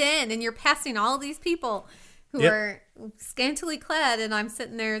Yep. right in, and you're passing all these people who Yep. are scantily clad, and I'm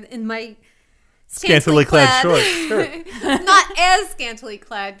sitting there in my Scantily clad shorts. Sure. Not as scantily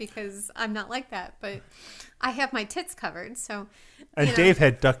clad, because I'm not like that, but I have my tits covered. So, And you know. Dave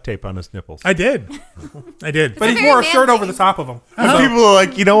had duct tape on his nipples. I did. But he very wore a shirt manly. over the top of them. And people are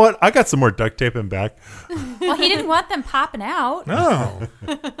like, "You know what? I got some more duct tape in back. Well, he didn't want them popping out. Oh,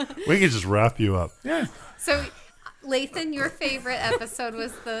 We can just wrap you up." yeah. So, Lathan, your favorite episode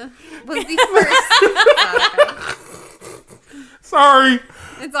was the first. Sorry.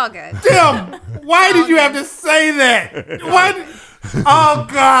 It's all good. Tim, why did you have to say that? Why? Oh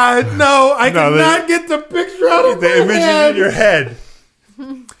God, no! I No, cannot get the picture out of The my images head. in your head.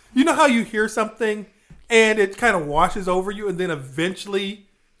 You know how you hear something and it kind of washes over you, and then eventually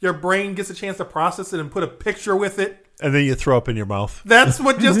your brain gets a chance to process it and put a picture with it. And then you throw up in your mouth. That's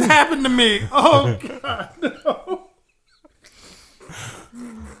what just happened to me. Oh God, no.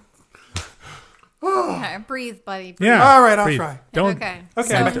 Okay, breathe, buddy. Breathe. Yeah. All right, I'll Breathe. try. Don't. Okay. Okay.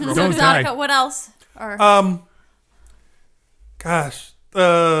 So Don't Exotica, die. what else? Or, Gosh,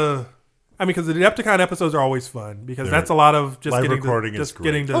 I mean, because the Adepticon episodes are always fun, because that's a lot of just Live getting recording to, is just great.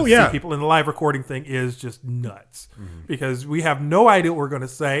 getting to Oh, see yeah. people, and the live recording thing is just nuts because we have no idea what we're going to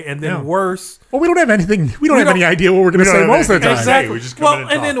say, and then Yeah. worse, Well, we don't have anything. We don't have don't- any idea what we're going to we don't say have most of the anything time. to say. exactly. we just come Well, in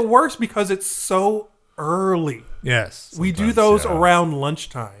and and then talk. worse because it's so early. Yes. We do those yeah. around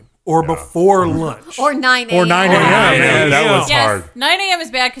lunchtime. or before lunch. Or 9 a.m. Or 9 a.m. Yeah, that was Yes, hard. 9 a.m. is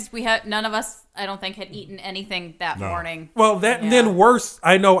bad because none of us, I don't think, had eaten anything that morning. Well, and then worse,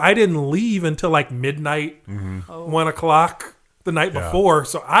 I know I didn't leave until like midnight, 1 o'clock the night before,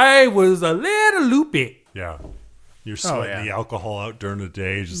 so I was a little loopy. Yeah. You're sweating the alcohol out during the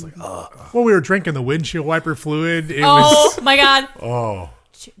day, just like, Well, we were drinking the windshield wiper fluid. It Oh was my God. oh.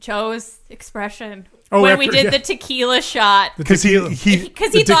 Joe's expression Oh, when after- we did yeah. the tequila shot. Because he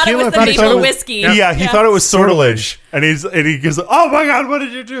Because he thought it was the maple whiskey. Yeah, he thought it was sortilege, and he goes, "Oh my God, what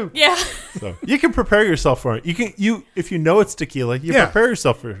did you do?" Yeah. So you can prepare yourself for it. If you know it's tequila, you prepare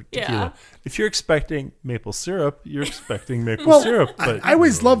yourself for tequila. Yeah. If you're expecting maple syrup, you're expecting maple syrup. But I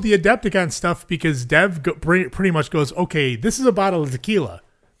always love the Adepticon stuff because Dev pretty much goes, okay, this is a bottle of tequila.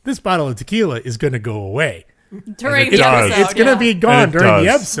 This bottle of tequila is going to go away. During it the does. episode. It's going to be gone And it during the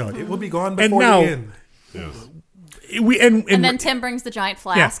does. episode. It will be gone And before now- the end. And then Tim brings the giant yeah,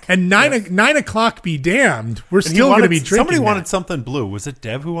 flask. and 9 o'clock be damned. We're And he still going to wanted- be drinking. Somebody that. wanted something blue. Was it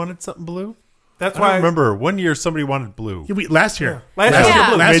Dev who wanted something blue? That's I why don't remember. One year somebody wanted blue. Yeah, last year. Last Yeah. year,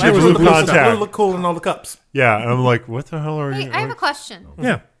 blue. Last Last year year was the blue blue stuff. contact. Blue looked cool in all the cups. Yeah, and I'm like, what the hell are you? Wait, I have a question.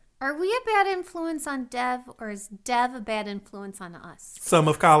 Yeah. Are we a bad influence on Dev, or is Dev a bad influence on us? Some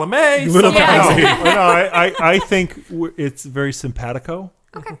of column A. Little some of Yeah. column B. No, I think it's very simpatico.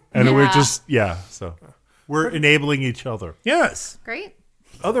 Okay, And we're Yeah. just, so we're enabling each other. Yes. great.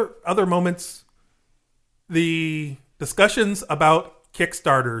 Other moments, the discussions about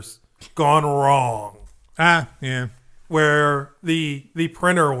Kickstarters gone wrong. Yeah. Where the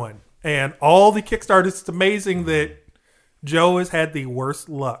printer one and all the Kickstarters, it's amazing that Joe has had the worst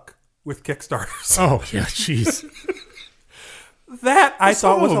luck with Kickstarters. Oh, yeah, jeez. That I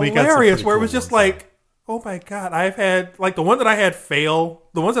Some thought was of them we got some hilarious, pretty where it cool was just ones, like, oh my God, I've had, like the one that I had fail,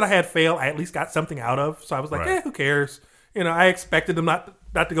 I at least got something out of. So I was like, Right. who cares? You know, I expected them not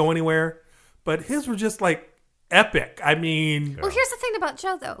to go anywhere. But his were just like epic. I mean, Well, here's the thing about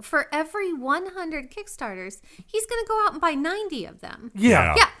Joe, though. For every 100 Kickstarters, he's going to go out and buy 90 of them.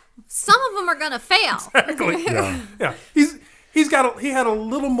 yeah. Yeah, some of them are going to fail. Yeah. He had a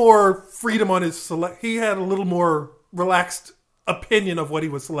little more freedom on his select. He had a little more relaxed opinion of what he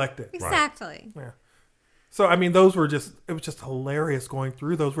was selecting. Exactly. So I mean, it was just hilarious going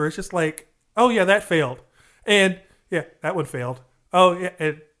through those where it's just like, oh yeah, that failed, and yeah, that one failed. Oh yeah,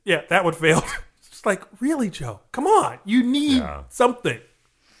 and yeah, that one failed. It's just like, really, Joe? Come on, you need something.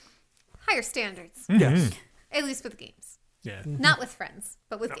 Higher standards, Yes. at least with games. Yeah. Not with friends,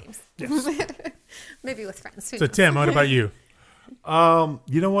 but with games. Maybe with friends. Who So, knows? Tim, what about you?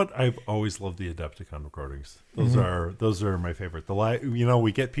 You know what? I've always loved the Adepticon recordings. Those are my favorite.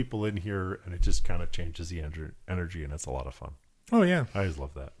 We get people in here and it just kind of changes the energy, and it's a lot of fun. Oh, yeah. I always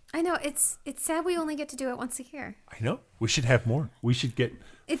love that. I know, it's sad we only get to do it once a year. I know. We should have more. We should It'd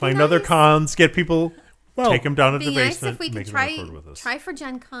be find other nice. cons, get people, take them down to It'd the be nice basement, if we make could them record with us. try for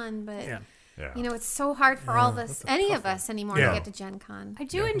Gen Con, but Yeah. Yeah. it's so hard for all of us, any of us anymore, Yeah. to get to Gen Con. I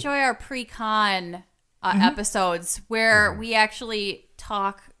do enjoy our pre-con episodes where we actually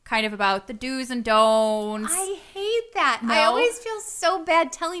talk kind of about the do's and don'ts. I hate that. I No? always feel so bad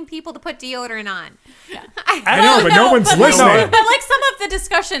telling people to put deodorant on. I know, but no one's but listening. But like some of the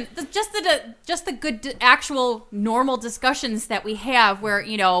discussion, just the good actual normal discussions that we have, where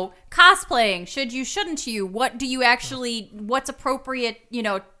cosplaying, shouldn't you? What do you actually? What's appropriate?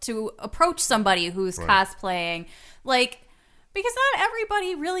 To approach somebody who's cosplaying, because not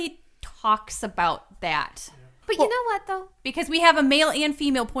everybody really talks about that. But you know what, though? Because we have a male and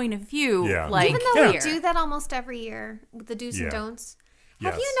female point of view. Yeah. Even though we here. do that almost every year with the do's and Yeah. don'ts,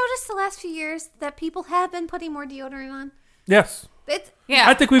 Yes. have you noticed the last few years that people have been putting more deodorant on? Yes. It's, Yeah.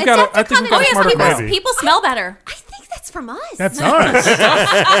 I think we've It's got up to a kind of- smarter yes, crowd. Maybe. people smell better. I think that's from us. That's us.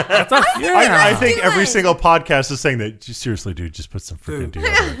 I think do every it. single podcast is saying that. Seriously, dude, just put some freaking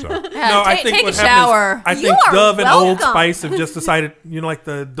deodorant on. No, I think take what a happened shower. is I think You are Dove and Old welcome. Spice have just decided, like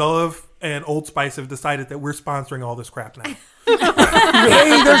the Dove and Old Spice have decided that we're sponsoring all this crap now.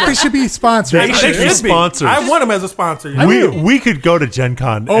 Hey, they should be sponsored. They should be sponsors. I want them as a sponsor. We could go to Gen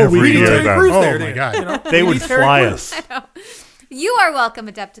Con Oh, every we year. do. then. Cruz Oh, there, my then, God. They We would need Terry fly Crews. us. You are welcome,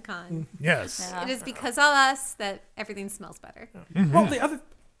 Adepticon. Yes. It is because of us that everything smells better. Well,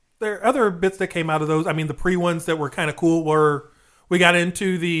 there are other bits that came out of those. I mean, the pre ones that were kind of cool were we got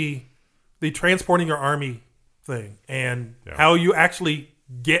into the transporting your army thing and how you actually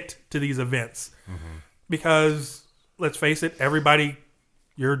get to these events. Because let's face it, everybody,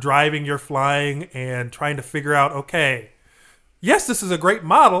 you're driving, you're flying, and trying to figure out, okay, yes, this is a great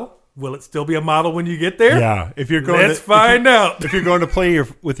model, will it still be a model when you get there? Yeah, if you're going, Let's find out. if you're going to play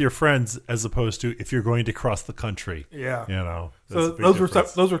with your friends, as opposed to if you're going to cross the country. Yeah, you know. So those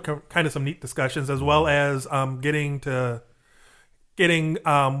were kind of some neat discussions, as well as getting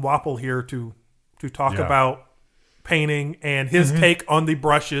Wapple here to talk about painting and his take on the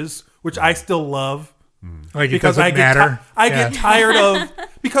brushes, which I still love. Like because it doesn't matter. I get tired of,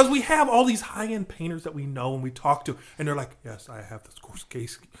 because we have all these high-end painters that we know and we talk to, and they're like, yes, I have this course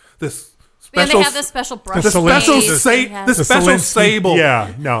case, this Yeah, special, they have this special brush. the special, base. the special sable.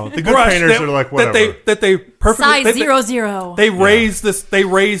 Yeah, no, the good brush painters are like whatever. that they perfectly Size 00. They raise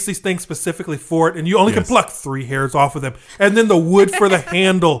these things specifically for it, and you only can pluck 3 hairs off of them. And then the wood for the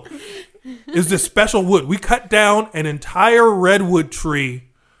handle is this special wood. We cut down an entire redwood tree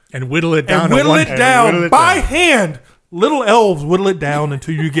and whittle it down. And whittle it down by hand. Little elves whittle it down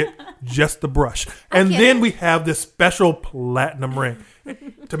until you get just the brush. And then we have this special platinum ring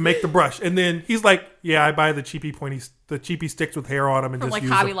to make the brush. And then he's like, yeah, I buy the cheapy sticks with hair on them and From just like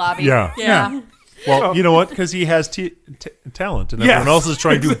use Hobby them. Lobby. Yeah. Well, you know what? Because he has talent, and everyone else is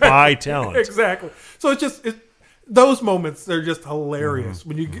trying to buy talent. Exactly. So it's just those moments. They're just hilarious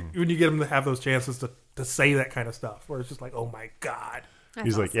when you get them to have those chances to say that kind of stuff. Where it's just like, oh my god.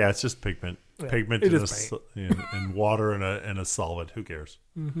 He's like, yeah, it's just pigment, pigment and water and a solid. Who cares?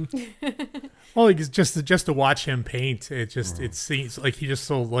 Well, like, just to watch him paint, it seems like he just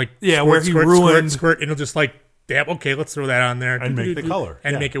so like where he ruined squirt, and he'll just like. Damn, okay, let's throw that on there and make the color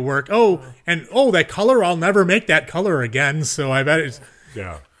and make it work. That color, I'll never make that color again. So I bet it's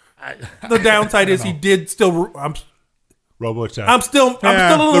the downside is he did still. Robotech. I'm still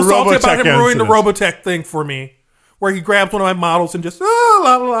a little salty about him ruining the Robotech thing for me, where he grabs one of my models and just la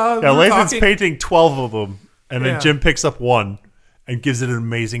la la. Yeah, Lathan's painting 12 of them, and then Jim picks up one and gives it an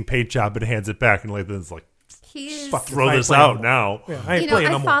amazing paint job and hands it back, and Lathan's like, throw this out now. Yeah,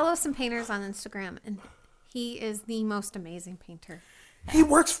 I follow some painters on Instagram, and he is the most amazing painter. He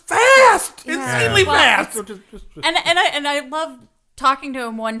works fast, insanely fast. And I love talking to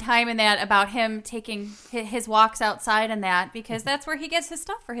him one time about him taking his walks outside and that, because that's where he gets his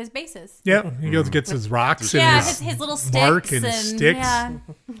stuff for his bases. Yeah, he goes gets his rocks and his little sticks mark and sticks.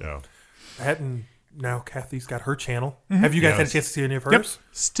 Yeah. And now Kathy's got her channel. Have you guys had a chance to see any of hers? Yep.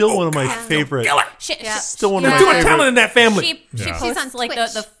 Still one of my favorite. Still one of my favorite. There's too much talent in that family. She posts like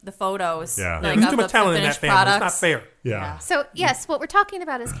the photos. Yeah. Like, There's too much talent in that family. Products. It's not fair. Yeah. So, yes, what we're talking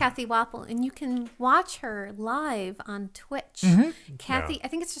about is Kathy Wapple, and you can watch her live on Twitch. Kathy, I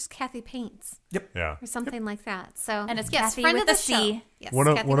think it's just Kathy Paints. Yep. Yeah. Or something like that. So, and it's yes, Kathy friend with of the the show. C. Yes, One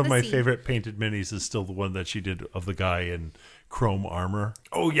Kathy of with my a C. favorite painted minis is still the one that she did of the guy in chrome armor.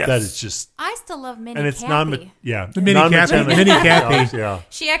 Oh, yes. That is just... I still love Mini and it's Kathy. The Mini Kathy. Mini Kathy. Yeah.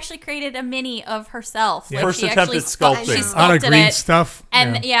 She actually created a mini of herself. Yeah. Like, First she attempt actually at sculpting. She sculpted Out of green it. stuff.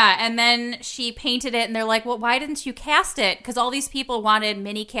 And and then she painted it, and they're like, well, why didn't you cast it? Because all these people wanted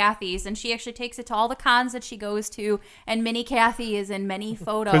Mini Kathys, and she actually takes it to all the cons that she goes to, and Mini Kathy is in many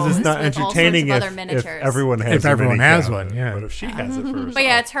photos. Because it's not with entertaining all sorts of if other miniatures. everyone has one, yeah. But if she has it first. But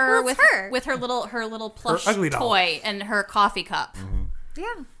yeah, it's her Well, it's with her. her little plush ugly doll. toy and her coffee cup.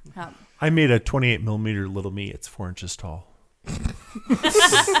 Yeah. I made a 28 millimeter little me. It's 4 inches tall.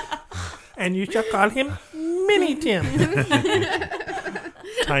 And you shall call him Mini Tim.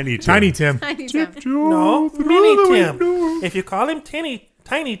 Tiny Tim. Tiny Tim. Tiny Tim. No, Mini Tim. If you call him Tiny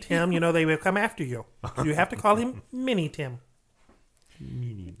Tim, they will come after you. You have to call him Mini Tim.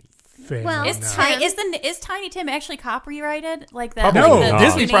 Well, Is Tiny Tim actually copyrighted like that? No. like the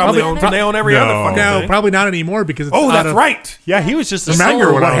Disney probably owns them. They own every other fucking No, thing. probably not anymore because it's Oh, out that's of, right. Yeah, he was just a Remember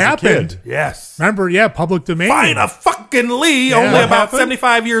soul when what I was a happened? kid. Yes. Remember, public domain. Fine a fucking Lee, Yeah. only What about happened?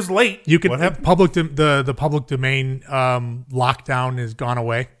 75 years late. You could What happened? the public domain lockdown has gone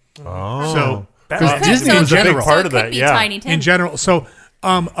away. Oh. So Because Disney was a big so part it of could that, be yeah. Tiny Tim. in general. So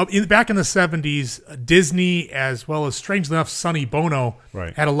back in the 70s, Disney, as well as strangely enough, Sonny Bono,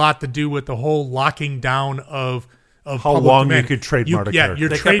 Right. had a lot to do with the whole locking down of How public long domain. you could trademark a Yeah, character. your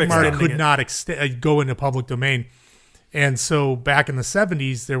They kept trademark extending could it. not go into public domain. And so back in the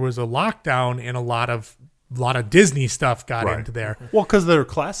 70s, there was a lockdown, and a lot of Disney stuff got Right. into there. Well, because they're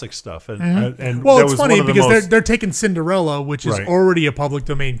classic stuff, and Well, that it's was funny one of the because most- they're taking Cinderella, which is Right. already a public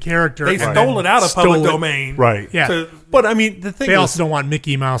domain character. They and stole it out of stole public it. domain. right. Yeah. To- But I mean, the thing They is, also don't want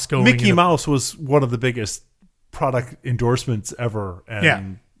Mickey Mouse going. Mickey into- Mouse was one of the biggest product endorsements ever,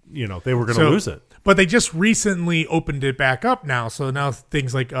 and they were going to lose it. But they just recently opened it back up now. So now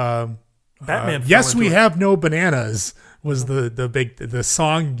things like Batman. Yes, fell We into it. Have No Bananas was the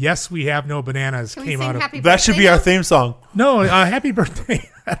song Yes, We Have No Bananas Can we came sing out of. Happy That should Birthday be our now? theme song. No, Happy Birthday.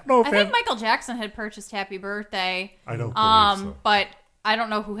 I don't know if I think Michael Jackson had purchased Happy Birthday. I don't believe so. But I don't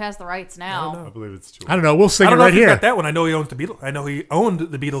know who has the rights now. I believe it's two. I don't know. We'll sing I it don't know right if he's here. got that one. I know he owns the Beatles. I know he owned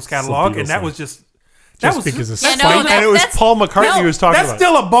the Beatles catalog, Beatles and that thing. was just Because it's Yeah, no, funny. that- And it was that's- Paul McCartney who was talking that's about.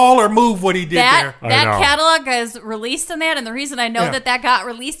 still a baller move what he did That there. that know. catalog is released in that, and the reason I know Yeah. that got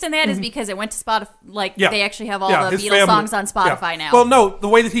released in that is because it went to Spotify. Like Yeah. they actually have all Yeah, the his Beatles family- songs on Spotify yeah. now. Well, no, the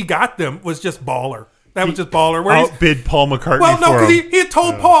way that he got them was just baller. That was just baller. Where he's, Outbid Paul McCartney well, no, for because him. he had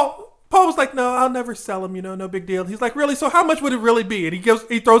told Paul. Paul was like, "No, I'll never sell them. No big deal." He's like, "Really? So how much would it really be?" And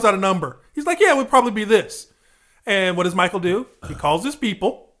he throws out a number. He's like, "Yeah, it would probably be this." And what does Michael do? He calls his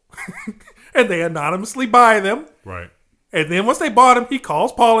people, and they anonymously buy them. Right. And then once they bought them, he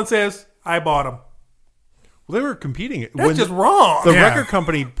calls Paul and says, "I bought them." Well, they were competing. That's just wrong. The Yeah. record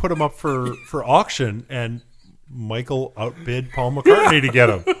company put them up for auction, and Michael outbid Paul McCartney to get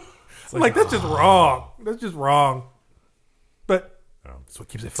them. Like that's just wrong. That's just wrong. But that's what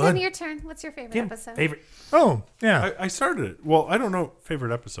keeps it Tim, fun. your turn. What's your favorite Tim, episode? favorite. Oh, yeah. I started it. Well, I don't know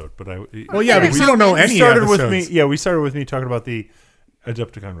favorite episode, but Well, yeah, because you don't know any started episodes. with me. Yeah, we started with me talking about the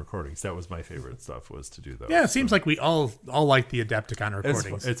Adepticon recordings. That was my favorite stuff. Was to do those. Yeah, it seems like we all like the Adepticon It's,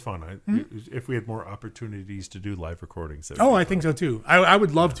 recordings. it's fun. If we had more opportunities to do live recordings, that would Oh, be I fun. think so too. I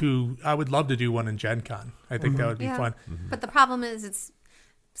would love to. I would love to do one in Gen Con. I think that would be Yeah. fun. But the problem is,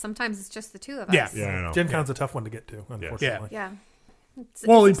 sometimes it's just the two of us. Yeah. Yeah, I know. Gen Con's a tough one to get to, unfortunately. Yeah. It's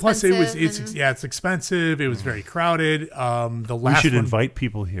Well, and plus it was expensive it's expensive. It was very crowded. The We last should one, invite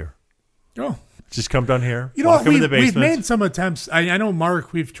people here. Oh, Just come down here. you know walk what? them in We've the basement. made some attempts. I know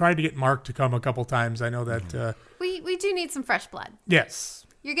Mark. We've tried to get Mark to come a couple times. I know that. we do need some fresh blood. Yes,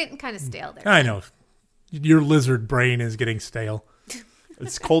 You're getting kind of stale there. I know. Your lizard brain is getting stale.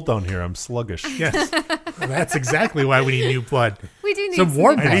 It's cold down here. I'm sluggish. Yes, Well, that's exactly why we need new blood. We do need Some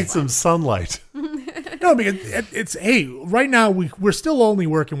warm new I blood. need some sunlight. No, because it's hey. Right now we're still only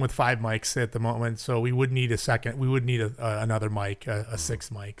working with 5 mics at the moment, so we would need a second. We would need another mic, a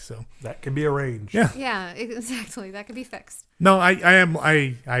 6th mic. So That can be arranged. yeah. Yeah, exactly. That could be fixed. No,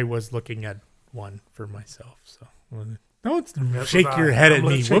 I was looking at one for myself. So don't shake was your I. head I'm at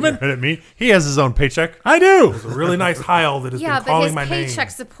gonna me, shake woman. Head at me. He has his own paycheck. I do. A really nice Heil that has Yeah, been but calling his my name. paycheck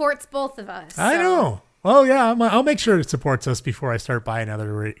supports both of us. I so- know. Well, yeah, I'll make sure it supports us before I start buying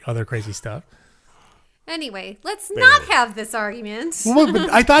other crazy stuff. Anyway, let's not have this argument. Well, but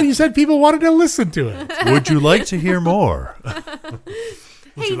I thought you said people wanted to listen to it. Would you like to hear more?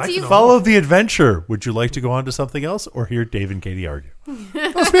 Hey, like do to you know? Follow the adventure. Would you like to go on to something else or hear Dave and Katie argue?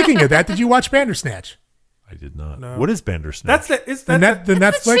 Well, speaking of that, did you watch Bandersnatch? I did not. No. What is Bandersnatch? That's it. It's The that. the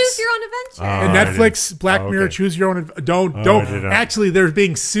That's Netflix. choose your own adventure. And I Netflix, Black Mirror, okay. Choose Your Own. Don't. I did not. Actually, they're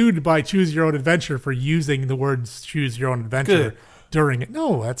being sued by Choose Your Own Adventure for using the words Choose Your Own Adventure Good. during it.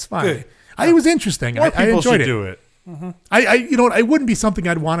 No, that's fine. Good. It was interesting. More I people enjoyed should it. do it. I you know what? It wouldn't be something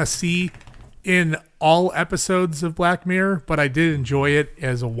I'd want to see in all episodes of Black Mirror, but I did enjoy it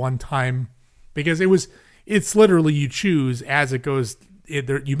as a one-time because it's literally you choose as it goes.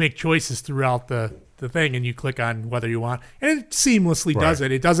 You make choices throughout the thing, and you click on whether you want, and it seamlessly does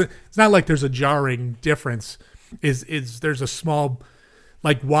Right. it. It doesn't. It's not like there's a jarring difference. Is there's a small.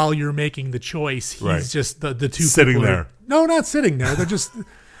 Like while you're making the choice, he's Right. just the two Sitting people there. No, not sitting there. They're just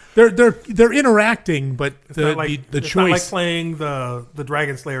they're interacting, but It's not like, the it's not like choice. playing the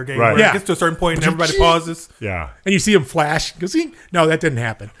Dragon Slayer game Right. where Yeah. it gets to a certain point and everybody pauses. Yeah. And you see him flash. Goes, "See? No, that didn't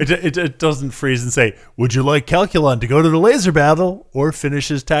happen. It doesn't freeze and say, would you like Calculon to go to the laser battle or finish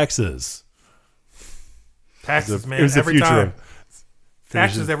his taxes? Taxes, man, It was the every future time. of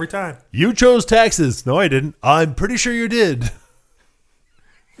Taxes every time. You chose taxes. No, I didn't. I'm pretty sure you did.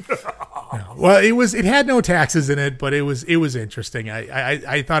 Well, it had no taxes in it, but it was interesting.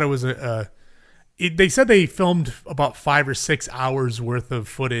 I thought it was they said they filmed about 5 or 6 hours worth of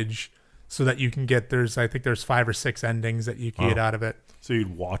footage so that you can get there's 5 or 6 endings that you can get out of it. So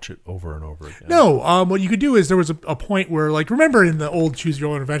you'd watch it over and over again. No, what you could do is there was a point where, like, remember in the old Choose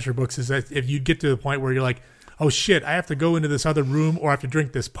Your Own Adventure books, is that if you get to the point where you're like, oh shit, I have to go into this other room or I have to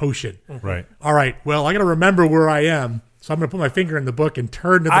drink this potion. Right. All right, well, I got to remember where I am, so I'm going to put my finger in the book and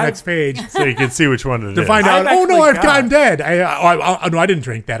turn to the next page So you can see which one it is. to find out. I've Oh no, actually I'm dead. No, I didn't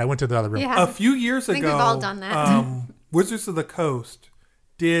drink that. I went to the other room. Yeah. A few years ago, think we've all done that. Wizards of the Coast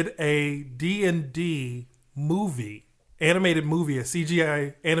did a D&D movie, animated movie, a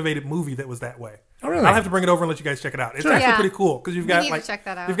CGI animated movie that was that way. Oh, really? I'll have to bring it over and let you guys check it out. It's actually Yeah. pretty cool because you've We got need to like check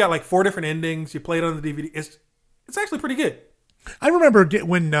that out. you've got like 4 different endings. You play it on the DVD. It's actually pretty good. I remember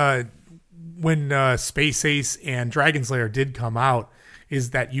when Space Ace and Dragon Slayer did come out.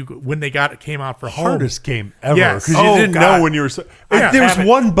 Is that when they came out for home? Hardest game ever. Yes. Because you Oh, didn't God. know when you were... Yeah. there was Have it.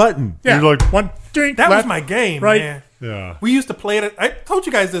 one button. Yeah, You're like, one drink. That was left, my game, right? man. yeah. We used to play it. I told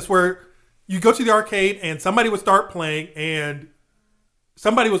you guys this, where you go to the arcade and somebody would start playing, and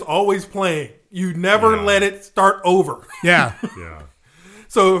somebody was always playing. You never let it start over. Yeah. Yeah.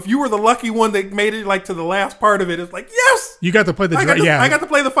 So if you were the lucky one that made it like to the last part of it, it's like, yes, You got to play I got to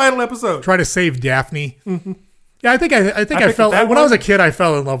play the final episode. try to save Daphne. Yeah, I think I picked fell that when I was one. a kid. I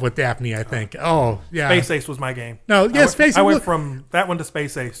fell in love with Daphne. I think. Oh yeah. Space Ace was my game. No, yeah, Space. I went from that one to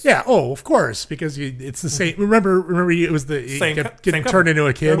Space Ace. Yeah. Oh, of course, because it's the same. Remember, it was the Same getting company. turned into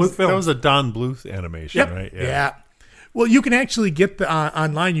a kid. Bluth Film. That was a Don Bluth animation, Yep. right? Yeah. Well, you can actually get the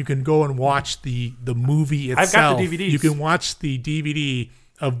online. You can go and watch the movie itself. I've got the DVDs. You can watch the DVD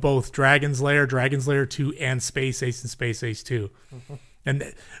of both Dragon's Lair 2, and Space Ace and Space Ace 2.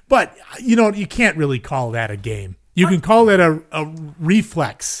 But you can't really call that a game. You can call that a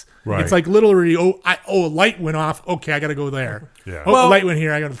reflex. Right. It's like literally, a light went off. Okay, I got to go there. Yeah. Oh, Well- a light went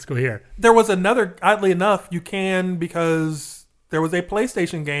here. Let's go here. There was another, oddly enough, you can, because there was a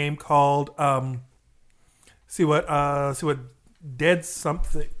PlayStation game called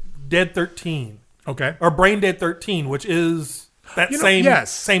Dead 13 Okay. or Brain Dead 13, which is that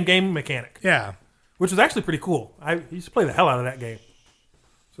same game mechanic, Yeah. which was actually pretty cool. I used to play the hell out of that game.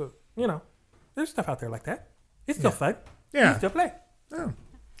 So there's stuff out there like that. It's still fun. Yeah. You still play.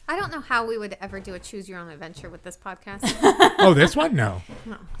 I don't know how we would ever do a choose your own adventure with this podcast. Oh, this one? No.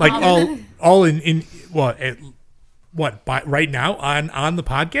 Like all in what by right now on the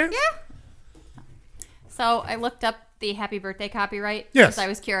podcast? Yeah. So I looked up the Happy Birthday copyright Yes. because I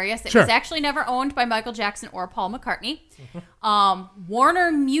was curious. It Sure. was actually never owned by Michael Jackson or Paul McCartney.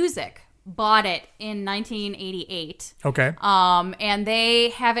 Warner Music bought it in 1988. Okay. And they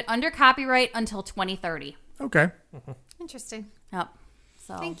have it under copyright until 2030. Okay. Interesting. Yep.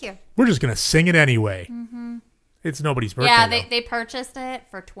 So Thank you. We're just gonna sing it anyway. It's nobody's birthday. yeah, though. they purchased it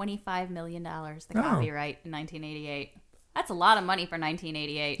for $25 million, the Oh. copyright in 1988. That's a lot of money for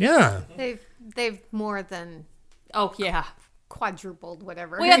 1988. Yeah. They've more than Oh yeah. quadrupled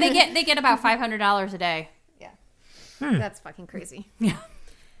whatever. Well, yeah, they get about $500 a day. Yeah. Hmm. That's fucking crazy. Yeah.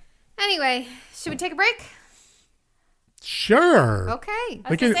 Anyway, should we take a break? Sure. Okay. I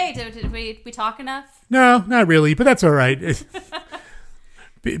was gonna say, did we talk enough? No, not really, but that's all right.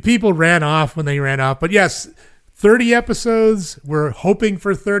 People ran off when they ran off, but yes, 30 episodes. We're hoping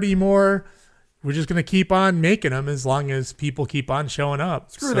for 30 more. We're just gonna keep on making them as long as people keep on showing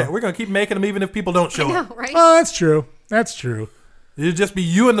up. Screw that. We're going to keep making them even if people don't show up. No, right? Oh, that's true. That's true. It'll just be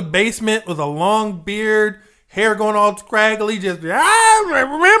you in the basement with a long beard, hair going all scraggly. Just, I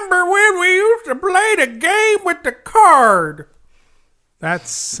remember when we used to play the game with the card.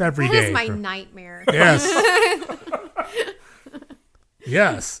 That's every That day. is my for- nightmare. Yes.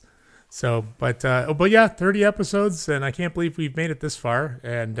 Yes. So, but yeah, 30 episodes, and I can't believe we've made it this far.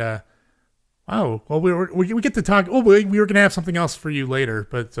 And wow, well, we get to talk. Oh, we were gonna have something else for you later,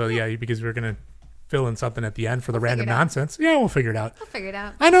 but yeah, because we were gonna fill in something at the end for the random figure it out. nonsense. Yeah, we'll figure it out. I'll figure it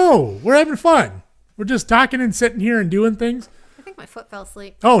out. I know we're having fun. We're just talking and sitting here and doing things. I think my foot fell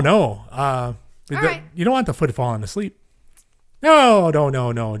asleep. Oh no, right. You don't want the foot falling asleep. No,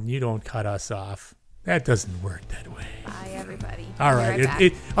 you don't cut us off. That doesn't work that way. Bye, everybody. All I'll be right. back.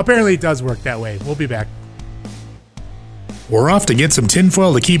 It apparently it does work that way. We'll be back. We're off to get some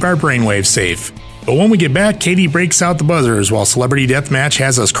tinfoil to keep our brainwaves safe. But when we get back, Katie breaks out the buzzers while Celebrity Deathmatch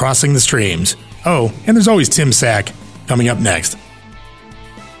has us crossing the streams. Oh, and there's always Tim Sack coming up next.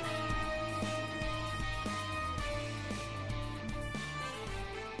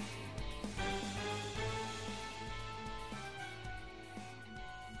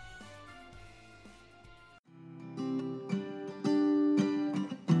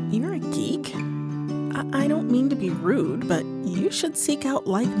 You're a geek? I don't mean to be rude, but you should seek out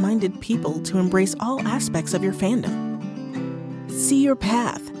like-minded people to embrace all aspects of your fandom. See your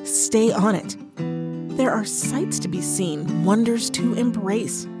path. Stay on it. There are sights to be seen, wonders to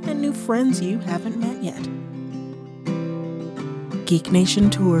embrace, and new friends you haven't met yet. Geek Nation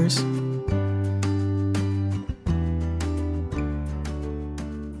Tours.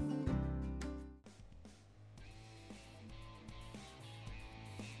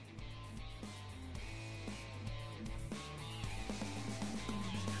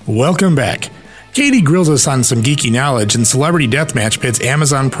 Welcome back. Katie grills us on some geeky knowledge, and Celebrity Deathmatch pits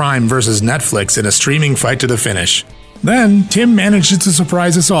Amazon Prime versus Netflix in a streaming fight to the finish. Then, Tim manages to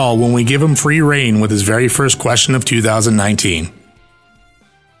surprise us all when we give him free reign with his very first question of 2019.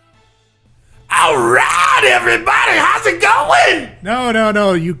 All right, everybody, how's it going?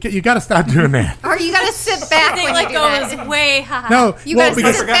 No. You got to stop doing that. Or you gotta sit back They when like you do that. goes way high. No. You well, gotta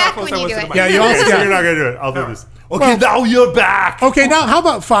because sit forgot how back close when I you was do to the it. mic. yeah, you Okay, also so got. you're not gonna do it. I'll do this. Okay, now you're back. Okay, now how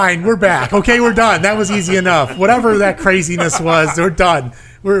about fine? We're back. Okay, we're done. That was easy enough. Whatever that craziness was, we're done.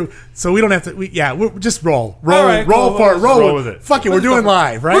 So we don't have to. We're just roll right, for it. roll with it. Fuck it, we're doing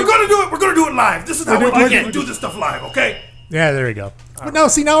live, right? We're gonna do it. We're gonna do it live. This is how we can do this stuff live. Okay. Yeah, there you go. But no,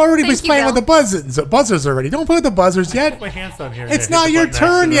 see, now everybody's Thank you, playing with the Bill. buzzers already. Don't put the buzzers yet. My hands on here. It's Hit not the your button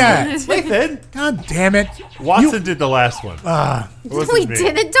turn accidentally. yet. Lathan. God damn it. Watson did the last one. It No, wasn't he me.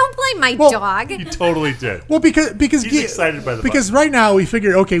 didn't. Don't blame my Well, dog. He totally did. Well, because He's excited by the because right now we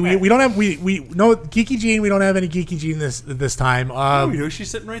figure okay we don't have we no Geeky Jean, we don't have any Geeky Jean this time. Oh, you know,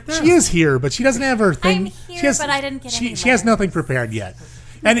 she's sitting right there. She is here, but she doesn't have her thing. I'm here, she has, but I didn't get any She has letters. nothing prepared yet.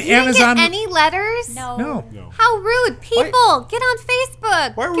 And You didn't Amazon. get any letters? No. How rude. People, get on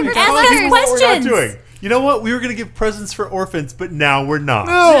Facebook. Why are Give we her Ask telling us people what we're not questions. doing? You know what? We were going to give presents for orphans, but now we're not.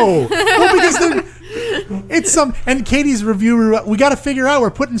 No, well, because it's some and Katie's review. We got to figure out. We're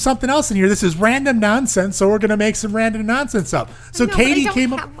putting something else in here. This is random nonsense, so we're going to make some random nonsense up. So No, but Katie I don't came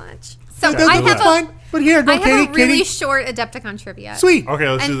have up. much. So That's I have fine. But here, go, I have Katie. a really Katie, short Adepticon trivia. sweet. Okay,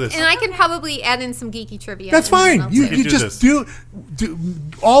 let's And, do this. and I can probably add in some geeky trivia. That's in the fine. email, You too. you do just this. do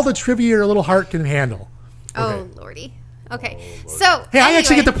all the trivia your little heart can handle. Oh, lordy. Okay. So, Hey, I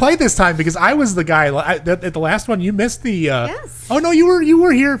actually anyway, get to play this time because I was the guy at the last one. You missed the. Yes. Oh no, you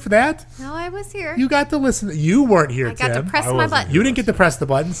were here for that. No, I was here. You got to listen. You weren't here, I got Tim. to press I my wasn't button. You didn't get to press the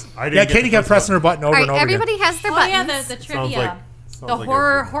buttons. I didn't yeah, get Katie to kept press pressing her button over All and right, over again. everybody has their Oh buttons. yeah, the trivia, sounds the like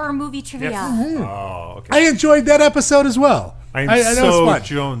horror movie trivia. Oh, okay. I enjoyed that episode as well. I'm that was so fun.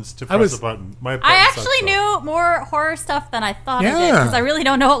 Jones to I press was- the button. My I button actually sucks, though. knew more horror stuff than I thought I did Yeah. because I really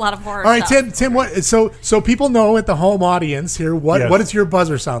don't know a lot of horror. All right, stuff. Tim. What? So people know at the home audience here. What Yes. what does your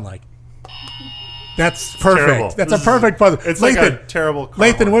buzzer sound like? That's perfect. Terrible. That's This a perfect buzzer. It's like a terrible car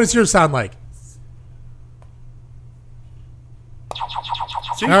Lathan, horn. what does yours sound like?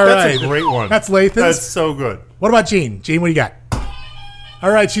 See, All that's right. a great one. That's Lathan's. That's so good. What about Jean? Jean, what do you got? All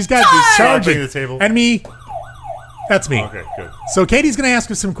right, she's got Charging charging the table. and me. That's me. Okay, good. So Katie's going to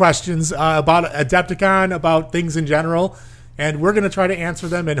ask us some questions about Adepticon, about things in general, and we're going to try to answer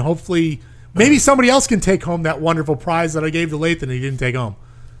them. And hopefully, maybe somebody else can take home that wonderful prize that I gave to Lathan and he didn't take home.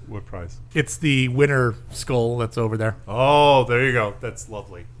 What prize? It's the winner skull that's over there. Oh, there you go. That's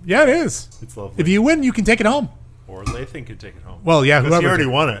lovely. Yeah, it is. It's lovely. If you win, you can take it home. Or Lathan can take it home. Well, yeah, Because he whoever already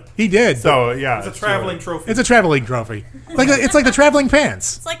can. won it. He did. So, yeah. It's a traveling trophy. It's a traveling trophy. It's like the traveling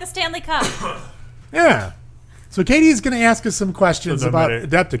pants. It's like the Stanley Cup. Yeah. So Katie's going to ask us some questions So no about matter-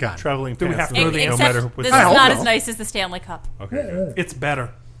 Adepticon. Traveling Do we pants. have to know the no answer? matter who Except puts this it I is hope not so. as nice as the Stanley Cup. Okay, good. It's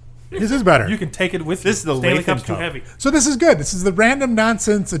better. This is better. You can take it with This is you. the Stanley Lathan Cup's too Cup. heavy. So this is good. This is the Random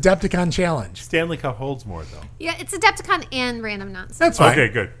Nonsense Adepticon Challenge. Stanley Cup holds more, though. Yeah, it's Adepticon and random nonsense. That's fine. Okay,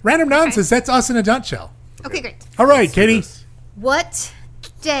 good. Random Nonsense, that's us in a nutshell. Okay, great. All right, Let's do Katie. this. What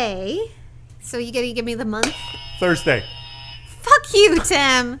day? So you gotta give me the month? Thursday. Fuck you,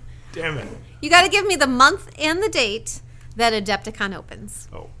 Tim. Damn it. You gotta give me the month and the date that Adepticon opens.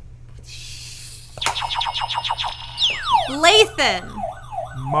 Oh. Lathan.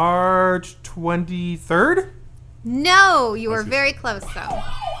 March 23rd? No, you were very close though.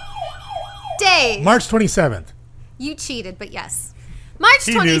 Dave. March 27th. You cheated, but yes. March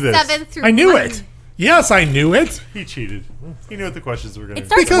He knew this. 27th through I knew Mon- it. Yes, I knew it. He cheated. He knew what the questions were going to It be.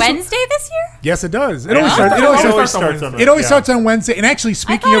 starts Because- Wednesday this year? Yes, it does. It Yeah. always I starts. thought It always it starts. always starts on It always yeah. starts on Wednesday. And actually,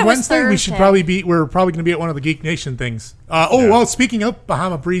 speaking thought of it was Wednesday, we should Thursday. probably be. We're probably going to be at one of the Geek Nation things. Well, speaking of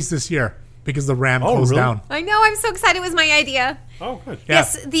Bahama Breeze this year because the Ram closed really? down. I know, I'm so excited. It was my idea. Oh, good. Yeah.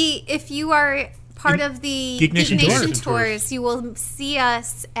 Yes, if you are part of the Geek Nation Tours. Tours, you will see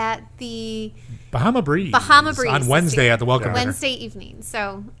us at the Bahama Breeze. Bahama Breeze on this Wednesday year. at the Welcome Center. Wednesday evening.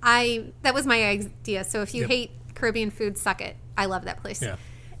 So that was my idea. So if you hate Caribbean food, suck it. I love that place. Yeah.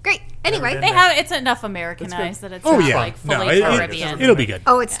 Great. Anyway, They have it's enough Americanized that it's Oh not yeah. like fully No, Caribbean. it'll be good.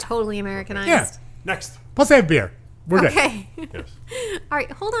 oh, it's totally Americanized. Yeah. Next. Plus, they have beer. We're good. Okay. Yes. All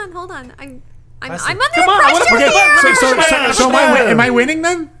right. Hold on. I'm Listen. under Come on, I wanna pressure put the here. So am I winning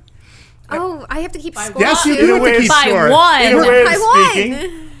then? Oh, I have to keep score. Yes, you too. do have to keep By score. one. In a way of I won.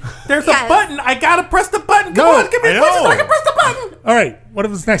 speaking. There's Yes. a button. I gotta press the button. Come No, on, give me I a question so I know. can press the button. All right. What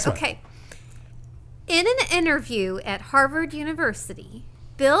was the next one? Okay. In an interview at Harvard University,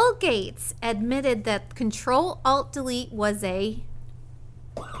 Bill Gates admitted that Control-Alt-Delete was a...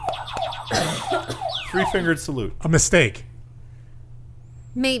 Three-fingered salute. A mistake.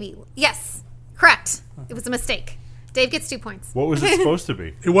 Maybe. Yes. Correct. It was a mistake. Dave gets 2 points. What was it supposed to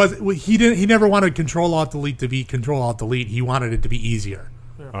be? It was. He didn't. He never wanted Control Alt Delete to be Control Alt Delete. He wanted it to be easier.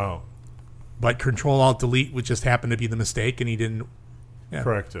 Oh, But Control Alt Delete would just happen to be the mistake, and he didn't.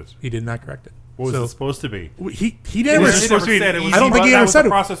 correct it. He did not correct it. What was it supposed to be? He never. He never said it was. I don't think he ever said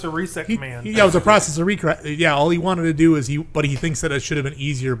it. Processor reset command. Yeah, it was a processor reset. Yeah, all he wanted to do is but he thinks that it should have been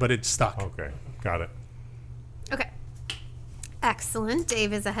easier, but it stuck. Okay, got it. Okay. Excellent.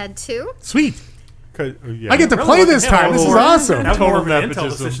 Dave is ahead too. Sweet. Yeah. I get to play this time. This is awesome. That was more of Total an Intel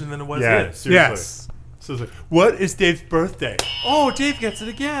nepotism. decision than it was Yeah, his. seriously. Yes. So it's like, what is Dave's birthday? Oh, Dave gets it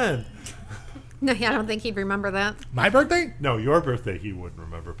again. No, I don't think he'd remember that. My birthday? No, your birthday he wouldn't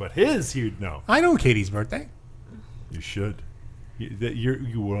remember, but his he'd know. I know Katie's birthday. You should.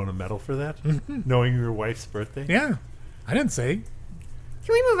 You won a medal for that? Knowing your wife's birthday? Yeah. I didn't say.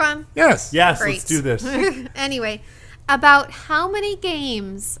 Can we move on? Yes. Yes, Great. let's do this. Anyway, about how many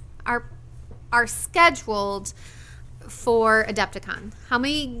games are scheduled for Adepticon? How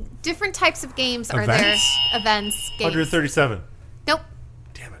many different types of games are there? Events, games. 137. Nope.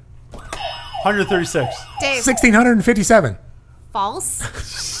 Damn it. 136. Dave. 1,657.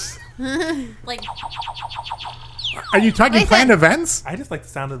 False. Like, Are you talking Nathan. planned events? I just like the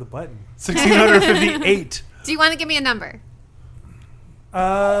sound of the button. 1,658. Do you want to give me a number?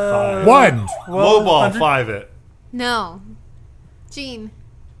 One. Low ball, 100? 5 it. No. Gene.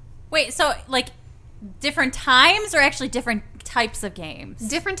 wait, so like different times or actually different types of games?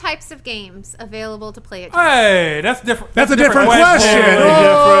 Different types of games available to play at Hey, that's different. That's a different question. Totally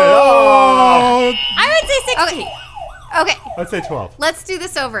Oh. I would say 60. Okay, I'd say 12. let's do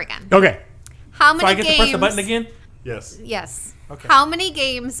this over again. Okay. How So many I get games? to press the button again? Yes. Yes. Okay. How many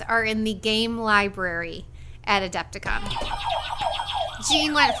games are in the game library at Adepticon?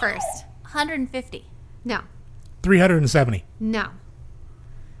 Gene went first. 150. No. 370. No.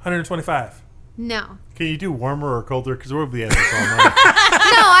 125. No. Can you do warmer or colder? Because we'll be at this all night.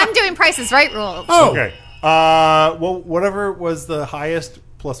 No, I'm doing Price is Right rules. Oh. Okay. Well, whatever was the highest,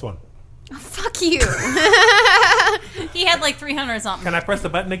 plus 1. Fuck you. He had like 300 or something. Can I press the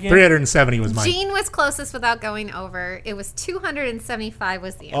button again? 370 was mine. Gene was closest without going over. It was 275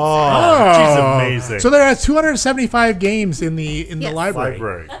 was the answer. Oh, she's amazing. So there are 275 games in the Yes.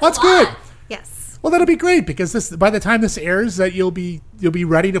 library. That's good. Yes. Well, that'll be great because this by the time this airs, that you'll be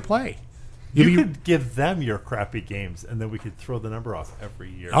ready to play. you could give them your crappy games, and then we could throw the number off every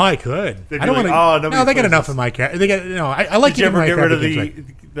year. Oh, I could. They'd I be don't like, want to. "Oh, no, nobody they get plays enough this." of my cat. They get. No, I like Did you giving ever my get rid of crappy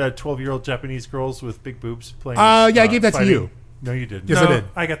games the 12-year-old Japanese girls with big boobs playing? Yeah, I gave that to fighting? you. No, you didn't. Yes, No, I did.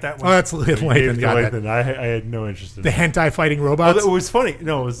 I got that Oh, one. that's You Lathan gave it to got that. Lathan. I had no interest in The it. hentai fighting Oh, robots. it was funny.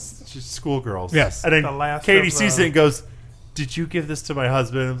 No, it was just schoolgirls. Yes. And then The last Katie of, sees it and goes, "Did you give this to my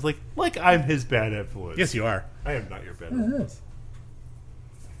husband?" I was like I'm his bad influence. Yes, you are. I am not your bad influence.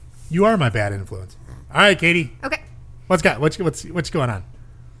 You are my bad influence. All right, Katie. Okay. What's going on?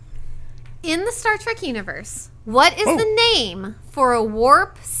 In the Star Trek universe, what is Oh. the name for a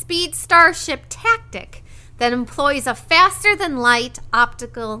warp speed starship tactic that employs a faster than light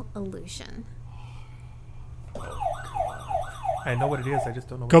optical illusion? I know what it is. I just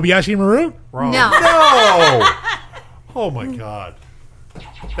don't know. Kobayashi Maru? Wrong. No. No. Oh my god.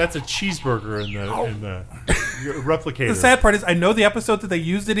 That's a cheeseburger in the replicator. The sad part is I know the episode that they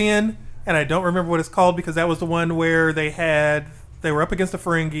used it in, and I don't remember what it's called because that was the one where they were up against a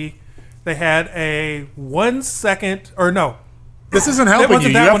Ferengi. They had a 1 second, or no. This isn't That helping you. wasn't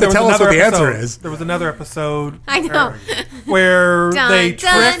You that have one. to There was tell us what another the answer episode. is. There was another episode I know. where Dun, they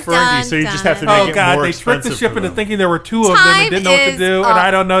dun, tricked. dun, so you just have to dun. make Oh it god, more they tricked the expensive ship for into them. thinking there were two of them Time and didn't know what to is do, and up.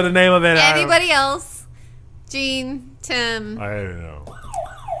 I don't know the name of it. Anybody else? Gene, Tim. I don't know.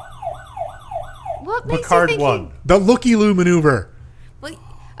 What makes Picard you think won. The looky-loo maneuver.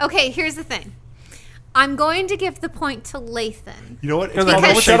 Okay, here's the thing. I'm going to give the point to Lathan. You know what? Because I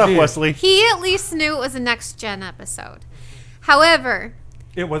know what Shut they up, did. Wesley. He at least knew it was a next gen episode. However,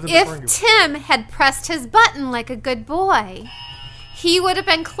 It wasn't if Ferengi. Tim had pressed his button like a good boy, he would have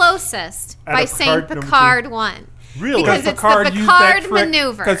been closest At by a saying Picard number Picard won. Really? Because it's Picard the used that Picard trick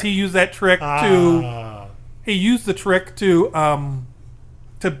maneuver. because he used that trick he used the trick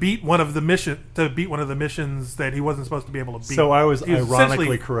to beat one of the missions that he wasn't supposed to be able to beat. So I was He ironically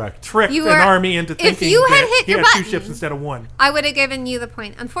essentially correct. Tricked You an were- army into if thinking you had that hit he your had two button- ships instead of one. I would have given you the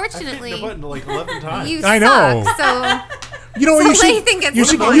point. I Unfortunately, hit the button like 11 times. you I know. suck. So You know what? So You Lathan gets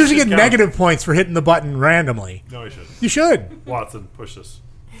should the point. usually get Count. negative points for hitting the button randomly. No, I shouldn't. You should. Watson, push this.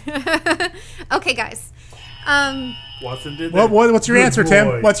 okay, guys. Watson did What, that. what's your Good answer, boy.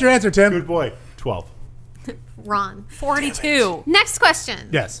 Tim? What's your answer, Tim? Good boy. 12. Ron. 42. Next question.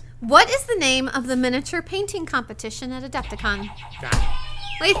 Yes. What is the name of the miniature painting competition at Adepticon?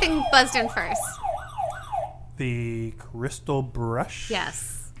 Lathan buzzed in first. The crystal brush.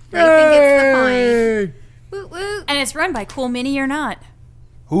 Yes. Lathan gets the point. Hey! Woot woot. And it's run by Cool Mini or not.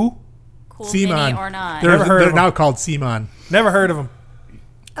 Who? Cool Mini Seamon. or not. Never heard They're of now them. called Seamon. Never heard of him.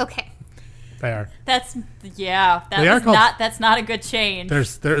 Okay. They are. That's They are called- that's not a good change. They're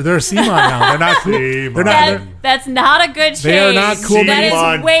Seamon now. They're not cool. They're not. That's not a good change. They are not cool. That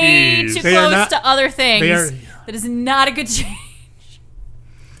Seamon is way keys. too They are close not- to other things. they are- That is not a good change.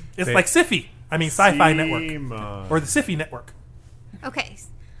 It's like Sci-Fi. I mean, Sci-Fi Network. Seamon. Or the Sci-Fi Network. Okay.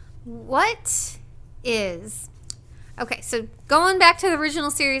 What is... Okay, so going back to the original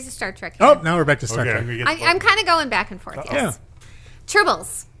series of Star Trek. Oh, now we're back to Star Okay, I'm Trek. gonna get I'm kind of going back and forth. Yeah. Yes.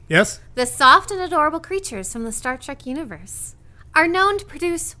 Tribbles, Yes. the soft and adorable creatures from the Star Trek universe, are known to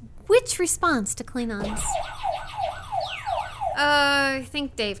produce which response to Klingons? I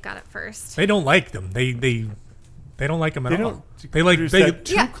think Dave got it first. They don't like them. They don't like them at They all. don't They like produce they that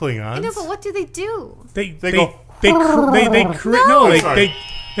to Klingons. I know, but what do they do? they go, they crit. No, they Sorry. crit.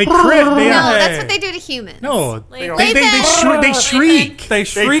 No, that's what they do to humans. No, They they shriek. They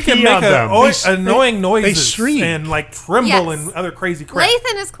shriek pee and make on them. annoying noises. shriek. And like tremble Yes. and other crazy crap.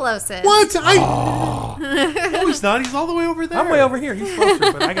 Lathan is closest. What? No, he's not. He's all the way over there. I'm way over here. He's closer,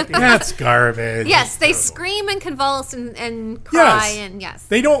 but I got the That's garbage. Yes, they scream and convulse and cry Yes. and yes.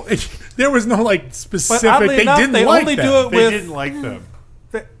 They don't. There was no like But specific. oddly They enough, didn't they like only them. do it They with. didn't like them.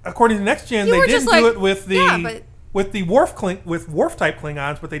 According to Next Gen, You they were didn't just do like, it with the yeah, but- with the Worf type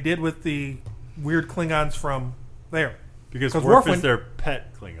Klingons, but they did with the weird Klingons from there. Because 'Cause Worf Worf is went- their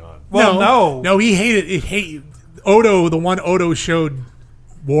pet Klingon. Well, no. He hated. He hate Odo. The one Odo showed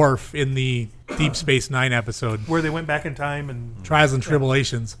Worf in the Deep Space Nine episode, Where they went back in time and Trials and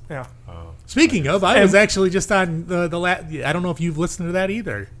Tribulations. yeah. Speaking of, I was actually just on the I don't know if you've listened to that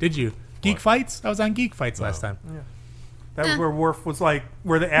either. Did you? Geek Fights? I was on Geek Fights last time. That was where Worf was like,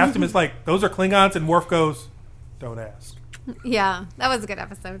 where they asked him, it's like, those are Klingons, and Worf goes, don't ask. Yeah, that was a good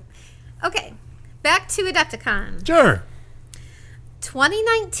episode. Okay, back to Adepticon. Sure.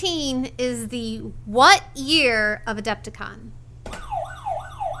 2019 is the what year of Adepticon?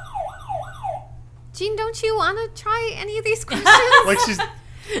 Gene, don't you want to try any of these questions? Like she's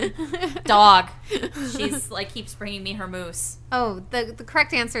Dog. She's like keeps bringing me her moose. Oh, the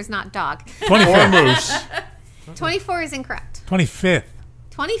correct answer is not dog. 25th. moose. 24 is incorrect. 25th.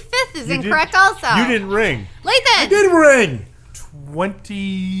 25th is You incorrect didn't- also. You didn't ring. Lathan! Did ring.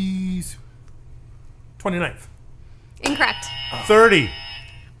 29th. Incorrect. 30.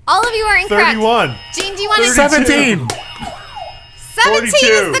 All of you are incorrect. 31. Gene, do you want to... 17. 17 is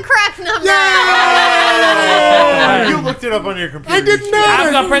 42. the correct number. You looked it up on your computer. I did I'm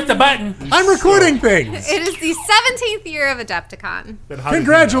not. gonna press the button. I'm recording things. It is the 17th year of Adepticon. Then how did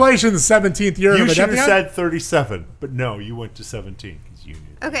Congratulations, 17th year You of should have Adepticon. said 37, but no, you went to 17 because you knew.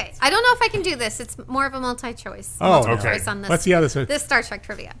 Okay, I don't know if I can do this. It's more of a multi-choice. Oh, multiple okay. choice on this. Let's see how this is. This Star Trek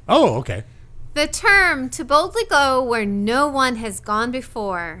trivia. Oh, okay. The term "to boldly go where no one has gone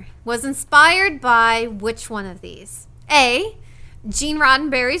before" was inspired by which one of these? A. Gene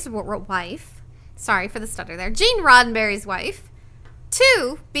Roddenberry's wife. Sorry for the stutter there. Gene Roddenberry's wife.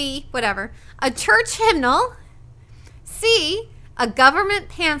 2. B. Whatever. A church hymnal. C. A government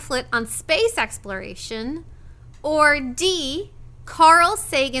pamphlet on space exploration. Or D. Carl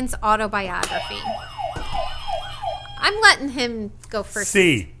Sagan's autobiography. I'm letting him go first.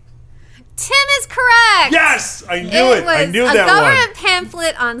 C. Tim is correct. Yes, I knew it. Was I knew a that government one.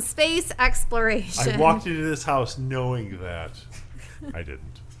 pamphlet on space exploration. I walked into this house knowing that. I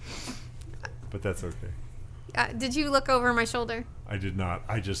didn't, but that's okay. Did you look over my shoulder? I did not.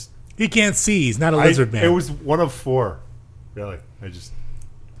 I just. He can't see. He's not a lizard man. It was one of 4. Really,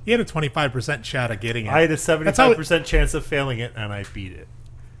 He had a 25% shot of getting it. I had a That's how 75% chance of failing it, and I beat it.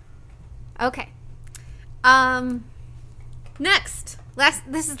 Okay. Next.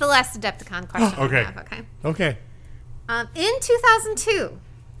 This is the last Adepticon question. Okay. I have, okay. Okay. In 2002,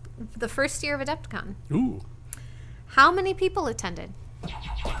 the first year of Adepticon, Ooh. how many people attended?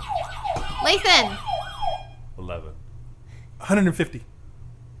 Lathan. 11. 150.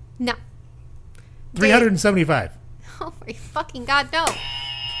 No. 375. Oh my fucking god, no.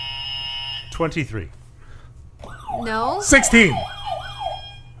 23. No. 16.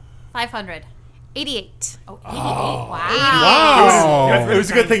 500. 88. Oh, 88. Wow. Wow. It was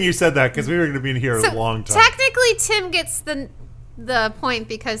a good thing you said that because we were going to be in here So a long time. technically, Tim gets the point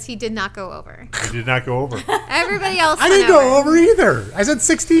because he did not go over. I did not go over. Everybody else. I went didn't go over either. I said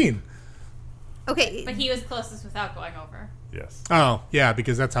 16. Okay. But he was closest without going over. Yes, Oh, yeah,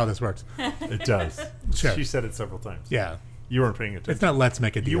 because that's how this works. it does. Sure. She said it several times. Yeah. You weren't paying attention. It's not let's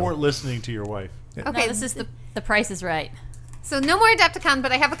make a deal. You weren't listening to your wife. Okay. No, this is the Price is Right. So no more Adepticon,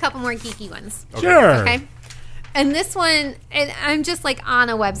 but I have a couple more geeky ones. Sure. Okay. And this one, and I'm just like on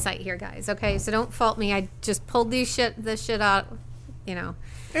a website here, guys. Okay, so don't fault me. I just pulled this shit out. You know,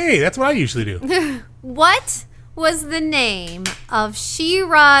 Hey, that's what I usually do. what was the name of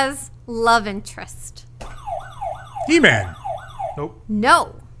She-Ra's love interest? He-Man. Nope.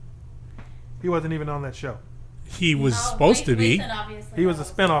 No. He wasn't even on that show. He was supposed to be. He was a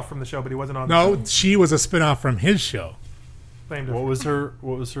spinoff from the show, but he wasn't on the No, show. she was a spinoff from his show. Same What difference.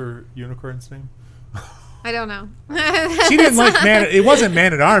 was her unicorn's name? I don't know. She didn't like Man. It wasn't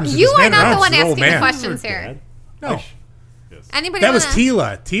Man at Arms. You are Man at not the Arms one was an old asking the man. questions here. No, Anybody that was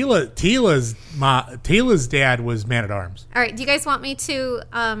wanna- Tila. Tila's dad was Man at Arms. All right. Do you guys want me to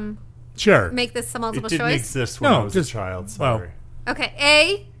Sure. make this a It multiple didn't choice? exist when No, I was just- a child. well, Sorry. Okay.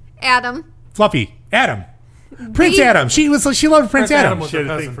 A. Adam. Fluffy. Adam. Prince B- Adam. She loved Prince Adam. was She had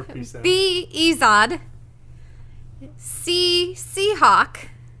her a thing cousin. for peace. Adam. B. Izod. C. Seahawk.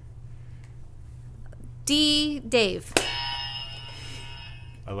 D. Dave.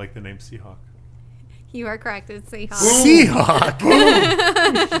 I like the name Seahawk. You are correct. It's Seahawk.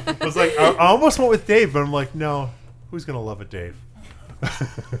 Seahawk. I was like, I almost went with Dave, but I'm like, no, who's gonna love it, Dave?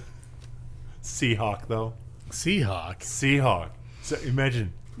 Seahawk though. Seahawk. Seahawk. So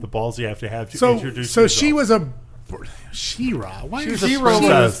imagine the balls you have to introduce. So yourself. she was a She-Ra. Why She is was a she? She-Ra princess.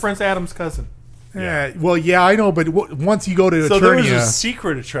 was Prince Adam's cousin. Well, yeah, I know, but once you go to So there was Eternia, a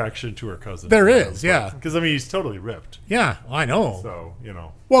secret attraction to her cousin. there is, yeah, Because I mean, he's totally ripped. yeah, I know. So you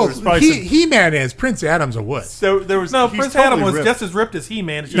know. Well, there's probably some- He-Man is Prince Adam's a wuss. So there was No, he's Prince totally Adam was ripped. just as ripped as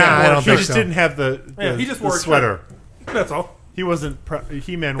He-Man. Nah, I don't He think just so. didn't have the He just the wore a sweater. That's all. He wasn't.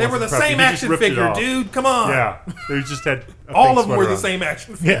 He-Man. They were the wasn't preppy. same He just action ripped it figure, off. dude. Come on. Yeah, they just had a All pink of them were sweater the on. same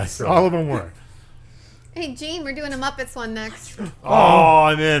action figure. Yes, all of them were. Hey, Gene, we're doing a Muppets one next. Oh,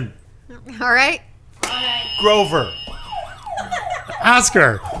 I'm in. All right. Grover.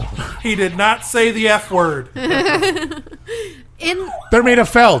 Oscar. He did not say the F word. They're made of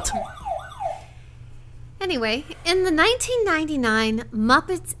felt. Anyway, in the 1999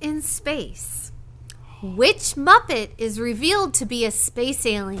 Muppets in Space, which Muppet is revealed to be a space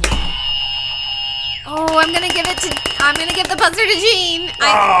alien? Oh, I'm gonna give the buzzer to Jean.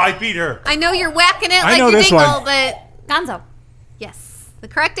 I beat her. I know you're whacking it I like know you this dingle, one. but Gonzo. yes. The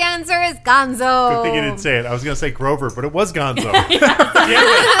correct answer is Gonzo. Good thing you didn't say it. I was going to say Grover, but it was Gonzo. Damn it.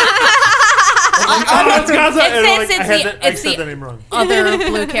 It's Gonzo. And I'm like, I said the name wrong. Other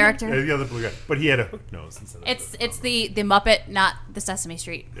blue character. Yeah, the other blue guy. But he had a hook nose instead of It's the Muppet, not the Sesame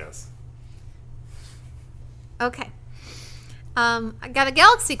Street. Yes. Okay. I got a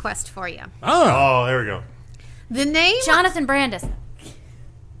Galaxy Quest for you. Oh, Oh, there we go. The name. Jonathan Brandis.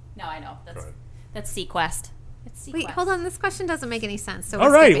 No, I know. Go ahead. That's Sequest. It's Sequest. Wait, hold on. This question doesn't make any sense. So all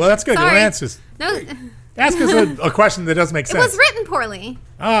we're right. skipping Well, it. that's good. Sorry. Your answers. No, it Ask us a question that doesn't make sense. was written poorly.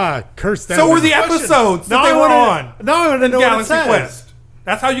 Curse that. So were the episodes that they were on. Now I want to know what it Galaxy says. Quest.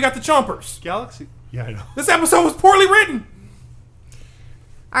 That's how you got the chompers. Galaxy. Yeah, I know. This episode was poorly written.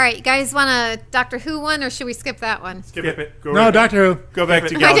 All right, you guys want a Doctor Who one, or should we skip that one? Skip Skip it. it. Go No, right- Doctor Who. Go back to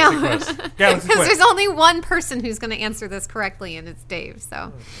Skip it. I Galaxy know. Quest. Galaxy Because Quest. there's only one person who's going to answer this correctly, and it's Dave.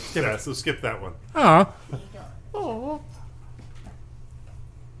 So, Yeah, so skip that one. Oh.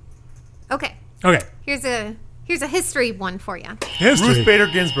 okay, Okay. here's a history one for you. History. Ruth Bader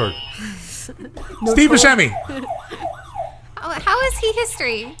Ginsburg. Steve Buscemi. How is he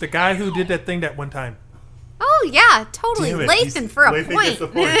history? The guy who did that thing that one time. Oh yeah, totally. Damn it, Lathan he's- for a Lathan point. gets the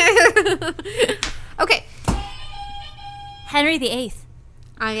point. Okay, Henry VIII.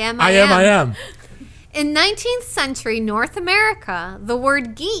 I am. I am. In 19th century North America, the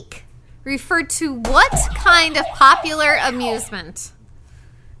word geek referred to what kind of popular amusement?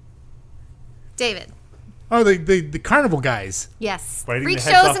 David. Oh, the carnival guys. Yes. Biting Freak the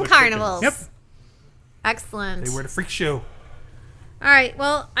heads off shows and of chickens. carnivals. Yep. Excellent. They were the freak show. All right.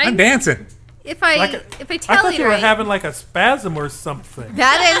 Well, I'm dancing. if I Like if I I tell thought you you were right, having like a spasm or something.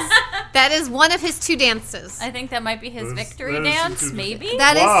 that is one of his two dances. I think that might be his victory that is- dance, maybe?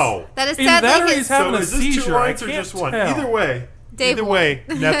 That is Wow. that is Either that sadly or his. he's having So a is this two seizure. I lines or can't just one? tell. Either way. Dave Either won. way,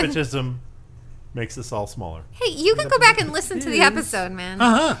 nepotism makes us all smaller. Hey, you can go back and listen to the episode,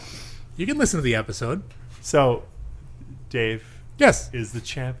 man. You can listen to the episode. So, Dave Yes. is the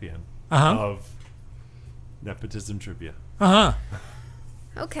champion Uh-huh. of nepotism trivia.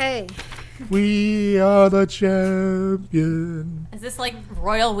 Okay. We are the champion. Is this like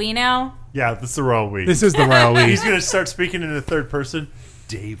Royal We now? Yeah, this is the Royal We. This is the Royal We. He's going to start speaking in the third person.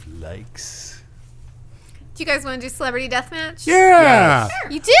 Dave likes. Do you guys want to do celebrity deathmatch? Yeah.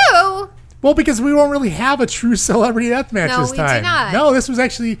 You do? Well, because we won't really have a true celebrity death match No, this we do time. not. No, this was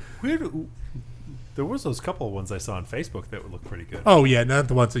actually. There was those couple of ones I saw on Facebook that would look pretty good. Oh yeah, not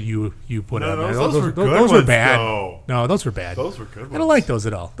the ones that you put No, on there. those were good those were ones, bad. though. No, those were bad. Those were good ones. I don't like those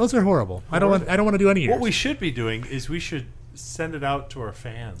at all. Those are horrible. I don't want to do any of What yours. we should be doing is we should send it out to our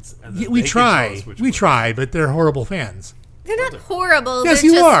fans. And then We they can tell try. us which We ones. try, but they're horrible fans. They're not horrible. Yes, they're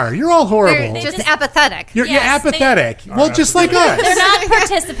you just, are. You're all horrible. They're just apathetic. You're Yes, apathetic. Well, just like us. They're not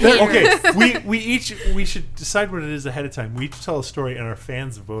participating. Okay, we should decide what it is ahead of time. We each tell a story, and our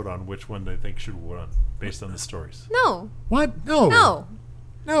fans vote on which one they think should win based on the stories. No. What? No. No.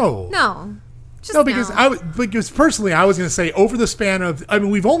 No. No. Just No, because personally, I was going to say over the span of, I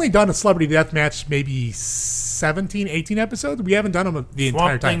mean, we've only done a Celebrity Deathmatch maybe 17, 18 episodes. We haven't done them the entire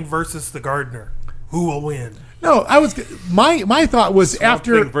Swamp time. Thing versus the Gardener. Who will win? No, I was my thought was Swamp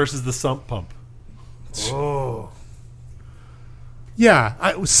after Thing versus the Sump Pump. Oh.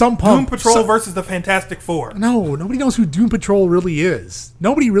 Yeah, some Doom pump. Patrol versus the Fantastic Four. No, nobody knows who Doom Patrol really is.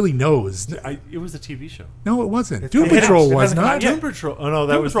 Nobody really knows. It was a TV show. No, it wasn't. It's Doom coming out. Patrol It was hasn't come not. out yet. Doom Patrol. Oh no,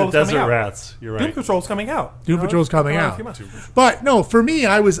 that Doom was Patrol the is coming Desert out. Rats. You're Doom right. Patrol's coming out. Doom Patrol's coming Oh, out. a few months. But no, for me,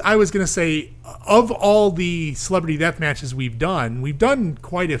 I was going to say of all the Celebrity Death Matches we've done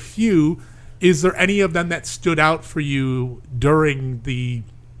quite a few. Is there any of them that stood out for you during the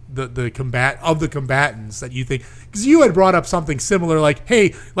combatants that you think? Because you had brought up something similar, like,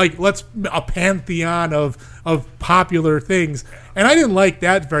 hey, like let's a pantheon of popular things, and I didn't like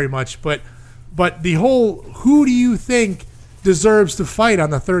that very much. But the whole, who do you think deserves to fight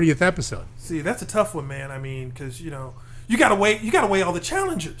on the 30th episode? See, that's a tough one, man. I mean, because you gotta weigh all the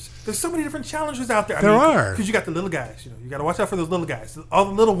challengers. There's so many different challengers out there. There are. Because you got the little guys. You gotta watch out for those little guys. All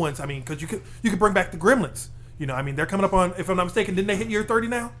the little ones. I mean, because you could bring back the Gremlins. I mean, they're coming up on, if I'm not mistaken, didn't they hit year 30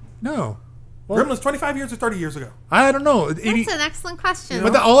 now? No. Well, Gremlins 25 years or 30 years ago? I don't know. That's an excellent question.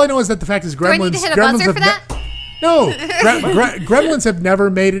 But all I know is that the fact is Gremlins. Do I need to hit a Gremlins buzzer have for that? No, Gremlins have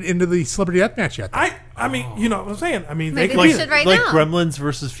never made it into the Celebrity Deathmatch yet. I mean, you know what I'm saying? I mean, Maybe they we could. should right like now. Gremlins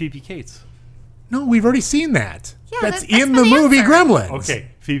versus Phoebe Cates. No, we've already seen that. Yeah, that's that's in the been movie answered. Gremlins.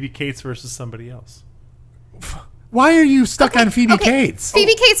 Okay, Phoebe Cates versus somebody else. Why are you stuck on Phoebe Okay, Cates?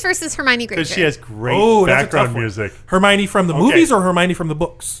 Phoebe Cates versus Hermione Granger. Because she has great Oh, that's a tough background one. music. Hermione from the movies or Hermione from the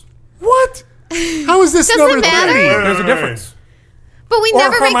books? What? How is this Doesn't number matter. 30? There's a difference. But we Or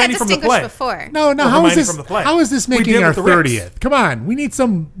never make that Hermione from the distinguished play. before. No, Or how is Hermione this? from the play. How is this We making did our with the Rips. 30th? Come on, we need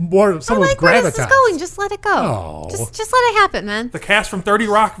some more. I Some like with where this is gravitas. going. Just let it go. Oh. Just let it happen, man. The cast from 30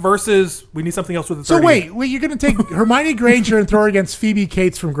 Rock versus, we need something else with the 30. So wait, you're going to take Hermione Granger and throw her against Phoebe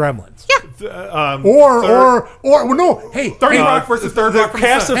Cates from Gremlins? Yeah. Or no, hey, 30 hey, Rock versus Third The Rock from the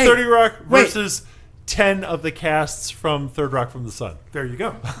cast Sun. of Hey, 30 Rock wait. versus 10 of the casts from Third Rock from the Sun. There you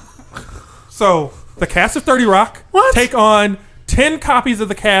go. So, the cast of 30 Rock What? take on 10 copies of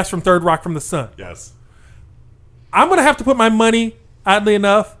the cast from Third Rock from the Sun. Yes. I'm going to have to put my money, oddly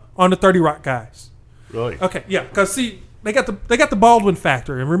enough, on the 30 Rock guys. Really? Okay, yeah, because see, they got the Baldwin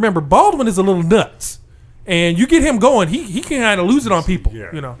factor, and remember, Baldwin is a little nuts, and you get him going, he can kind of lose it on people. Yeah,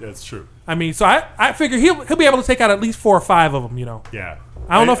 You know, that's true. I mean, so I figure he'll be able to take out at least 4 or 5 of them. You know, Yeah.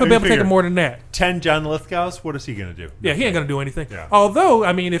 I don't know if he'll be able to take figure them more than that. 10 John Lithgows, what is he going to do? Yeah, he ain't gonna do anything. Yeah. Although,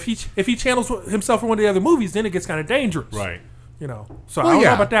 I mean, if he channels himself in one of the other movies, then it gets kind of dangerous. Right. You know, so Well, I don't yeah.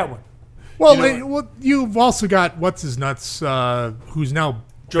 know about that one. Well, you've also got what's his nuts, who's now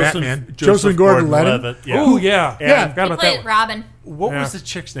Batman, Joseph Gordon-Levitt. Yeah. Oh yeah, Yeah. Forgot He about played that one. Robin. What Yeah. was the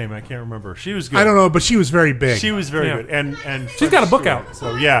chick's name? I can't remember. She was good. I don't know, but she was very big. She was very Yeah. good. And She's got a book out.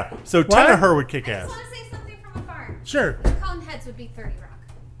 So, yeah. So 10 of her would kick ass. to say something from afar. Sure. Coneheads would be 30 Rock.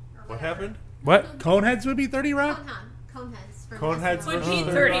 What happened? What? Coneheads would be 30 Rock? Coneheads. From Coneheads Would versus be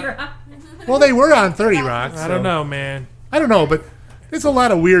 30 30 Rock. Rock. Well, they were on 30 Rock. I don't know, man. I don't know, but it's a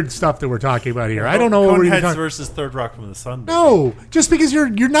lot of weird stuff that we're talking about here. I don't know what we're even Coneheads talking. versus Third Rock from the Sun. No, just because you're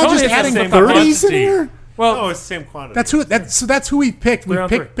not Totally just it's the adding same 30s in quantity. here. Well, No, it's the same quantity. That's who we picked. We Round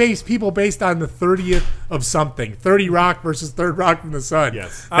picked three. people based on the 30th of something. 30 Rock versus Third Rock from the Sun.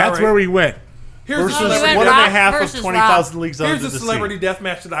 Yes. That's All right. where we went. here's versus the you celebrity, went one and a Rock half of versus 20,000 Leagues here's Under the the celebrity Sea. death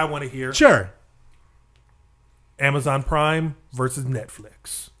match that I want to hear. Sure. Amazon Prime versus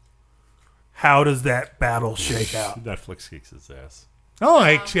Netflix. How does that battle shake out? Netflix kicks its ass. Oh,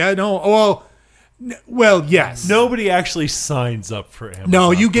 actually, I know. Well, yes. Nobody actually signs up for Amazon. No,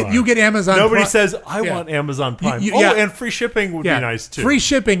 you Prime. get Amazon. Nobody Prime. says I Yeah. want Amazon Prime. yeah. And free shipping would Yeah, be nice too. Free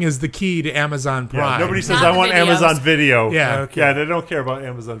shipping is the key to Amazon Yeah, Prime. nobody says Not I the want videos. Amazon Video. Yeah. Okay. Yeah, they don't care about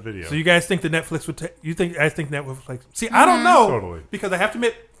Amazon Video. So you guys think that Netflix would take? I think Netflix like. See, I don't know Totally. because I have to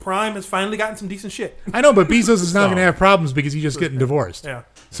admit, Prime has finally gotten some decent shit. I know, but Bezos is not going to have problems because he's just getting divorced. Yeah,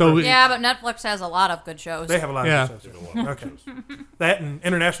 So Yeah, but Netflix has a lot of good shows. they have a lot Yeah. of good shows. Okay, that and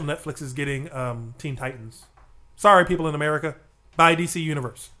international Netflix is getting Teen Titans. Sorry, people in America, buy DC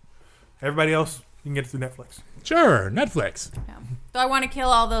Universe. Everybody else, you can get it through Netflix. sure, Netflix. Yeah. So I want to kill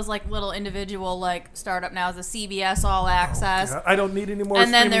all those like little individual like startup now, the CBS All Access. I don't need any more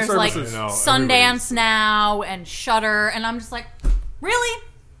And then streaming there's services. like know, Sundance Now and Shudder, and I'm just like, really?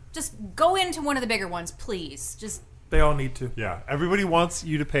 Just go into one of the bigger ones, please. Just They all need to. Yeah, everybody wants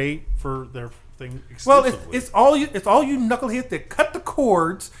you to pay for their thing Well, exclusively. it's all you knuckleheads that cut the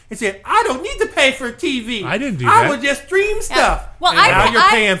cords and said, "I don't need to pay for TV. I didn't do I that. would just stream stuff." Well, and I- now you're I-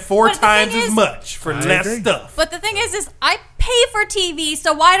 paying four but the times thing as is- much for less agree. stuff. But the thing is I pay for TV,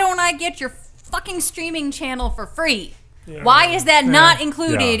 so why don't I get your fucking streaming channel for free? Why is that not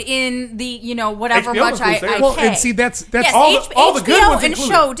included in the whatever HBO much I includes theirs. pay? Well, and see, that's yes, all the good HBO ones and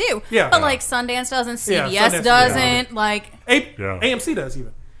included. show do. Yeah. But Yeah. like Sundance doesn't, Yeah, CBS Sundance doesn't, like AMC does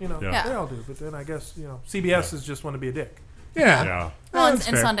even. Yeah. They all do. But then I guess CBS is just want to be a dick. yeah. yeah. well, and that's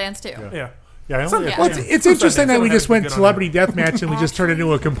fair. Sundance too. Yeah. Yeah, I only Some- have- Well, it's interesting that we just went Good on celebrity deathmatch and we just turned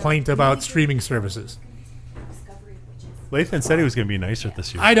into a complaint about streaming services. Lathan said he was going to be nicer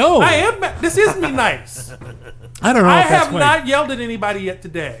this year. I know. I am. This is me nice. I don't know I if that's have why. not yelled at anybody yet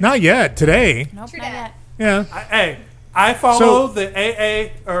today. Not yet. Today. Nope, not yet. Yeah. I follow So- the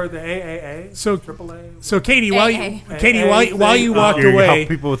AA or the AAA. So- AAA. So Katie, while you AA. while you walked You away, help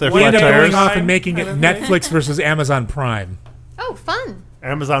people with their we flat ended up tires. going off Time and making it and everything. Netflix versus Amazon Prime Oh, fun.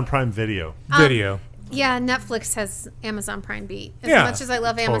 Amazon Prime Video. video. Yeah, Netflix has Amazon Prime beat. As Yeah. much as I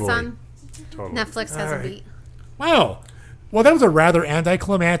love Totally. Amazon, Totally. Netflix has a Alright. beat. Wow. Well, that was a rather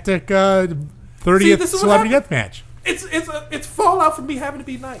anticlimactic 30th See, this is what celebrity deathmatch. It's fallout from me having to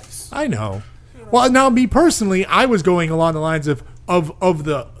be nice. I know. Well, now me personally, I was going along the lines of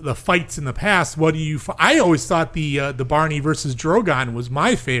the fights in the past. What do you? I always thought the Barney versus Drogon was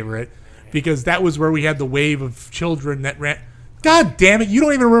my favorite because that was where we had the wave of children that ran. God damn it! You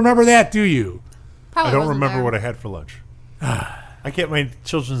don't even remember that, do you? Probably I don't wasn't remember there. what I had for lunch. I get my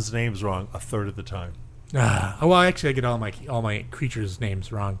children's names wrong a third of the time. Well, actually, I get all my creatures'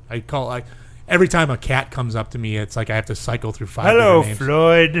 names wrong. Every time a cat comes up to me, it's like I have to cycle through 5 Hello, different names.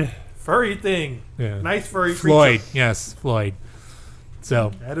 Floyd. Furry thing. Yeah. Nice furry Floyd, creature. yes, Floyd.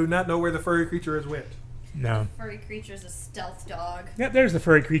 So I do not know where the furry creature is with. no. Furry creature's a stealth dog. Yep, there's the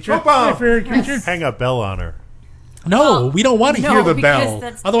furry creature. Opa! Hey, furry creature. Hang a bell on her. No, we don't want to no, hear the because bell.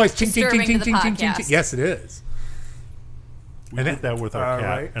 that's Otherwise, ching, ching, ching, disturbing ching, to ching, the ching, ching, ching. podcast. Yes, it is. We And did it- that with our cat,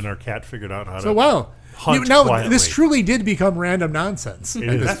 Alright. and our cat figured out how to. So, wow. Hunt Now, quietly. this truly did become random nonsense at is.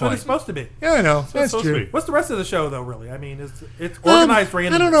 this That's what point. it's supposed to be. Yeah, I know. That's That's supposed to true. be. What's the rest of the show, though, really? I mean, it's organized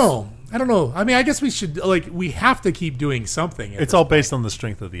randomness. I don't know. I mean, I guess we should, we have to keep doing something. It's all based on the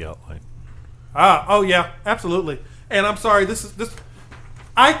strength of the outline. Oh, yeah, absolutely. And I'm sorry, this.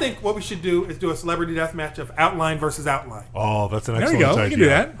 I think what we should do is do a celebrity death match of outline versus outline. Oh, that's an There we excellent go. idea. We can do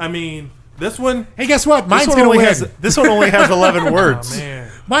that. I mean, this one. Hey, guess what? Mine's This one, going to only win. has, this one only has 11 words. Oh,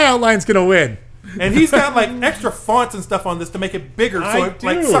 man. My outline's going to win. And he's got like extra fonts and stuff on this to make it bigger, so I it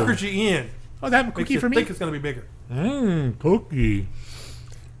like do. suckers you in. Oh, that Makes cookie you for me? think it's going to be bigger. Cookie.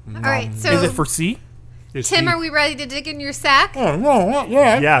 All right, so Is it for C? Tim, are we ready to dig in your sack? Oh, no,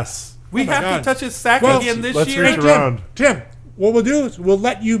 yeah. Yes. We my have God. to touch his sack Well, again this let's year. reach around. Tim, what we'll do is we'll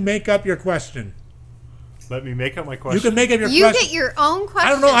let you make up your question. Let me make up my question. You can make up your You question. get your own question.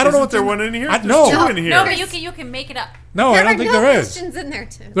 I don't know Isn't what there the- one in here? I- There's no. two in here. No, but you can make it up. No, I There don't are think no there is. questions in there,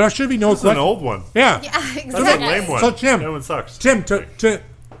 Tim. There should be no This is an question. old one. Yeah. Yeah, That's a exactly. lame one. So, Tim. That one sucks. Tim,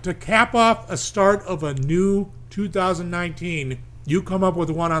 to cap off a start of a new 2019, you come up with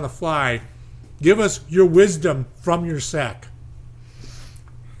one on the fly. Give us your wisdom from your sack.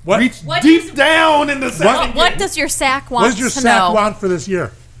 What? Reach What deep is- down in the sack. What does your sack want What does your to sack know? want for this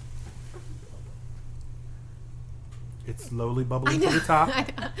year? It's slowly bubbling to the top.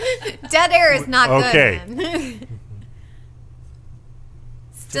 Dead air is not Okay. good. Then.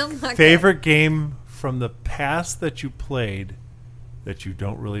 Still not Favorite game from the past that you played that you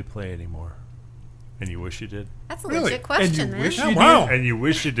don't really play anymore, and you wish you did, good. That's a Really? legit question, man. wish Oh, you wow. and you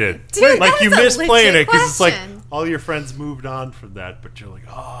wish you did. Dude, like that you is a miss playing legit it because it's like question. all your friends moved on from that, but you're like,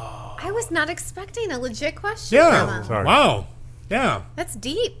 oh, I was not expecting a legit question. Yeah. from him. sorry. Wow. Yeah. That's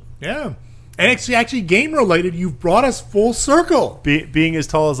deep. Yeah. And it's actually game related. You've brought us full circle. Being as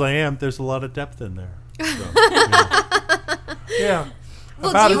tall as I am, there's a lot of depth in there. So, Yeah.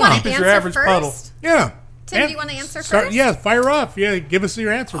 Well, About do you as want deep to as answer your average first? puddle. Yeah. Tim, do you want to answer Start, first? Yeah, fire off. Yeah, give us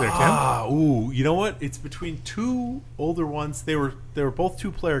your answer there, Tim. ooh, you know what? It's between two older ones. They were both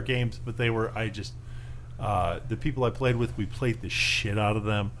 2-player games, but they were the people I played with. We played the shit out of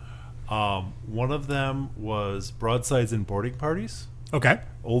them. One of them was Broadsides and Boarding Parties. Okay.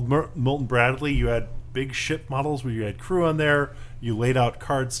 Old Milton Bradley. You had big ship models where you had crew on there. You laid out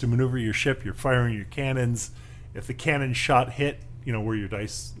cards to maneuver your ship. You're firing your cannons. If the cannon shot hit, you know where your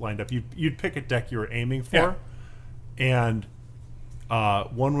dice lined up, you'd pick a deck you were aiming for, and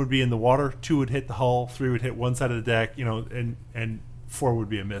one would be in the water, 2 would hit the hull, 3 would hit one side of the deck, you know, and 4 would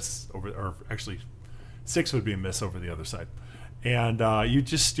be a miss over, or actually 6 would be a miss over the other side. And you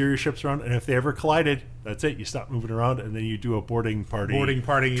just steer your ships around, and if they ever collided, that's it. You stop moving around, and then you do a boarding party.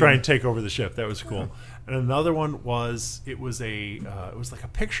 Try and take over the ship. That was cool. And another one was it was like a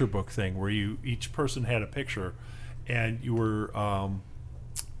picture book thing where each person had a picture, and you were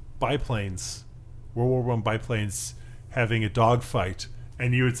biplanes, World War I biplanes having a dogfight,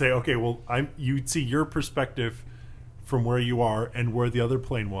 and you would say, okay, well, you'd see your perspective from where you are and where the other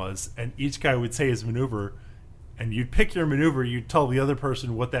plane was, and each guy would say his maneuver. And you'd pick your maneuver, you'd tell the other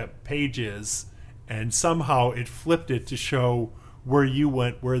person what that page is, and somehow it flipped it to show where you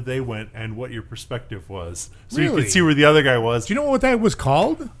went, where they went, and what your perspective was. So you Really? could see where the other guy was. Do you know what that was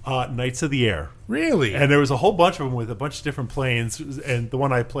called? Knights of the Air. Really? And there was a whole bunch of them with a bunch of different planes, and the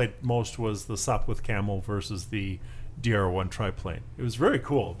one I played most was the Sopwith Camel versus the DR-1 triplane. It was very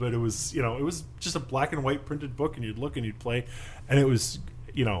cool, but it was just a black and white printed book, and you'd look and you'd play, and it was...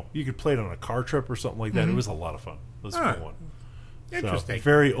 you could play it on a car trip or something like that. It was a lot of fun. It was a cool one. Interesting. So,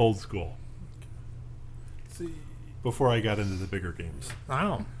 very old school. Before I got into the bigger games.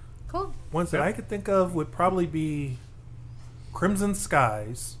 Wow. Cool. Ones that I could think of would probably be Crimson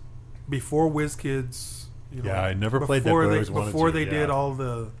Skies before WizKids. Yeah, I never played that, but I always wanted before to, they yeah. did all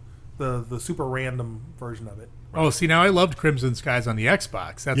the super random version of it. Oh, see, now I loved Crimson Skies on the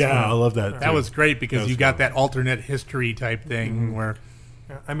Xbox. That's Yeah, when- I love that. That too. was great because That was you got fun. that alternate history type thing where...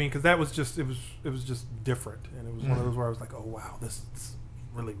 Yeah, I mean, because that was just it was just different, and it was one of those where I was like, oh wow, this is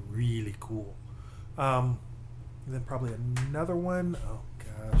really really cool. And then probably another one, oh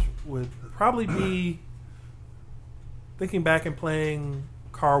gosh, would probably be thinking back and playing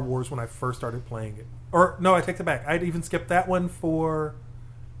Car Wars when I first started playing it. Or no, I take that back. I'd even skip that one for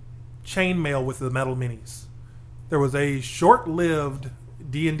Chainmail with the Metal Minis. There was a short-lived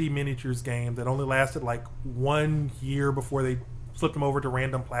D&D miniatures game that only lasted like 1 year before they flipped them over to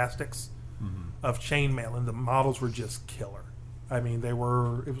random plastics of Chainmail, and the models were just killer. I mean, it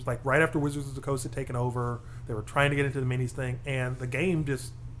was like right after Wizards of the Coast had taken over, they were trying to get into the minis thing, and the game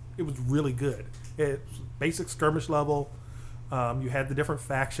it was really good. It was basic skirmish level. You had the different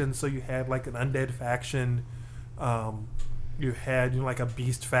factions, so you had like an undead faction, you had like a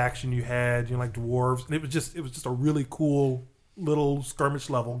beast faction, you had like dwarves, and it was just a really cool little skirmish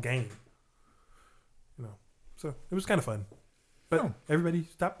level game. So it was kind of fun. But everybody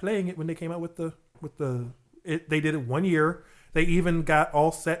stopped playing it when they came out with they did it 1 year. They even got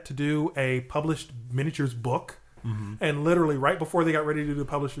all set to do a published miniatures book. And literally right before they got ready to do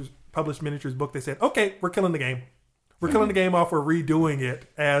the published miniatures book, they said, okay, we're killing the game. We're killing the game off. We're redoing it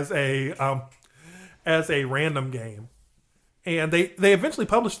as a random game. And they eventually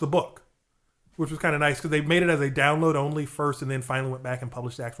published the book, which was kind of nice because they made it as a download only first, and then finally went back and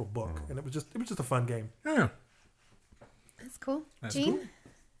published the actual book. And it was just a fun game. Yeah. That's cool. Jean?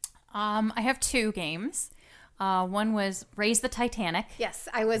 I have two games. One was Raise the Titanic. Yes,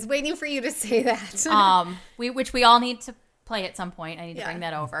 I was waiting for you to say that. Which we all need to play at some point. I need to bring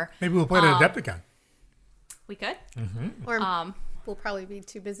that over. Maybe we'll play it at Adepticon. We could. Or we'll probably be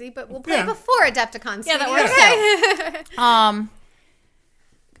too busy, but we'll play before Adepticon. Yeah, that works too.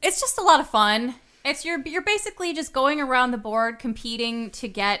 It's just a lot of fun. It's you're basically just going around the board competing to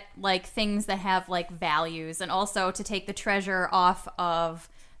get like things that have like values, and also to take the treasure off of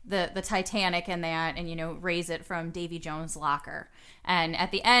the Titanic and that, and raise it from Davy Jones' locker. And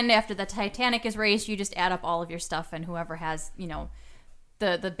at the end, after the Titanic is raised, you just add up all of your stuff, and whoever has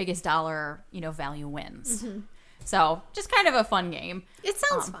the biggest dollar value wins. So just kind of a fun game. It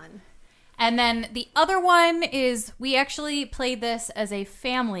sounds fun. And then the other one is, we actually played this as a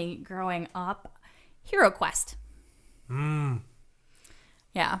family growing up, Hero Quest.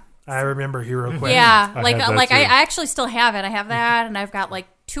 Yeah. I remember Hero Quest. Yeah, I like have that like I too. actually still have it. I have that, and I've got like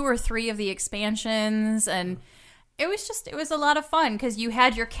 2 or 3 of the expansions, and it was a lot of fun because you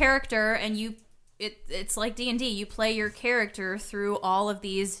had your character, and it's like D&D. You play your character through all of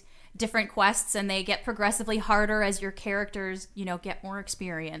these different quests, and they get progressively harder as your characters get more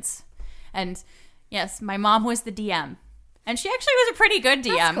experience. And yes, my mom was the DM, and she actually was a pretty good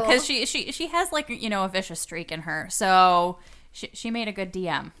DM because she has like a vicious streak in her, so she made a good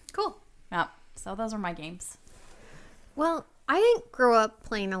DM. Cool. Yeah. So those are my games. Well, I didn't grow up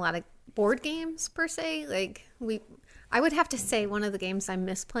playing a lot of board games per se. Like I would have to say one of the games I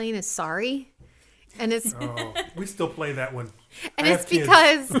miss playing is Sorry, and it's We still play that one. and I it's have kids.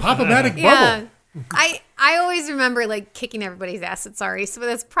 because Pop-O-Matic yeah. Bubble. I always remember like kicking everybody's ass at Sorry, so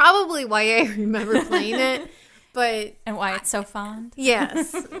that's probably why I remember playing it. But And why it's so fond.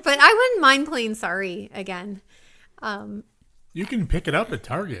 yes, but I wouldn't mind playing Sorry again. You can pick it up at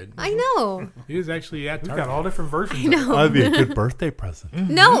Target. I know. It is actually at We've Target. got all different versions. I know. That'd be a good birthday present.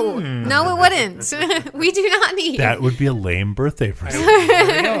 No, it wouldn't. We do not need. That would be a lame birthday present.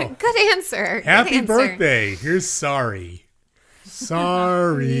 There you go. Good answer. Happy Good answer. birthday. Here's sorry.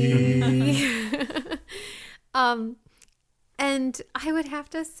 Sorry. And I would have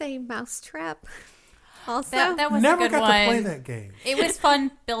to say Mousetrap. Also, That was Never a good got one. to play that game. It was fun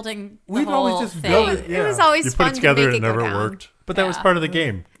building the We'd whole always just thing. build it. it was always You fun put it together, to make it it never go down. worked. But that was Yeah. part of the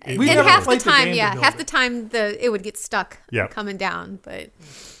game. We And never half the played the time, game to build half the it. time it would get stuck Yeah. coming down. But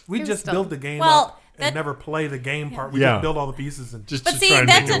We It was just still- build the game Well, up and that- never play the game part. We Yeah. just build all the pieces and Just But to see, try and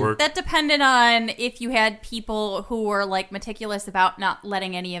that, make it work. that depended on if you had people who were like meticulous about not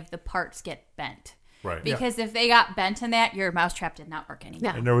letting any of the parts get bent. Right. Because if they got bent in that, your mousetrap did not work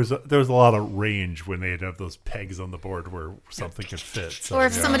anymore. no. And there was a lot of range when they'd have those pegs on the board where something could fit. So, Or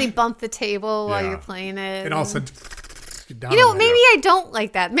if yeah. somebody bumped the table while Yeah. you're playing it. And also, You know, maybe I don't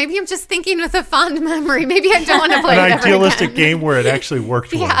like that. Maybe I'm just thinking with a fond memory. Maybe I don't want to play an it ever idealistic again. game where it actually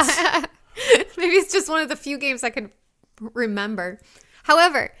worked once. Yeah. Maybe it's just one of the few games I could remember.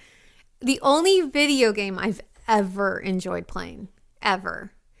 However, the only video game I've ever enjoyed playing,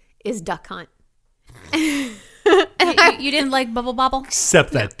 ever, is Duck Hunt. You didn't like Bubble Bobble?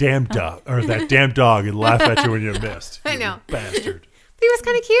 Except that damn dog, or that damn dog, and laugh at you when you missed. I You know. bastard. But it was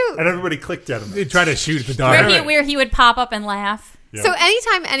kind of cute. And everybody clicked at him. they try to shoot the dog. Where he would pop up and laugh. Yeah. So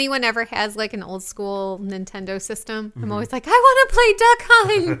anytime anyone ever has like an old school Nintendo system, Mm-hmm. I'm always like, I want to play Duck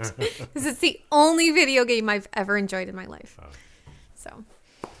Hunt because it's the only video game I've ever enjoyed in my life. So,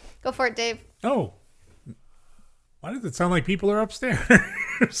 go for it, Dave. Oh. Why does it sound like people are upstairs?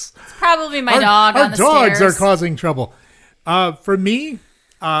 It's probably my dog Our on the dogs stairs. are causing trouble. For me,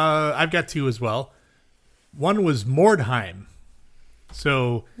 I've got two as well. One was Mordheim.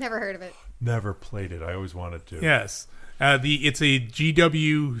 So, Never heard of it. Never played it. I always wanted to. yes. It's a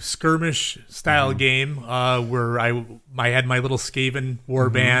GW skirmish style game where I had my little Skaven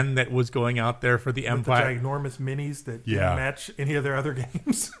warband that was going out there for the the Empire. ginormous minis that Yeah. didn't match any of their other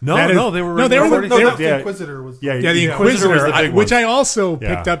games. No, That is- no, they were. no, they were the- No, they that's were- the yeah. Inquisitor was. Yeah, Yeah, the yeah, Inquisitor, was the big which one. I also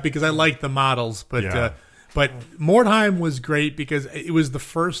Yeah. picked up because I liked the models. But Yeah. but Mordheim was great because it was the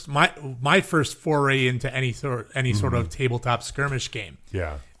first my first foray into any sort of tabletop skirmish game.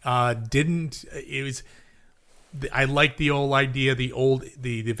 Yeah. I like the old idea,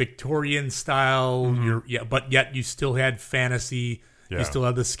 the Victorian style. But yet you still had fantasy. Yeah. You still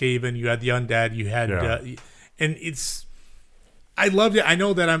had the Skaven. You had the undead. You had, Yeah. and it's. I loved it. I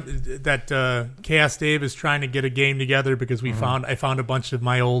know that Chaos Dave is trying to get a game together because I found a bunch of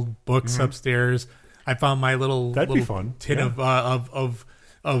my old books upstairs. I found my That'd be fun. tin Yeah.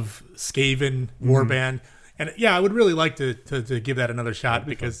 of Skaven warband, and yeah, I would really like to give that another shot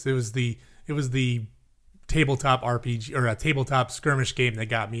because it was the tabletop RPG or a tabletop skirmish game that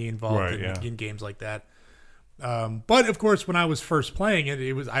got me involved Right, in games like that. But of course, when I was first playing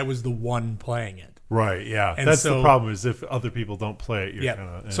it, I was the one playing it. Right. Yeah. And That's so- the problem. Is if other people don't play it, you're Yeah.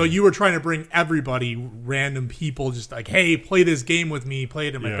 kinda, So you were trying to bring everybody, random people, just like, hey, play this game with me, play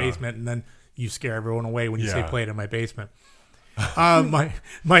it in my Yeah. basement, and then you scare everyone away when you say Yeah. play it in my basement. My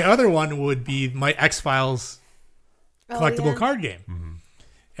other one would be my X-Files collectible card game.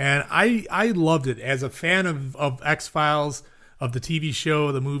 And I loved it as a fan of X-Files, of the TV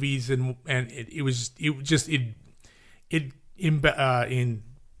show, the movies, and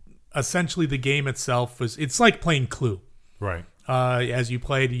essentially the game itself it's like playing Clue. right. As you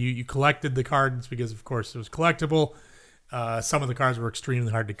played, you collected the cards because, of course, it was collectible. Some of the cards were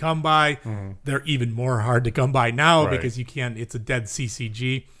extremely hard to come by. They're even more hard to come by now Right. because you can't. It's a dead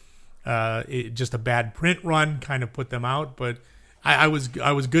CCG. Just a bad print run kind of put them out. But I was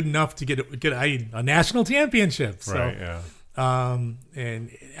good enough to get a national championship. So, Right. Yeah. and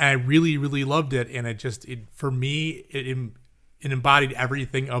I really, really loved it. And for me, it embodied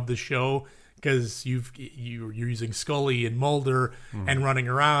everything of the show because you're using Scully and Mulder and running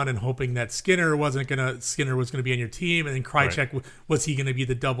around and hoping that Skinner was going to be on your team, and then Krychek, was he going to be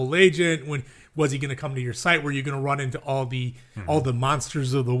the double agent? Was he going to come to your site? Were you going to run into all the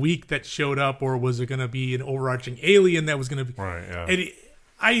monsters of the week that showed up, or was it going to be an overarching alien that was going to be Right. Yeah.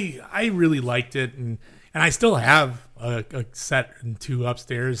 and I really liked it, and I still have a set and two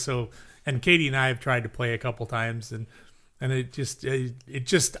upstairs. So, and Katie and I have tried to play a couple times, and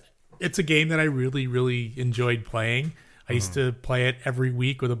it's a game that I really, really enjoyed playing. I used to play it every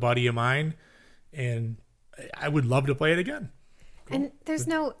week with a buddy of mine, and I would love to play it again. And there's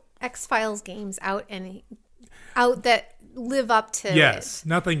no X-Files games out that live up to Yes,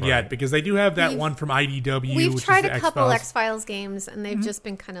 nothing yet, because they do have that one from IDW. We've which tried is a couple X-Files. X-Files games and they've just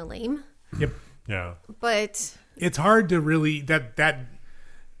been kind of lame. Yep. Yeah. But it's hard to really that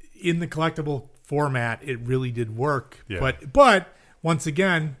in the collectible format it really did work. Yeah. But once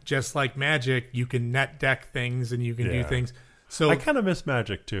again, just like Magic, you can net deck things and you can do Yeah. things. So I kind of miss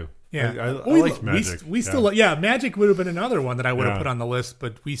Magic too. yeah, I we like Magic. We still Magic would have been another one that I would have Yeah. put on the list,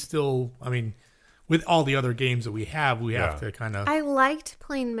 but we still, I mean, with all the other games that we have to kind of. I liked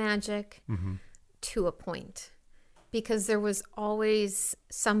playing Magic Mm-hmm. to a point because there was always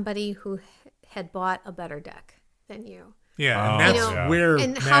somebody who had bought a better deck than you. Yeah, and Oh, that's You know, where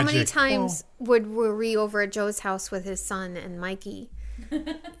And Magic, how many times were we over at Joe's house with his son and Mikey?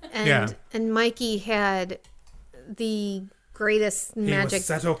 And and Mikey had the greatest Magic.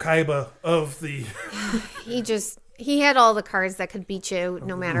 Seto Kaiba of the. He had all the cards that could beat you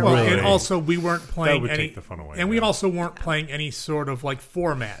no matter Well, what. and also we weren't playing would any, take the fun away, and we yeah. also weren't playing any sort of like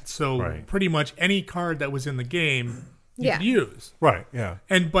format. So Right. pretty much any card that was in the game you Yeah. could use. Right. Yeah.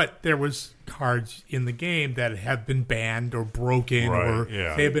 But there was cards in the game that have been banned or broken Right, or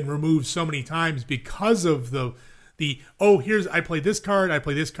yeah. they have been removed so many times because of the I play this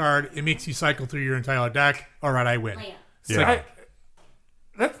card, it makes you cycle through your entire deck. All right, I win. Yeah.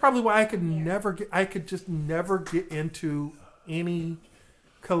 That's probably why I could just never get into any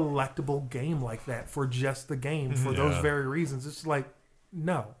collectible game like that for just the game for those very reasons. It's like,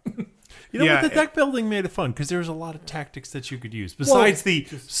 no. You know Yeah, what? The deck building made it fun because there was a lot of tactics that you could use besides the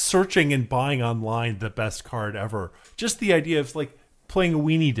searching and buying online the best card ever. Just the idea of like playing a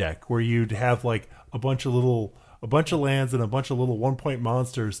weenie deck where you'd have like a bunch of lands and a bunch of little 1-point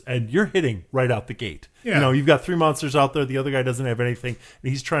monsters, and you're hitting right out the gate. Yeah. You know, you've got 3 monsters out there. The other guy doesn't have anything, and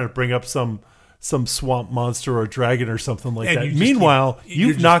he's trying to bring up some swamp monster or dragon or something like And that. you just Meanwhile, you're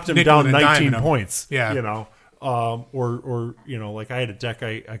you've just knocked him nickel down and diming 19 him. points. Yeah. You know. Or you know, like I had a deck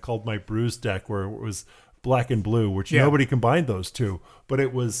I called my Bruise deck where it was black and blue, which nobody combined those two, but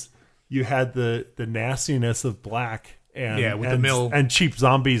it was you had the nastiness of black and with the mill and cheap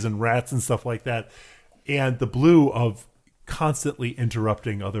zombies and rats and stuff like that, and the blue of constantly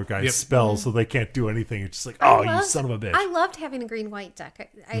interrupting other guys' spells so they can't do anything. It's just like, you son of a bitch. I loved having a green-white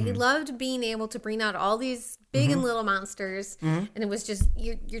deck. I loved being able to bring out all these big and little monsters, and it was just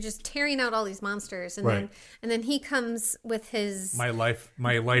you're just tearing out all these monsters, and then he comes with his My life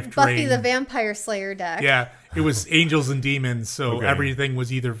Buffy drain. the Vampire Slayer deck. Yeah, it was angels and demons, so Okay. everything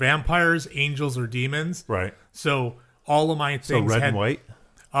was either vampires, angels, or demons. Right. So all of my So things red had and white,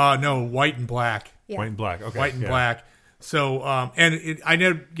 no, white and black. Yeah. white and black. Okay, White and yeah. black. So I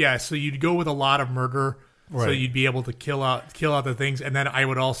never so you'd go with a lot of murder, so Right. you'd be able to kill out the things, and then I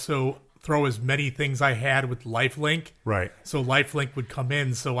would also throw as many things I had with lifelink. Right. So lifelink would come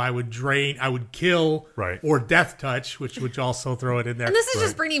in, so I would kill, Right. or death touch, which would also throw it in there. And this is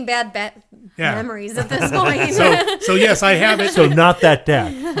just bringing bad Yeah. memories at this point. So yes, I have it. So not that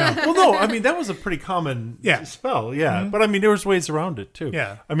deck. Well, no, I mean that was a pretty common Yeah. spell, yeah. But I mean there was ways around it too.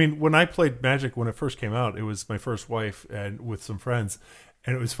 Yeah. I mean when I played Magic when it first came out, it was my first wife and with some friends,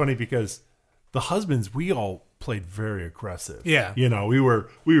 and it was funny because the husbands we all played very aggressive. Yeah. You know, we were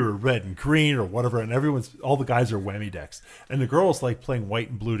red and green or whatever, and all the guys are whammy decks, and the girls like playing white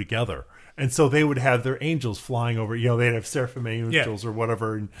and blue together. And so they would have their angels flying over. You know, they'd have Seraphim angels or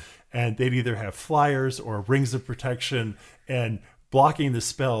whatever, and they'd either have flyers or rings of protection and blocking the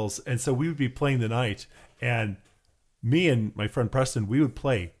spells. And so we would be playing the night, and me and my friend Preston, we would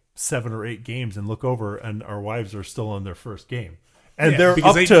play 7 or 8 games and look over, and our wives are still on their first game. And they're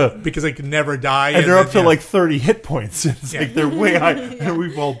because up because they could never die, and they're up to then, like 30 hit points. It's like they're way high, and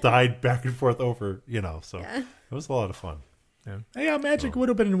we've all died back and forth over, you know. So it was a lot of fun. Yeah, Magic would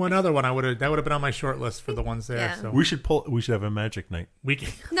have been one other one. That would have been on my short list for the ones there. Yeah. So We should have a Magic night. we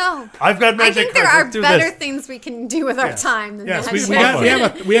can. No, I've got I Magic think there cards. are Let's do better this. things we can do with our time than Yes,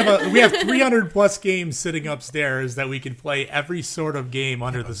 that. we have 300 plus games sitting upstairs that we can play every sort of game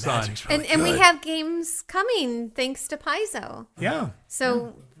under the sun. And we have games coming thanks to Paizo. Yeah,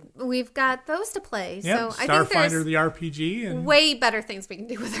 So we've got those to play. yeah. So I think Starfinder, there's the RPG, and way better things we can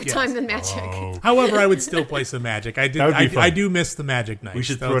do with our time than Magic. however, I would still play some Magic. I did. That would be fun. I do miss the Magic nights. We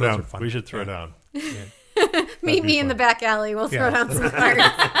should Those throw are down. fun. We should throw down. Meet me in the back alley. We'll throw down some cards.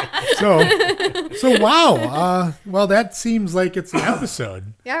 So wow. Well, that seems like it's an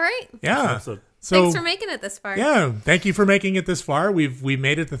episode. Yeah, right. Yeah. So Thanks for making it this far. Yeah, thank you for making it this far. We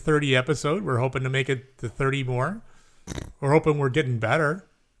made it to 30 episode. We're hoping to make it to 30 more. We're hoping we're getting better.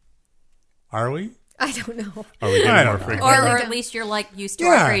 Are we? I don't know. are we I getting don't more frequent? Or at least you're like used to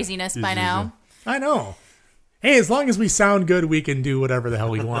Yeah. our craziness by now. I know. Hey, as long as we sound good, we can do whatever the hell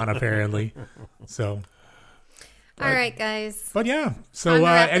we want, apparently. So, All right, guys. but yeah. Time So, to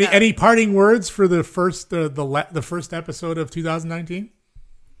wrap it up. any parting words for the first the first episode of 2019?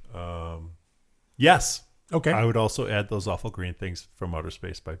 Yes. Okay. I would also add those awful green things from outer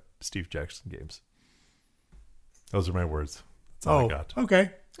space by Steve Jackson Games. Those are my words. That's all I got.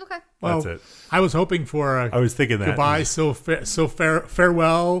 Okay. Okay. Well, That's it. I was hoping for I was thinking that. goodbye,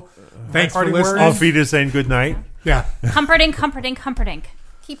 farewell. Thanks for parting listening. Auf Wiedersehen, good night. Yeah. Comforting, comforting, comforting.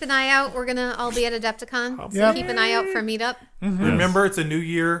 Keep an eye out. We're gonna all be at Adepticon. So Yeah. keep an eye out for Meetup. Remember, it's a new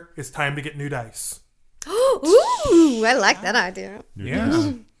year. It's time to get new dice. Ooh, I like that idea. Yeah.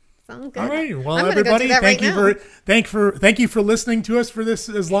 Sounds good. All right. Well, I'm gonna go everybody, do that thank right you now. thank you for listening to us for this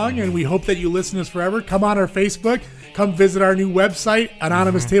as long, and we hope that you listen to us forever. Come on our Facebook. Come visit our new website,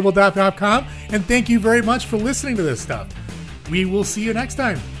 anonymoustable.com, and thank you very much for listening to this stuff. We will see you next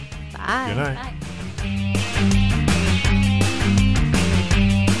time. Bye. Good night. Bye.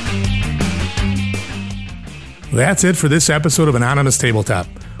 That's it for this episode of Anonymous Tabletop.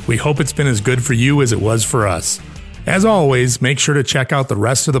 We hope it's been as good for you as it was for us. As always, make sure to check out the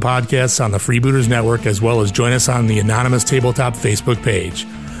rest of the podcasts on the Freebooters Network, as well as join us on the Anonymous Tabletop Facebook page.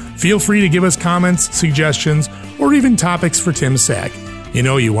 Feel free to give us comments, suggestions, or even topics for Tim's sack. You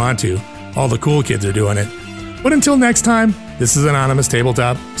know you want to. All the cool kids are doing it. But until next time, this is Anonymous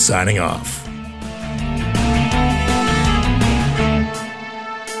Tabletop, signing off.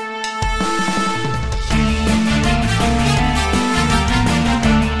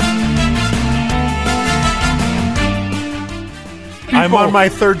 I'm on my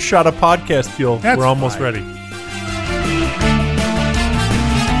third shot of podcast fuel. That's We're almost fine. ready.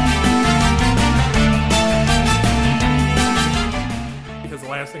 Because the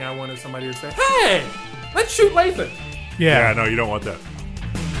last thing I want is somebody to say, "Hey, let's shoot Lathan." Yeah, no, you don't want that.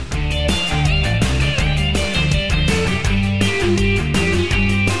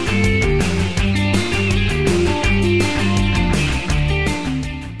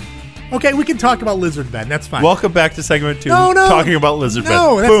 Okay, we can talk about Lizard Men. That's fine. Welcome back to segment 2. No, Talking about lizard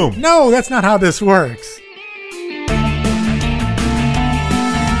no, bed. that's, Boom. No, that's not how this works.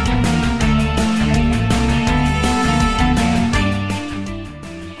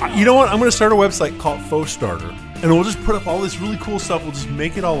 You know what? I'm going to start a website called Faux Starter, and we'll just put up all this really cool stuff. We'll just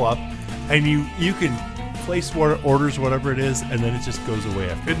make it all up, and you can place orders, whatever it is, and then it just goes away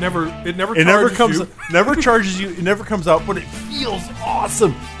after. It never It never charges comes, you. never charges you. It never comes out, but it feels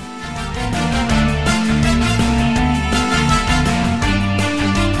awesome.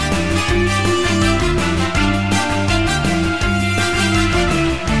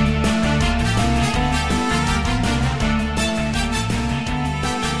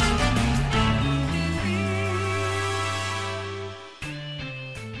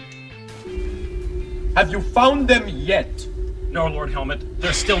 Have you found them yet? No, Lord Helmet.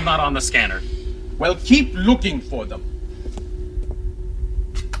 They're still not on the scanner. Well, keep looking for them.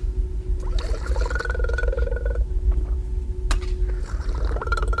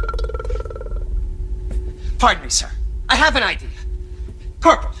 Pardon me, sir. I have an idea.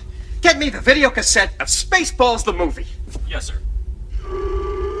 Corporal, get me the video cassette of Spaceballs the movie. Yes, sir.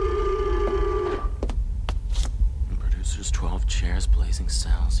 Producers, 12 chairs, blazing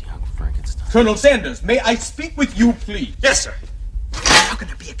cells, young Frankenstein. Colonel Sanders, may I speak with you, please? Yes, sir. How can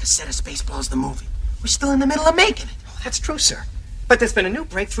there be a cassette of Spaceballs the movie? We're still in the middle of making it. Oh, that's true, sir. But there's been a new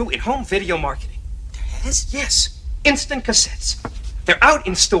breakthrough in home video marketing. There has? Yes. Instant cassettes. They're out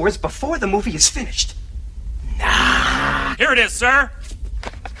in stores before the movie is finished. Here it is, sir.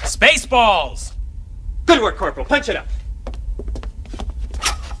 Spaceballs. Good work, Corporal. Punch it up.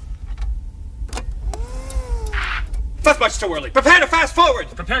 That's much too early. Prepare to fast forward.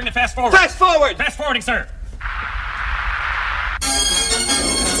 Preparing to fast forward. Fast forward. Fast forwarding, sir.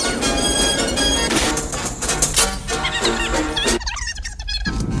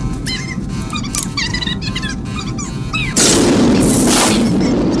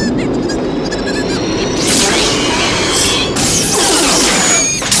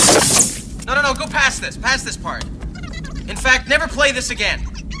 No, go past this. Past this part. In fact, never play this again.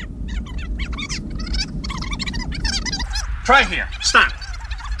 Try here. Stop.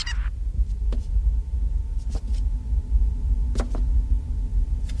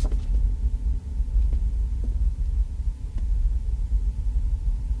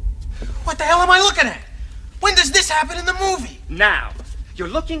 What the hell am I looking at? When does this happen in the movie? Now. You're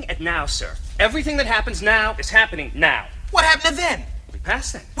looking at now, sir. Everything that happens now is happening now. What happened to then? We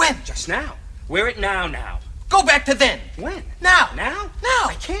passed then. When? Just now. We're at now. Go back to then. When? Now. Now? Now.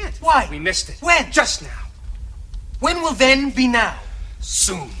 I can't. Why? We missed it. When? Just now. When will then be now?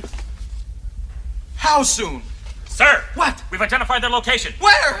 Soon. How soon? Sir! What? We've identified their location.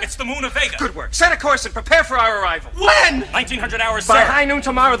 Where? It's the moon of Vega. Good work. Set a course and prepare for our arrival. When? 1900 hours, By sir. high noon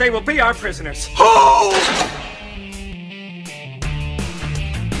tomorrow, they will be our prisoners. Oh!